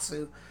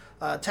Zaibatsu.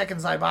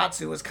 Tekken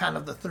Zaibatsu was kind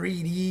of the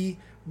 3D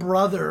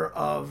brother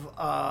of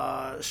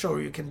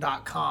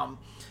Shoryuken.com.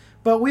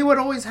 But we would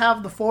always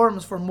have the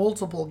forums for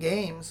multiple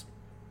games.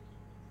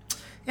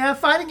 Yeah,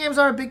 fighting games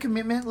are a big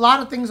commitment. A lot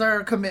of things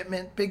are a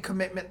commitment, big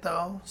commitment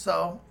though.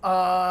 So,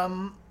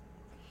 how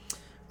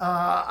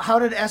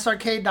did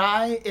SRK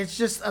die? It's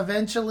just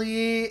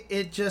eventually,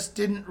 it just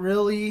didn't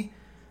really,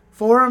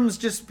 forums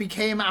just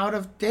became out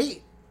of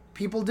date.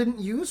 People didn't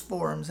use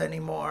forums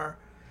anymore.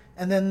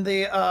 And then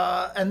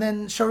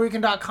then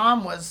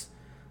Shoryuken.com was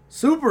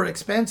super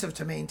expensive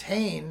to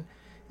maintain.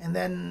 And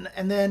then,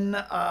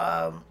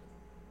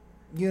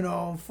 you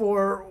know,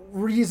 for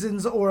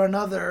reasons or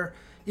another,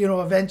 you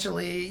know,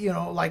 eventually, you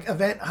know, like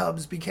event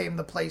hubs became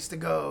the place to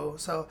go.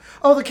 So,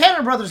 the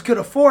Cannon Brothers could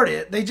afford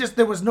it.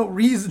 There was no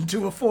reason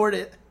to afford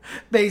it,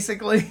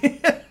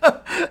 basically.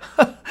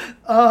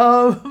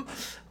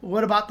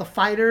 What about the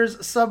Fighters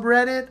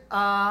subreddit?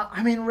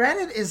 I mean,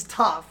 Reddit is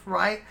tough,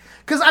 right?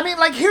 Because, I mean,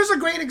 like, here's a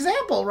great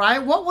example,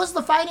 right? What was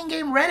the fighting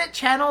game Reddit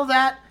channel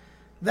that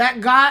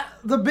got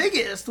the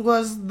biggest?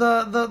 Was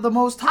the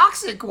most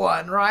toxic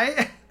one,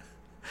 right?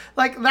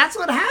 Like, that's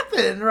what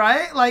happened,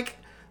 right? Like,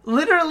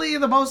 literally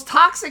the most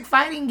toxic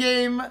fighting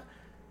game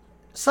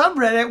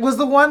subreddit was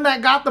the one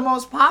that got the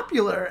most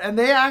popular, and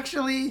they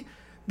actually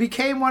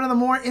became one of the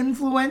more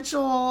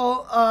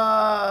influential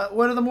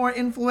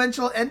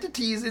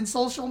entities in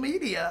social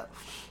media.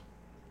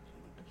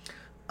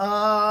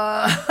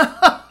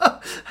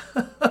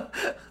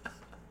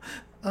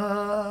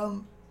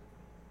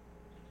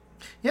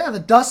 Yeah,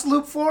 the Dust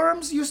Loop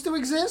forums used to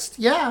exist.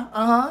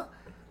 Yeah,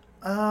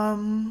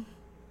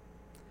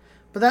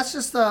 but that's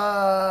just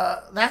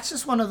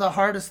one of the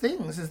hardest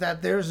things, is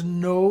that there's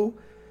no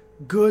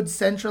good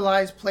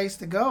centralized place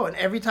to go. And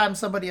every time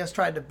somebody has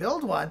tried to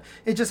build one,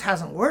 it just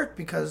hasn't worked,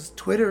 because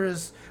Twitter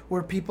is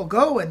where people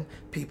go, and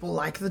people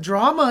like the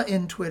drama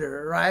in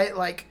Twitter, right?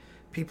 Like,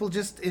 people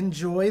just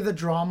enjoy the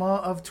drama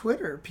of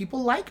Twitter.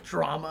 People like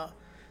drama.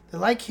 They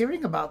like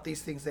hearing about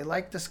these things. They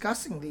like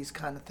discussing these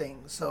kind of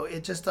things. So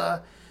it just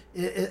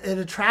it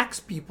attracts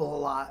people a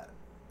lot.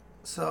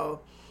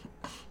 So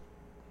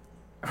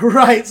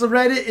right, so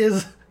Reddit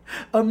is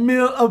a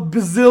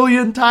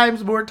bazillion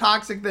times more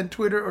toxic than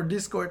Twitter or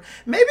Discord.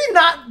 Maybe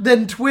not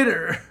than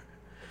Twitter.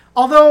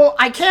 Although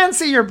I can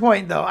see your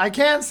point, though. I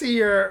can see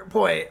your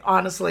point,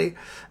 honestly.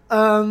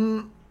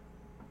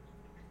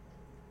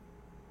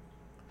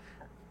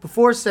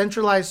 Before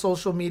centralized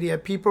social media,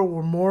 people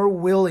were more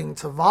willing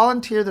to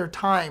volunteer their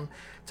time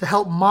to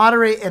help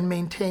moderate and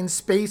maintain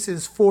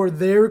spaces for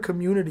their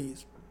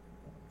communities.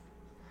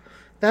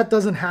 That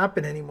doesn't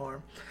happen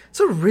anymore. It's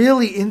a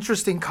really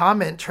interesting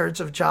comment, Church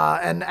of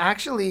Jah, and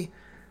actually,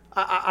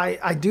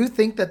 I do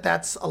think that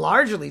that's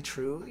largely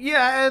true.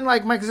 Yeah, and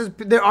like Mike says,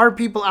 there are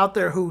people out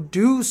there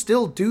who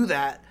still do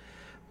that,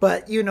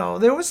 but you know,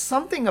 there was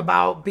something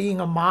about being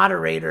a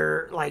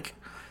moderator, like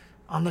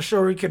on the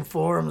Shoryuken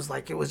forums,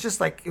 like it was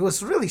just like, it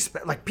was really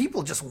like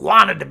people just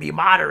wanted to be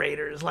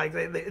moderators, like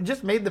it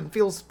just made them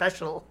feel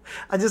special.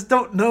 I just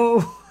don't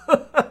know.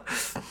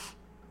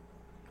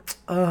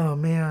 Oh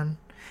man.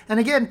 And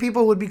again,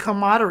 people would become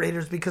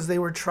moderators because they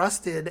were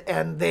trusted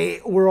and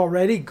they were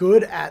already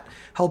good at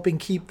helping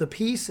keep the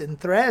peace in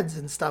threads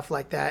and stuff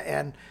like that.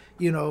 And,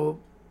 you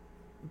know,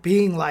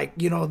 being like,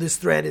 you know, this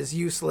thread is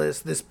useless,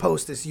 this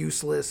post is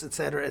useless,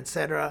 etc.,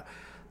 etc.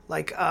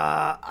 Like,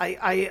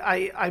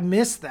 I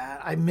miss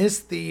that. I miss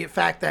the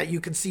fact that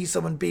you could see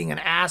someone being an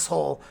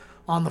asshole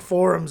on the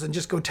forums and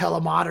just go tell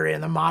a moderator,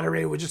 and the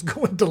moderator would just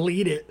go and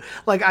delete it.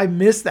 Like, I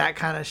miss that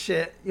kind of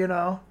shit, you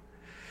know?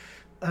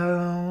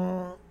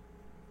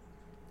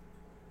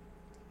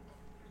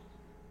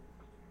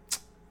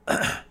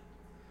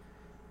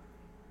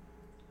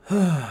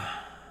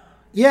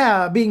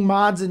 Yeah, being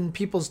mods in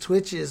people's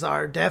Twitches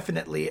are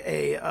definitely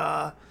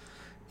a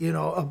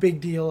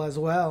big deal as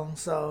well.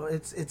 So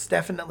it's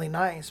definitely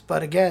nice.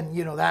 But again,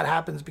 you know, that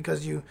happens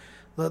because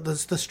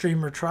the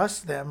streamer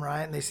trusts them,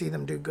 right? And they see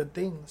them do good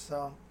things.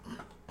 So,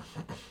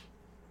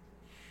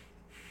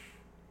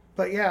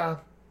 but yeah,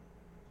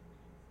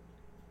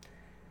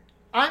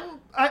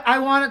 I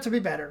want it to be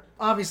better.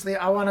 Obviously,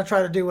 I want to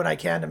try to do what I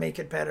can to make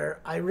it better.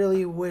 I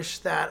really wish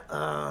that,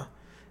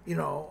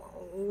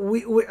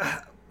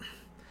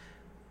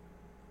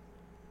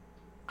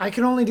 I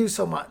can only do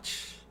so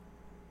much.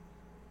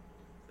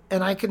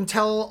 And I can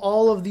tell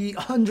all of the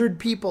 100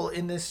 people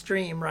in this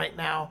stream right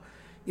now,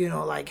 you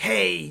know, like,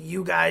 hey,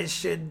 you guys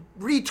should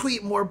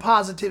retweet more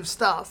positive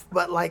stuff.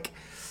 But like,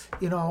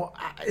 you know,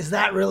 is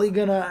that really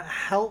gonna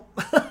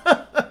help?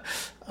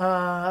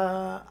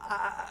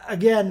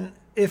 Again,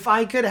 if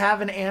I could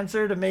have an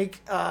answer to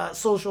make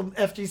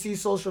FGC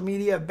social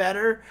media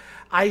better,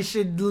 I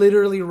should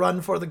literally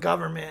run for the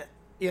government,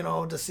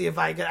 to see if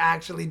I could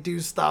actually do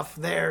stuff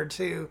there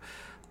too.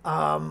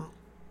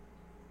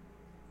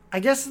 I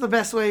guess the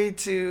best way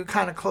to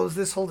kind of close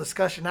this whole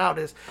discussion out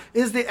is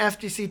the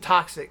FGC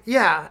toxic?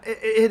 Yeah,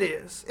 it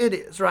is. It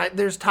is, right?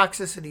 There's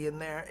toxicity in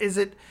there. Is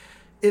it,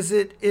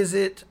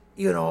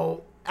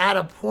 at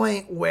a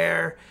point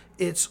where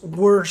it's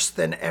worse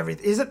than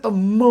everything? Is it the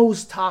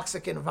most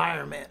toxic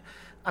environment?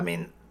 I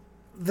mean,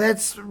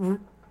 that's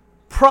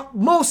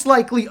most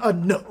likely a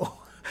no,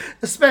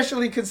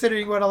 especially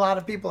considering what a lot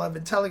of people have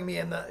been telling me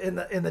in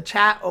the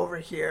chat over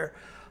here.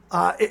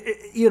 But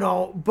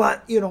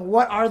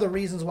what are the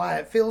reasons why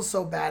it feels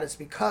so bad? It's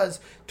because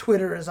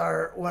Twitter is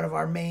one of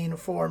our main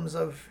forms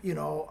of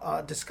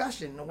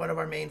discussion, one of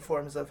our main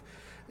forms of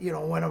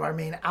one of our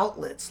main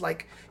outlets.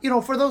 Like,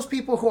 for those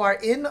people who are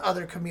in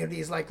other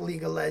communities like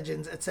League of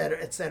Legends, et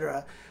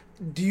cetera,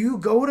 do you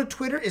go to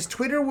Twitter? Is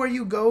Twitter where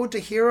you go to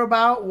hear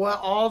about what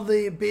all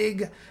the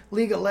big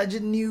League of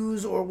Legends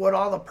news or what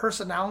all the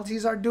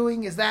personalities are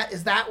doing? Is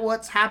that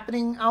what's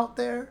happening out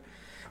there?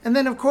 And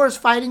then, of course,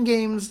 fighting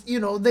games,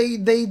 they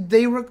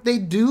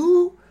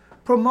do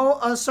promote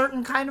a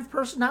certain kind of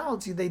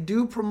personality. They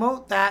do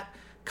promote that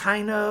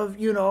kind of,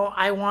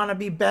 I want to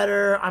be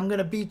better, I'm going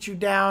to beat you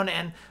down.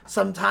 And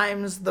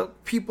sometimes the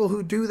people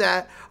who do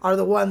that are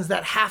the ones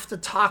that have to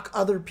talk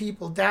other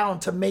people down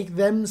to make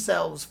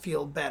themselves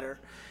feel better.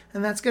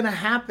 And that's going to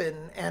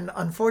happen. And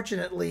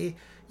unfortunately,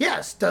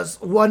 yes, does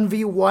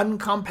 1v1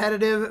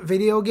 competitive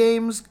video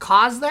games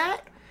cause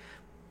that?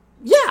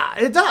 Yeah,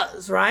 it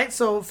does, right?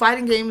 So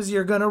fighting games,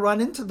 you're going to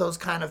run into those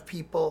kind of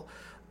people.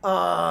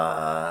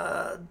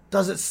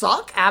 Does it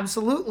suck?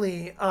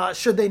 Absolutely.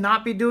 Should they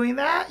not be doing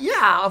that?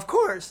 Yeah, of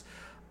course.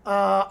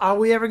 Are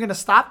we ever going to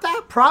stop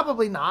that?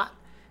 Probably not.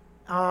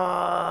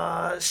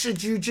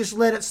 Should you just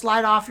let it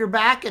slide off your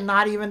back and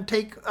not even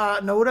take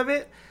note of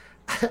it?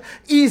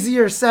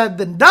 Easier said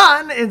than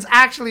done. It's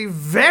actually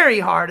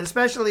very hard,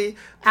 especially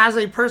as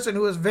a person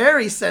who is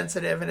very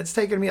sensitive, and it's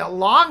taken me a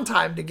long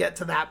time to get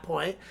to that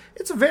point.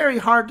 It's very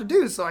hard to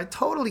do. So I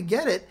totally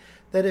get it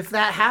that if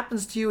that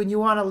happens to you and you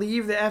want to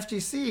leave the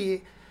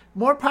FGC,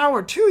 more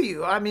power to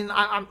you. I mean,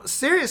 I'm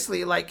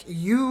seriously, like,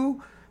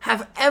 you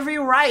have every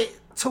right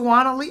to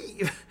want to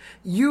leave.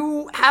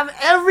 You have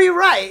every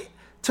right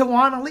to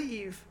want to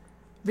leave,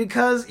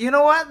 because you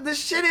know what?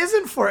 This shit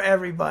isn't for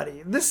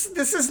everybody. This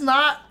is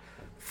not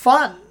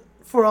fun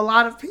for a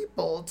lot of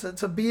people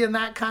to be in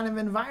that kind of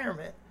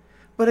environment.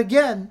 But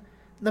again,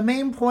 the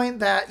main point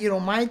that,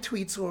 my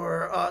tweets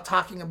were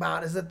talking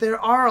about is that there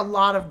are a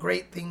lot of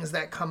great things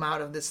that come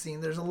out of this scene.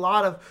 There's a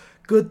lot of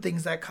good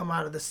things that come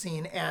out of the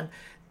scene. And,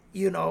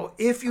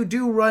 if you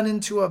do run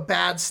into a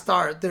bad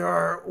start, there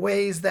are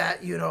ways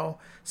that,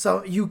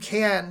 so you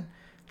can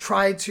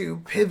try to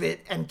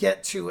pivot and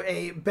get to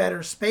a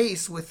better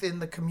space within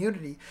the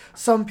community.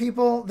 Some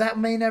people, that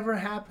may never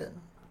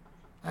happen.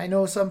 I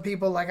know some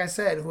people, like I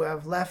said, who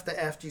have left the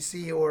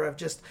FGC or have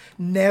just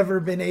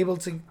never been able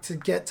to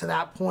get to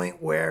that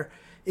point where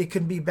it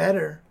can be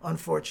better,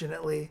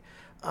 unfortunately.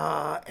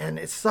 And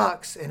it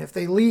sucks. And if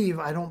they leave,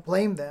 I don't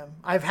blame them.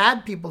 I've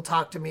had people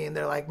talk to me and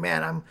they're like,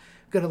 man, I'm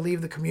going to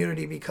leave the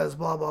community because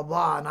blah, blah,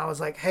 blah. And I was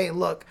like, hey,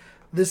 look,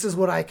 this is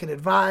what I can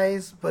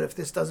advise. But if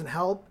this doesn't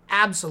help,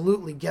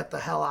 absolutely get the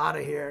hell out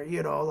of here.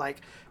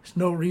 There's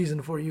no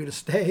reason for you to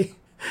stay.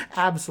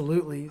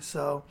 Absolutely.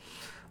 So,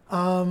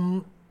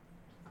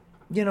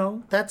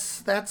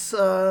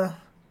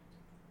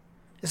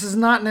 this is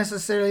not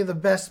necessarily the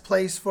best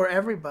place for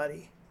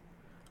everybody.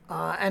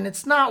 And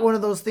it's not one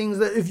of those things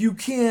that if you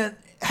can't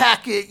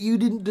hack it, you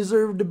didn't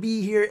deserve to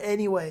be here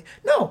anyway.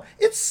 No,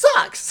 it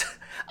sucks.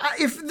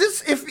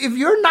 If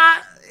you're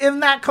not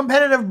in that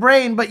competitive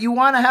brain, but you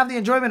want to have the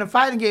enjoyment of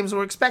fighting games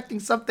or expecting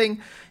something,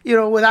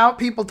 without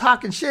people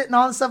talking shit and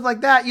all this stuff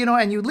like that,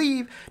 and you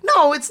leave.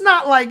 No, it's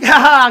not like,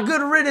 haha,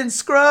 good riddance,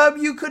 scrub.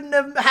 You couldn't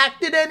have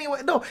hacked it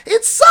anyway. No,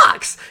 it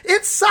sucks.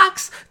 It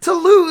sucks to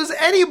lose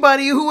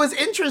anybody who was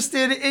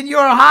interested in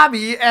your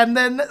hobby and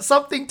then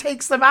something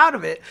takes them out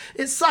of it.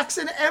 It sucks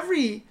in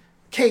every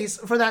case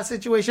for that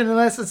situation,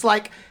 unless it's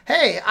like,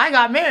 hey, I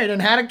got married and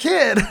had a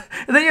kid.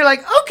 And then you're like,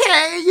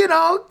 okay,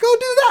 go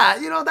do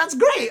that. That's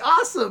great.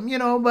 Awesome.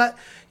 But,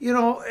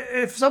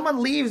 if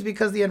someone leaves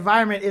because the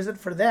environment isn't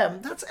for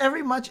them, that's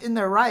every much in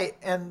their right.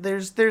 And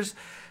and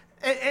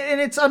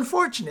it's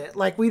unfortunate.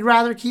 Like, we'd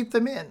rather keep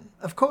them in.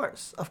 Of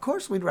course,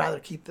 we'd rather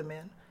keep them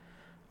in.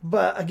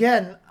 But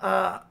again,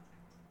 I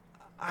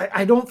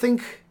don't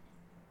think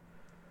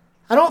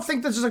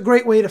this is a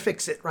great way to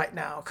fix it right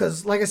now.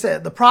 Because, like I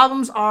said, the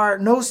problems are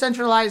no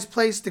centralized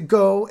place to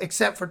go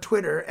except for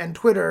Twitter. And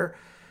Twitter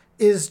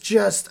is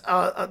just,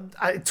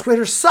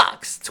 Twitter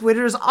sucks.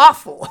 Twitter is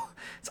awful.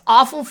 It's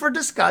awful for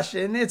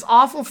discussion. It's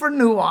awful for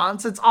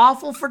nuance. It's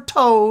awful for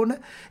tone.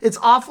 It's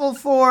awful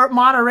for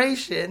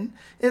moderation.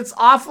 It's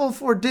awful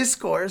for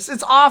discourse.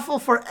 It's awful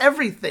for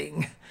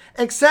everything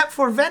except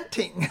for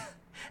venting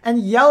and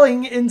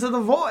yelling into the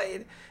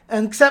void.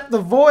 and except the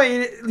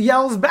void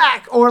yells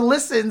back or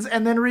listens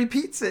and then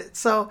repeats it.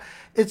 So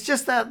it's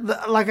just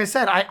that, like I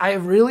said, I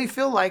really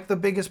feel like the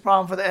biggest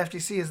problem for the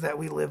FGC is that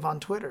we live on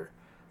Twitter.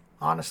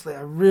 Honestly,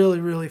 I really,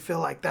 really feel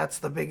like that's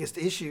the biggest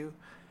issue.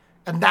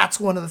 And that's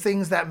one of the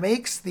things that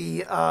makes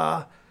the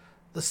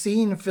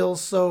scene feel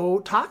so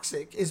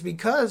toxic, is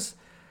because,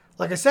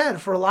 like I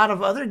said, for a lot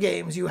of other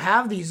games, you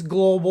have these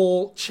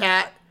global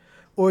chat,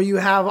 or you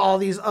have all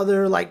these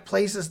other like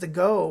places to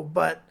go.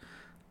 But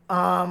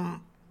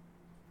freaking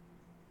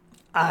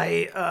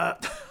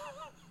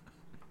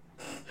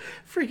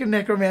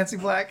Necromancy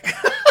Black.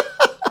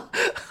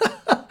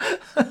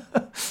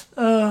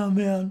 Oh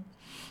man.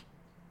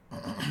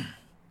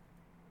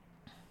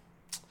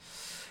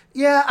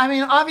 Yeah, I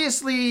mean,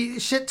 obviously,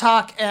 shit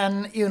talk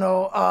and,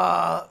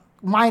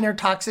 minor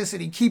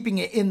toxicity, keeping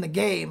it in the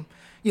game,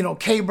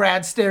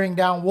 K-Brad staring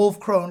down Wolf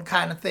Crone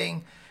kind of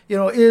thing,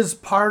 is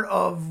part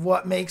of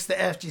what makes the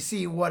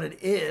FGC what it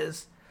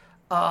is.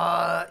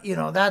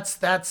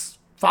 That's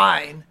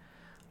fine,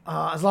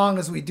 as long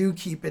as we do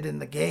keep it in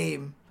the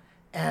game,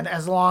 and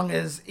as long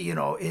as,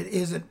 it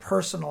isn't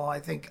personal.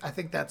 I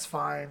think that's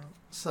fine.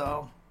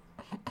 So,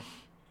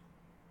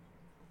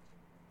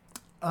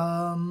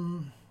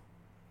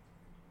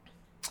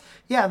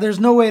 yeah, there's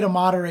no way to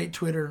moderate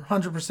Twitter,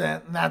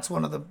 100%. And that's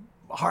one of the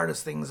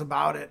hardest things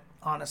about it,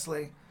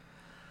 honestly.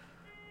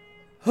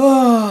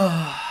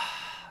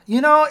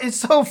 It's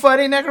so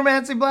funny,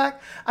 Necromancy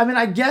Black. I mean,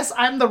 I guess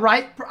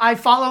I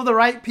follow the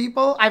right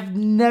people. I've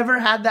never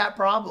had that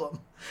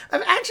problem.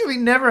 I've actually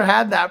never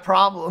had that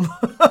problem.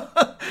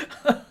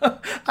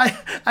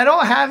 I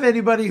don't have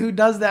anybody who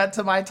does that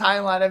to my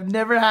timeline. I've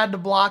never had to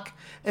block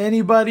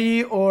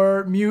anybody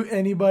or mute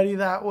anybody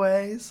that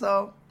way,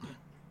 so...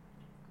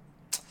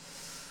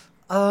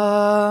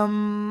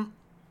 The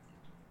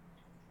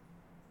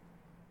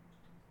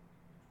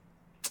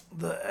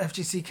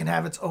FGC can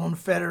have its own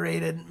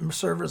federated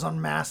servers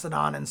on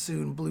Mastodon and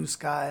soon Blue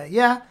Sky.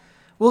 Yeah,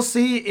 we'll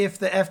see if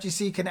the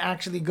FGC can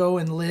actually go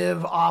and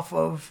live off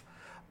of,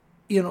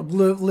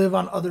 live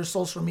on other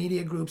social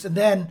media groups, and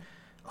then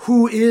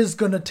who is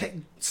going to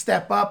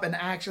step up and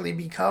actually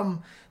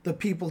become the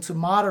people to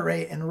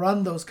moderate and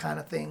run those kind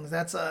of things.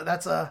 That's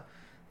a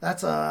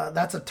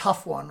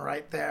tough one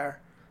right there,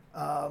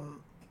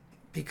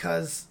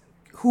 because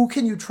who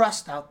can you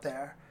trust out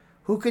there?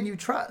 Who can you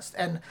trust?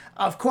 And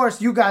of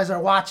course, you guys are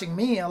watching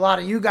me. A lot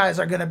of you guys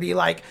are going to be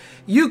like,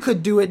 you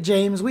could do it,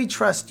 James. We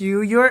trust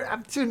you.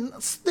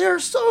 There are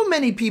so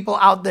many people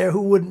out there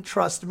who wouldn't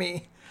trust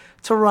me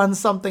to run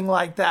something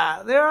like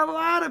that. There are a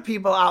lot of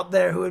people out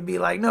there who would be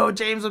like, no,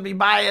 James would be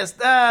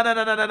biased,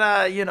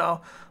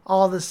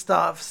 all this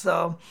stuff.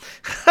 So,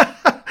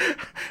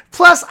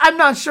 plus, I'm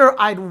not sure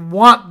I'd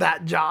want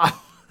that job.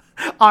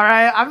 All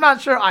right? I'm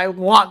not sure I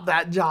want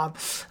that job.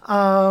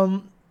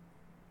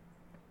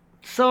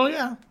 So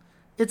yeah,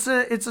 it's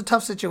a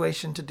tough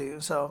situation to do.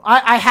 So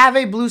I have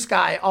a Blue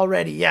Sky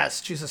already.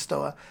 Yes,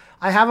 Chusastoa.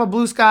 I have a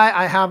Blue Sky.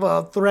 I have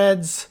a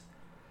Threads.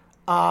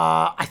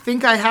 I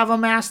think I have a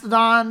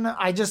Mastodon.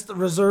 I just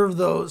reserved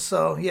those.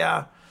 So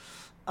yeah.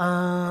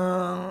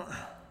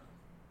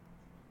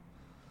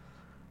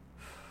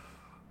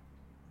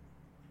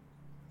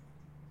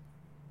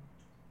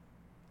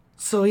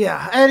 So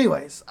yeah.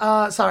 Anyways,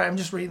 sorry, I'm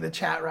just reading the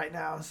chat right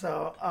now.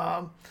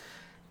 So.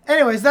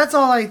 Anyways, that's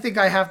all I think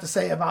I have to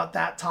say about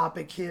that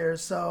topic here.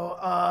 So,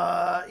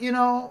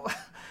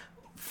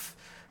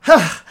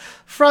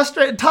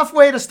 frustrated, tough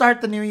way to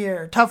start the new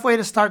year.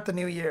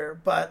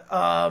 But,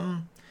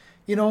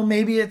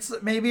 maybe it's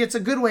a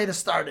good way to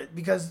start it,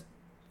 because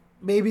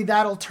maybe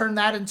that'll turn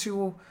that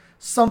into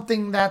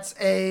something that's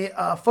a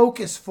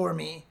focus for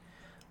me.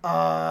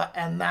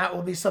 And that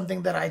will be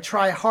something that I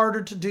try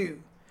harder to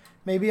do.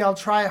 Maybe I'll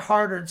try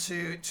harder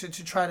to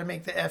try to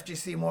make the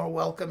FGC more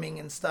welcoming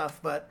and stuff.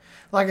 But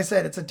like I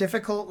said, it's a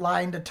difficult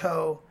line to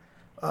toe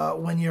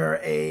when you're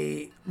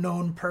a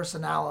known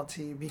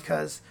personality,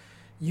 because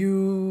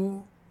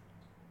you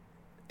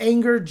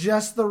anger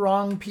just the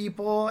wrong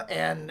people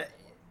and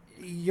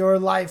your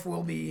life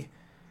will be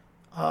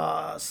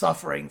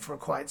suffering for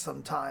quite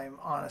some time,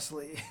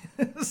 honestly.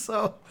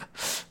 So,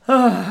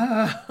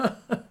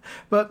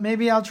 but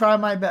maybe I'll try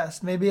my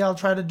best. Maybe I'll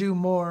try to do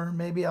more.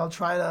 Maybe I'll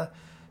try to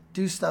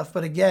do stuff.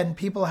 But again,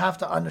 people have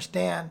to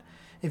understand,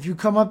 if you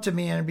come up to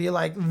me and be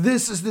like,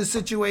 this is the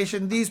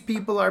situation, these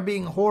people are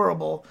being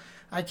horrible,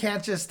 I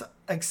can't just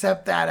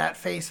accept that at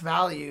face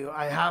value.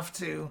 I have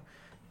to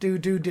do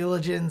due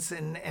diligence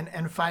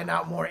and find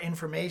out more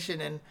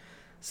information. And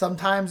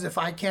sometimes if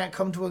I can't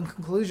come to a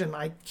conclusion,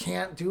 I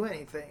can't do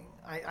anything.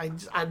 I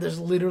there's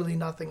literally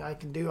nothing I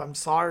can do. I'm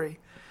sorry.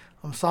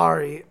 I'm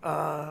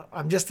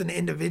just an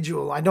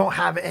individual. I don't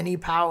have any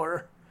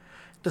power.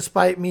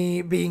 Despite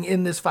me being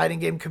in this fighting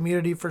game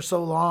community for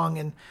so long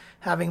and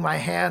having my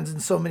hands in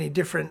so many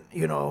different,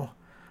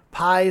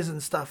 pies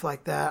and stuff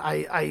like that,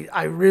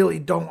 I really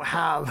don't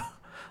have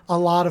a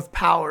lot of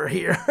power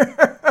here.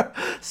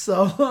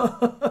 So,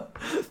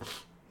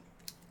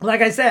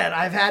 like I said,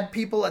 I've had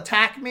people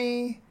attack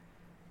me.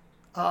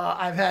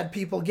 I've had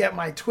people get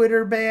my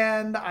Twitter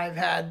banned. I've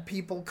had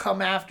people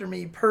come after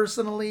me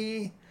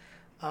personally.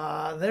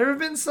 There have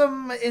been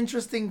some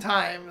interesting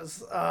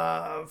times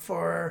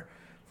for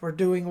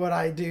doing what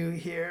I do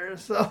here.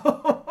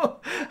 So,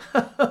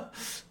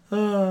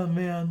 oh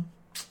man.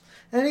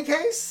 In any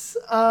case,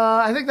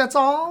 I think that's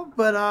all.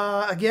 But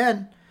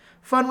again,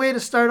 fun way to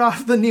start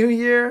off the new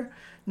year.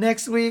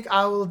 Next week,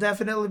 I will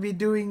definitely be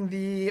doing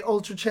the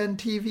Ultra Chen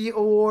TV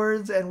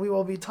Awards, and we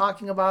will be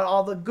talking about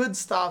all the good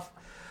stuff.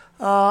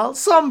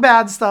 Some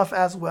bad stuff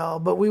as well,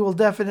 but we will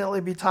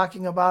definitely be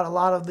talking about a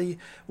lot of the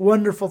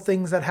wonderful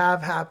things that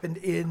have happened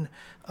in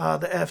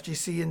the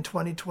FGC in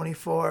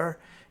 2024.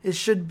 It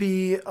should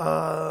be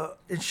a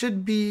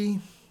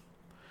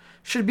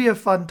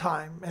fun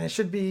time, and it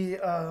should be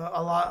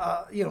a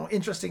lot,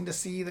 interesting to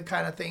see the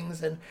kind of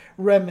things and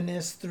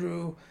reminisce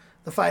through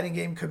the fighting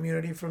game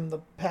community from the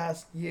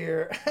past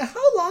year.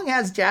 How long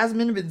has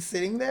Jasmine been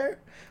sitting there?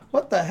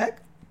 What the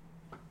heck?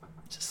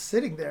 Just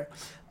sitting there.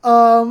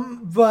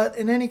 But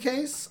in any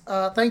case,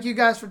 thank you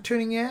guys for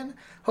tuning in.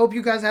 Hope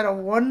you guys had a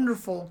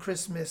wonderful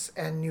Christmas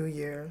and New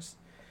Year's.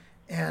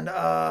 And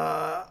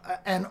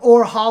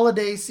or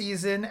holiday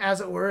season,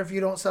 as it were, if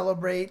you don't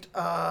celebrate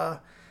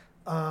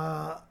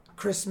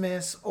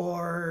Christmas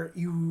or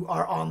you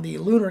are on the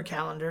lunar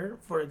calendar,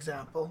 for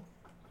example.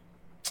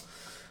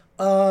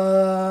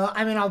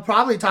 I'll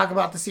probably talk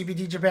about the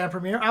CPT Japan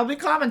premiere. I'll be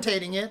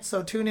commentating it,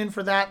 so tune in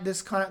for that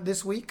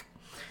this week.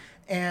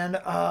 And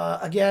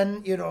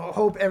again,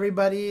 hope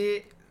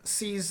everybody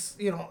sees,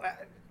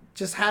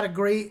 just had a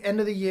great end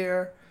of the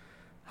year,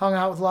 hung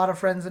out with a lot of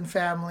friends and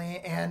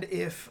family. And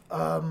if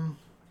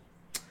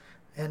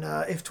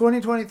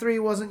 2023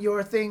 wasn't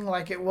your thing,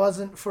 like it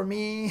wasn't for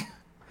me,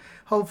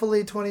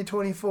 hopefully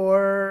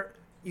 2024,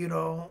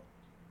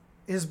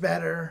 is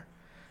better.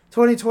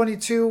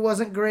 2022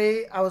 wasn't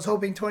great. I was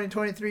hoping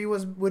 2023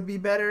 would be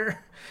better.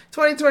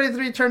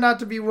 2023 turned out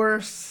to be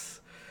worse.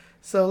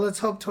 So let's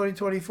hope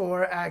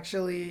 2024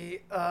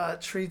 actually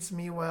treats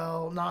me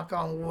well, knock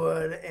on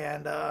wood.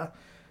 And,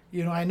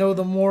 I know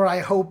the more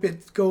I hope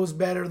it goes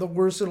better, the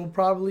worse it'll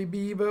probably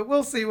be. But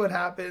we'll see what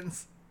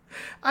happens.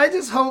 I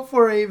just hope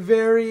for a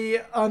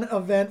very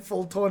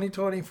uneventful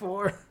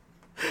 2024.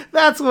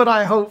 That's what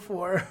I hope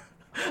for,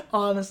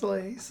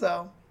 honestly.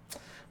 So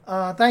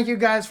thank you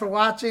guys for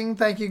watching.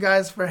 Thank you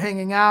guys for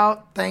hanging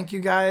out. Thank you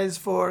guys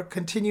for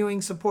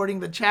continuing supporting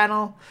the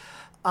channel.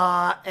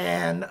 The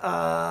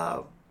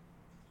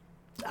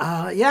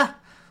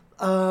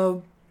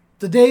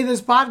day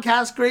this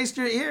podcast graced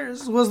your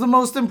ears was the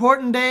most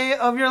important day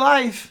of your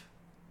life.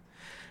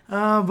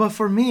 But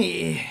for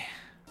me,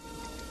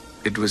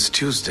 it was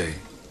Tuesday.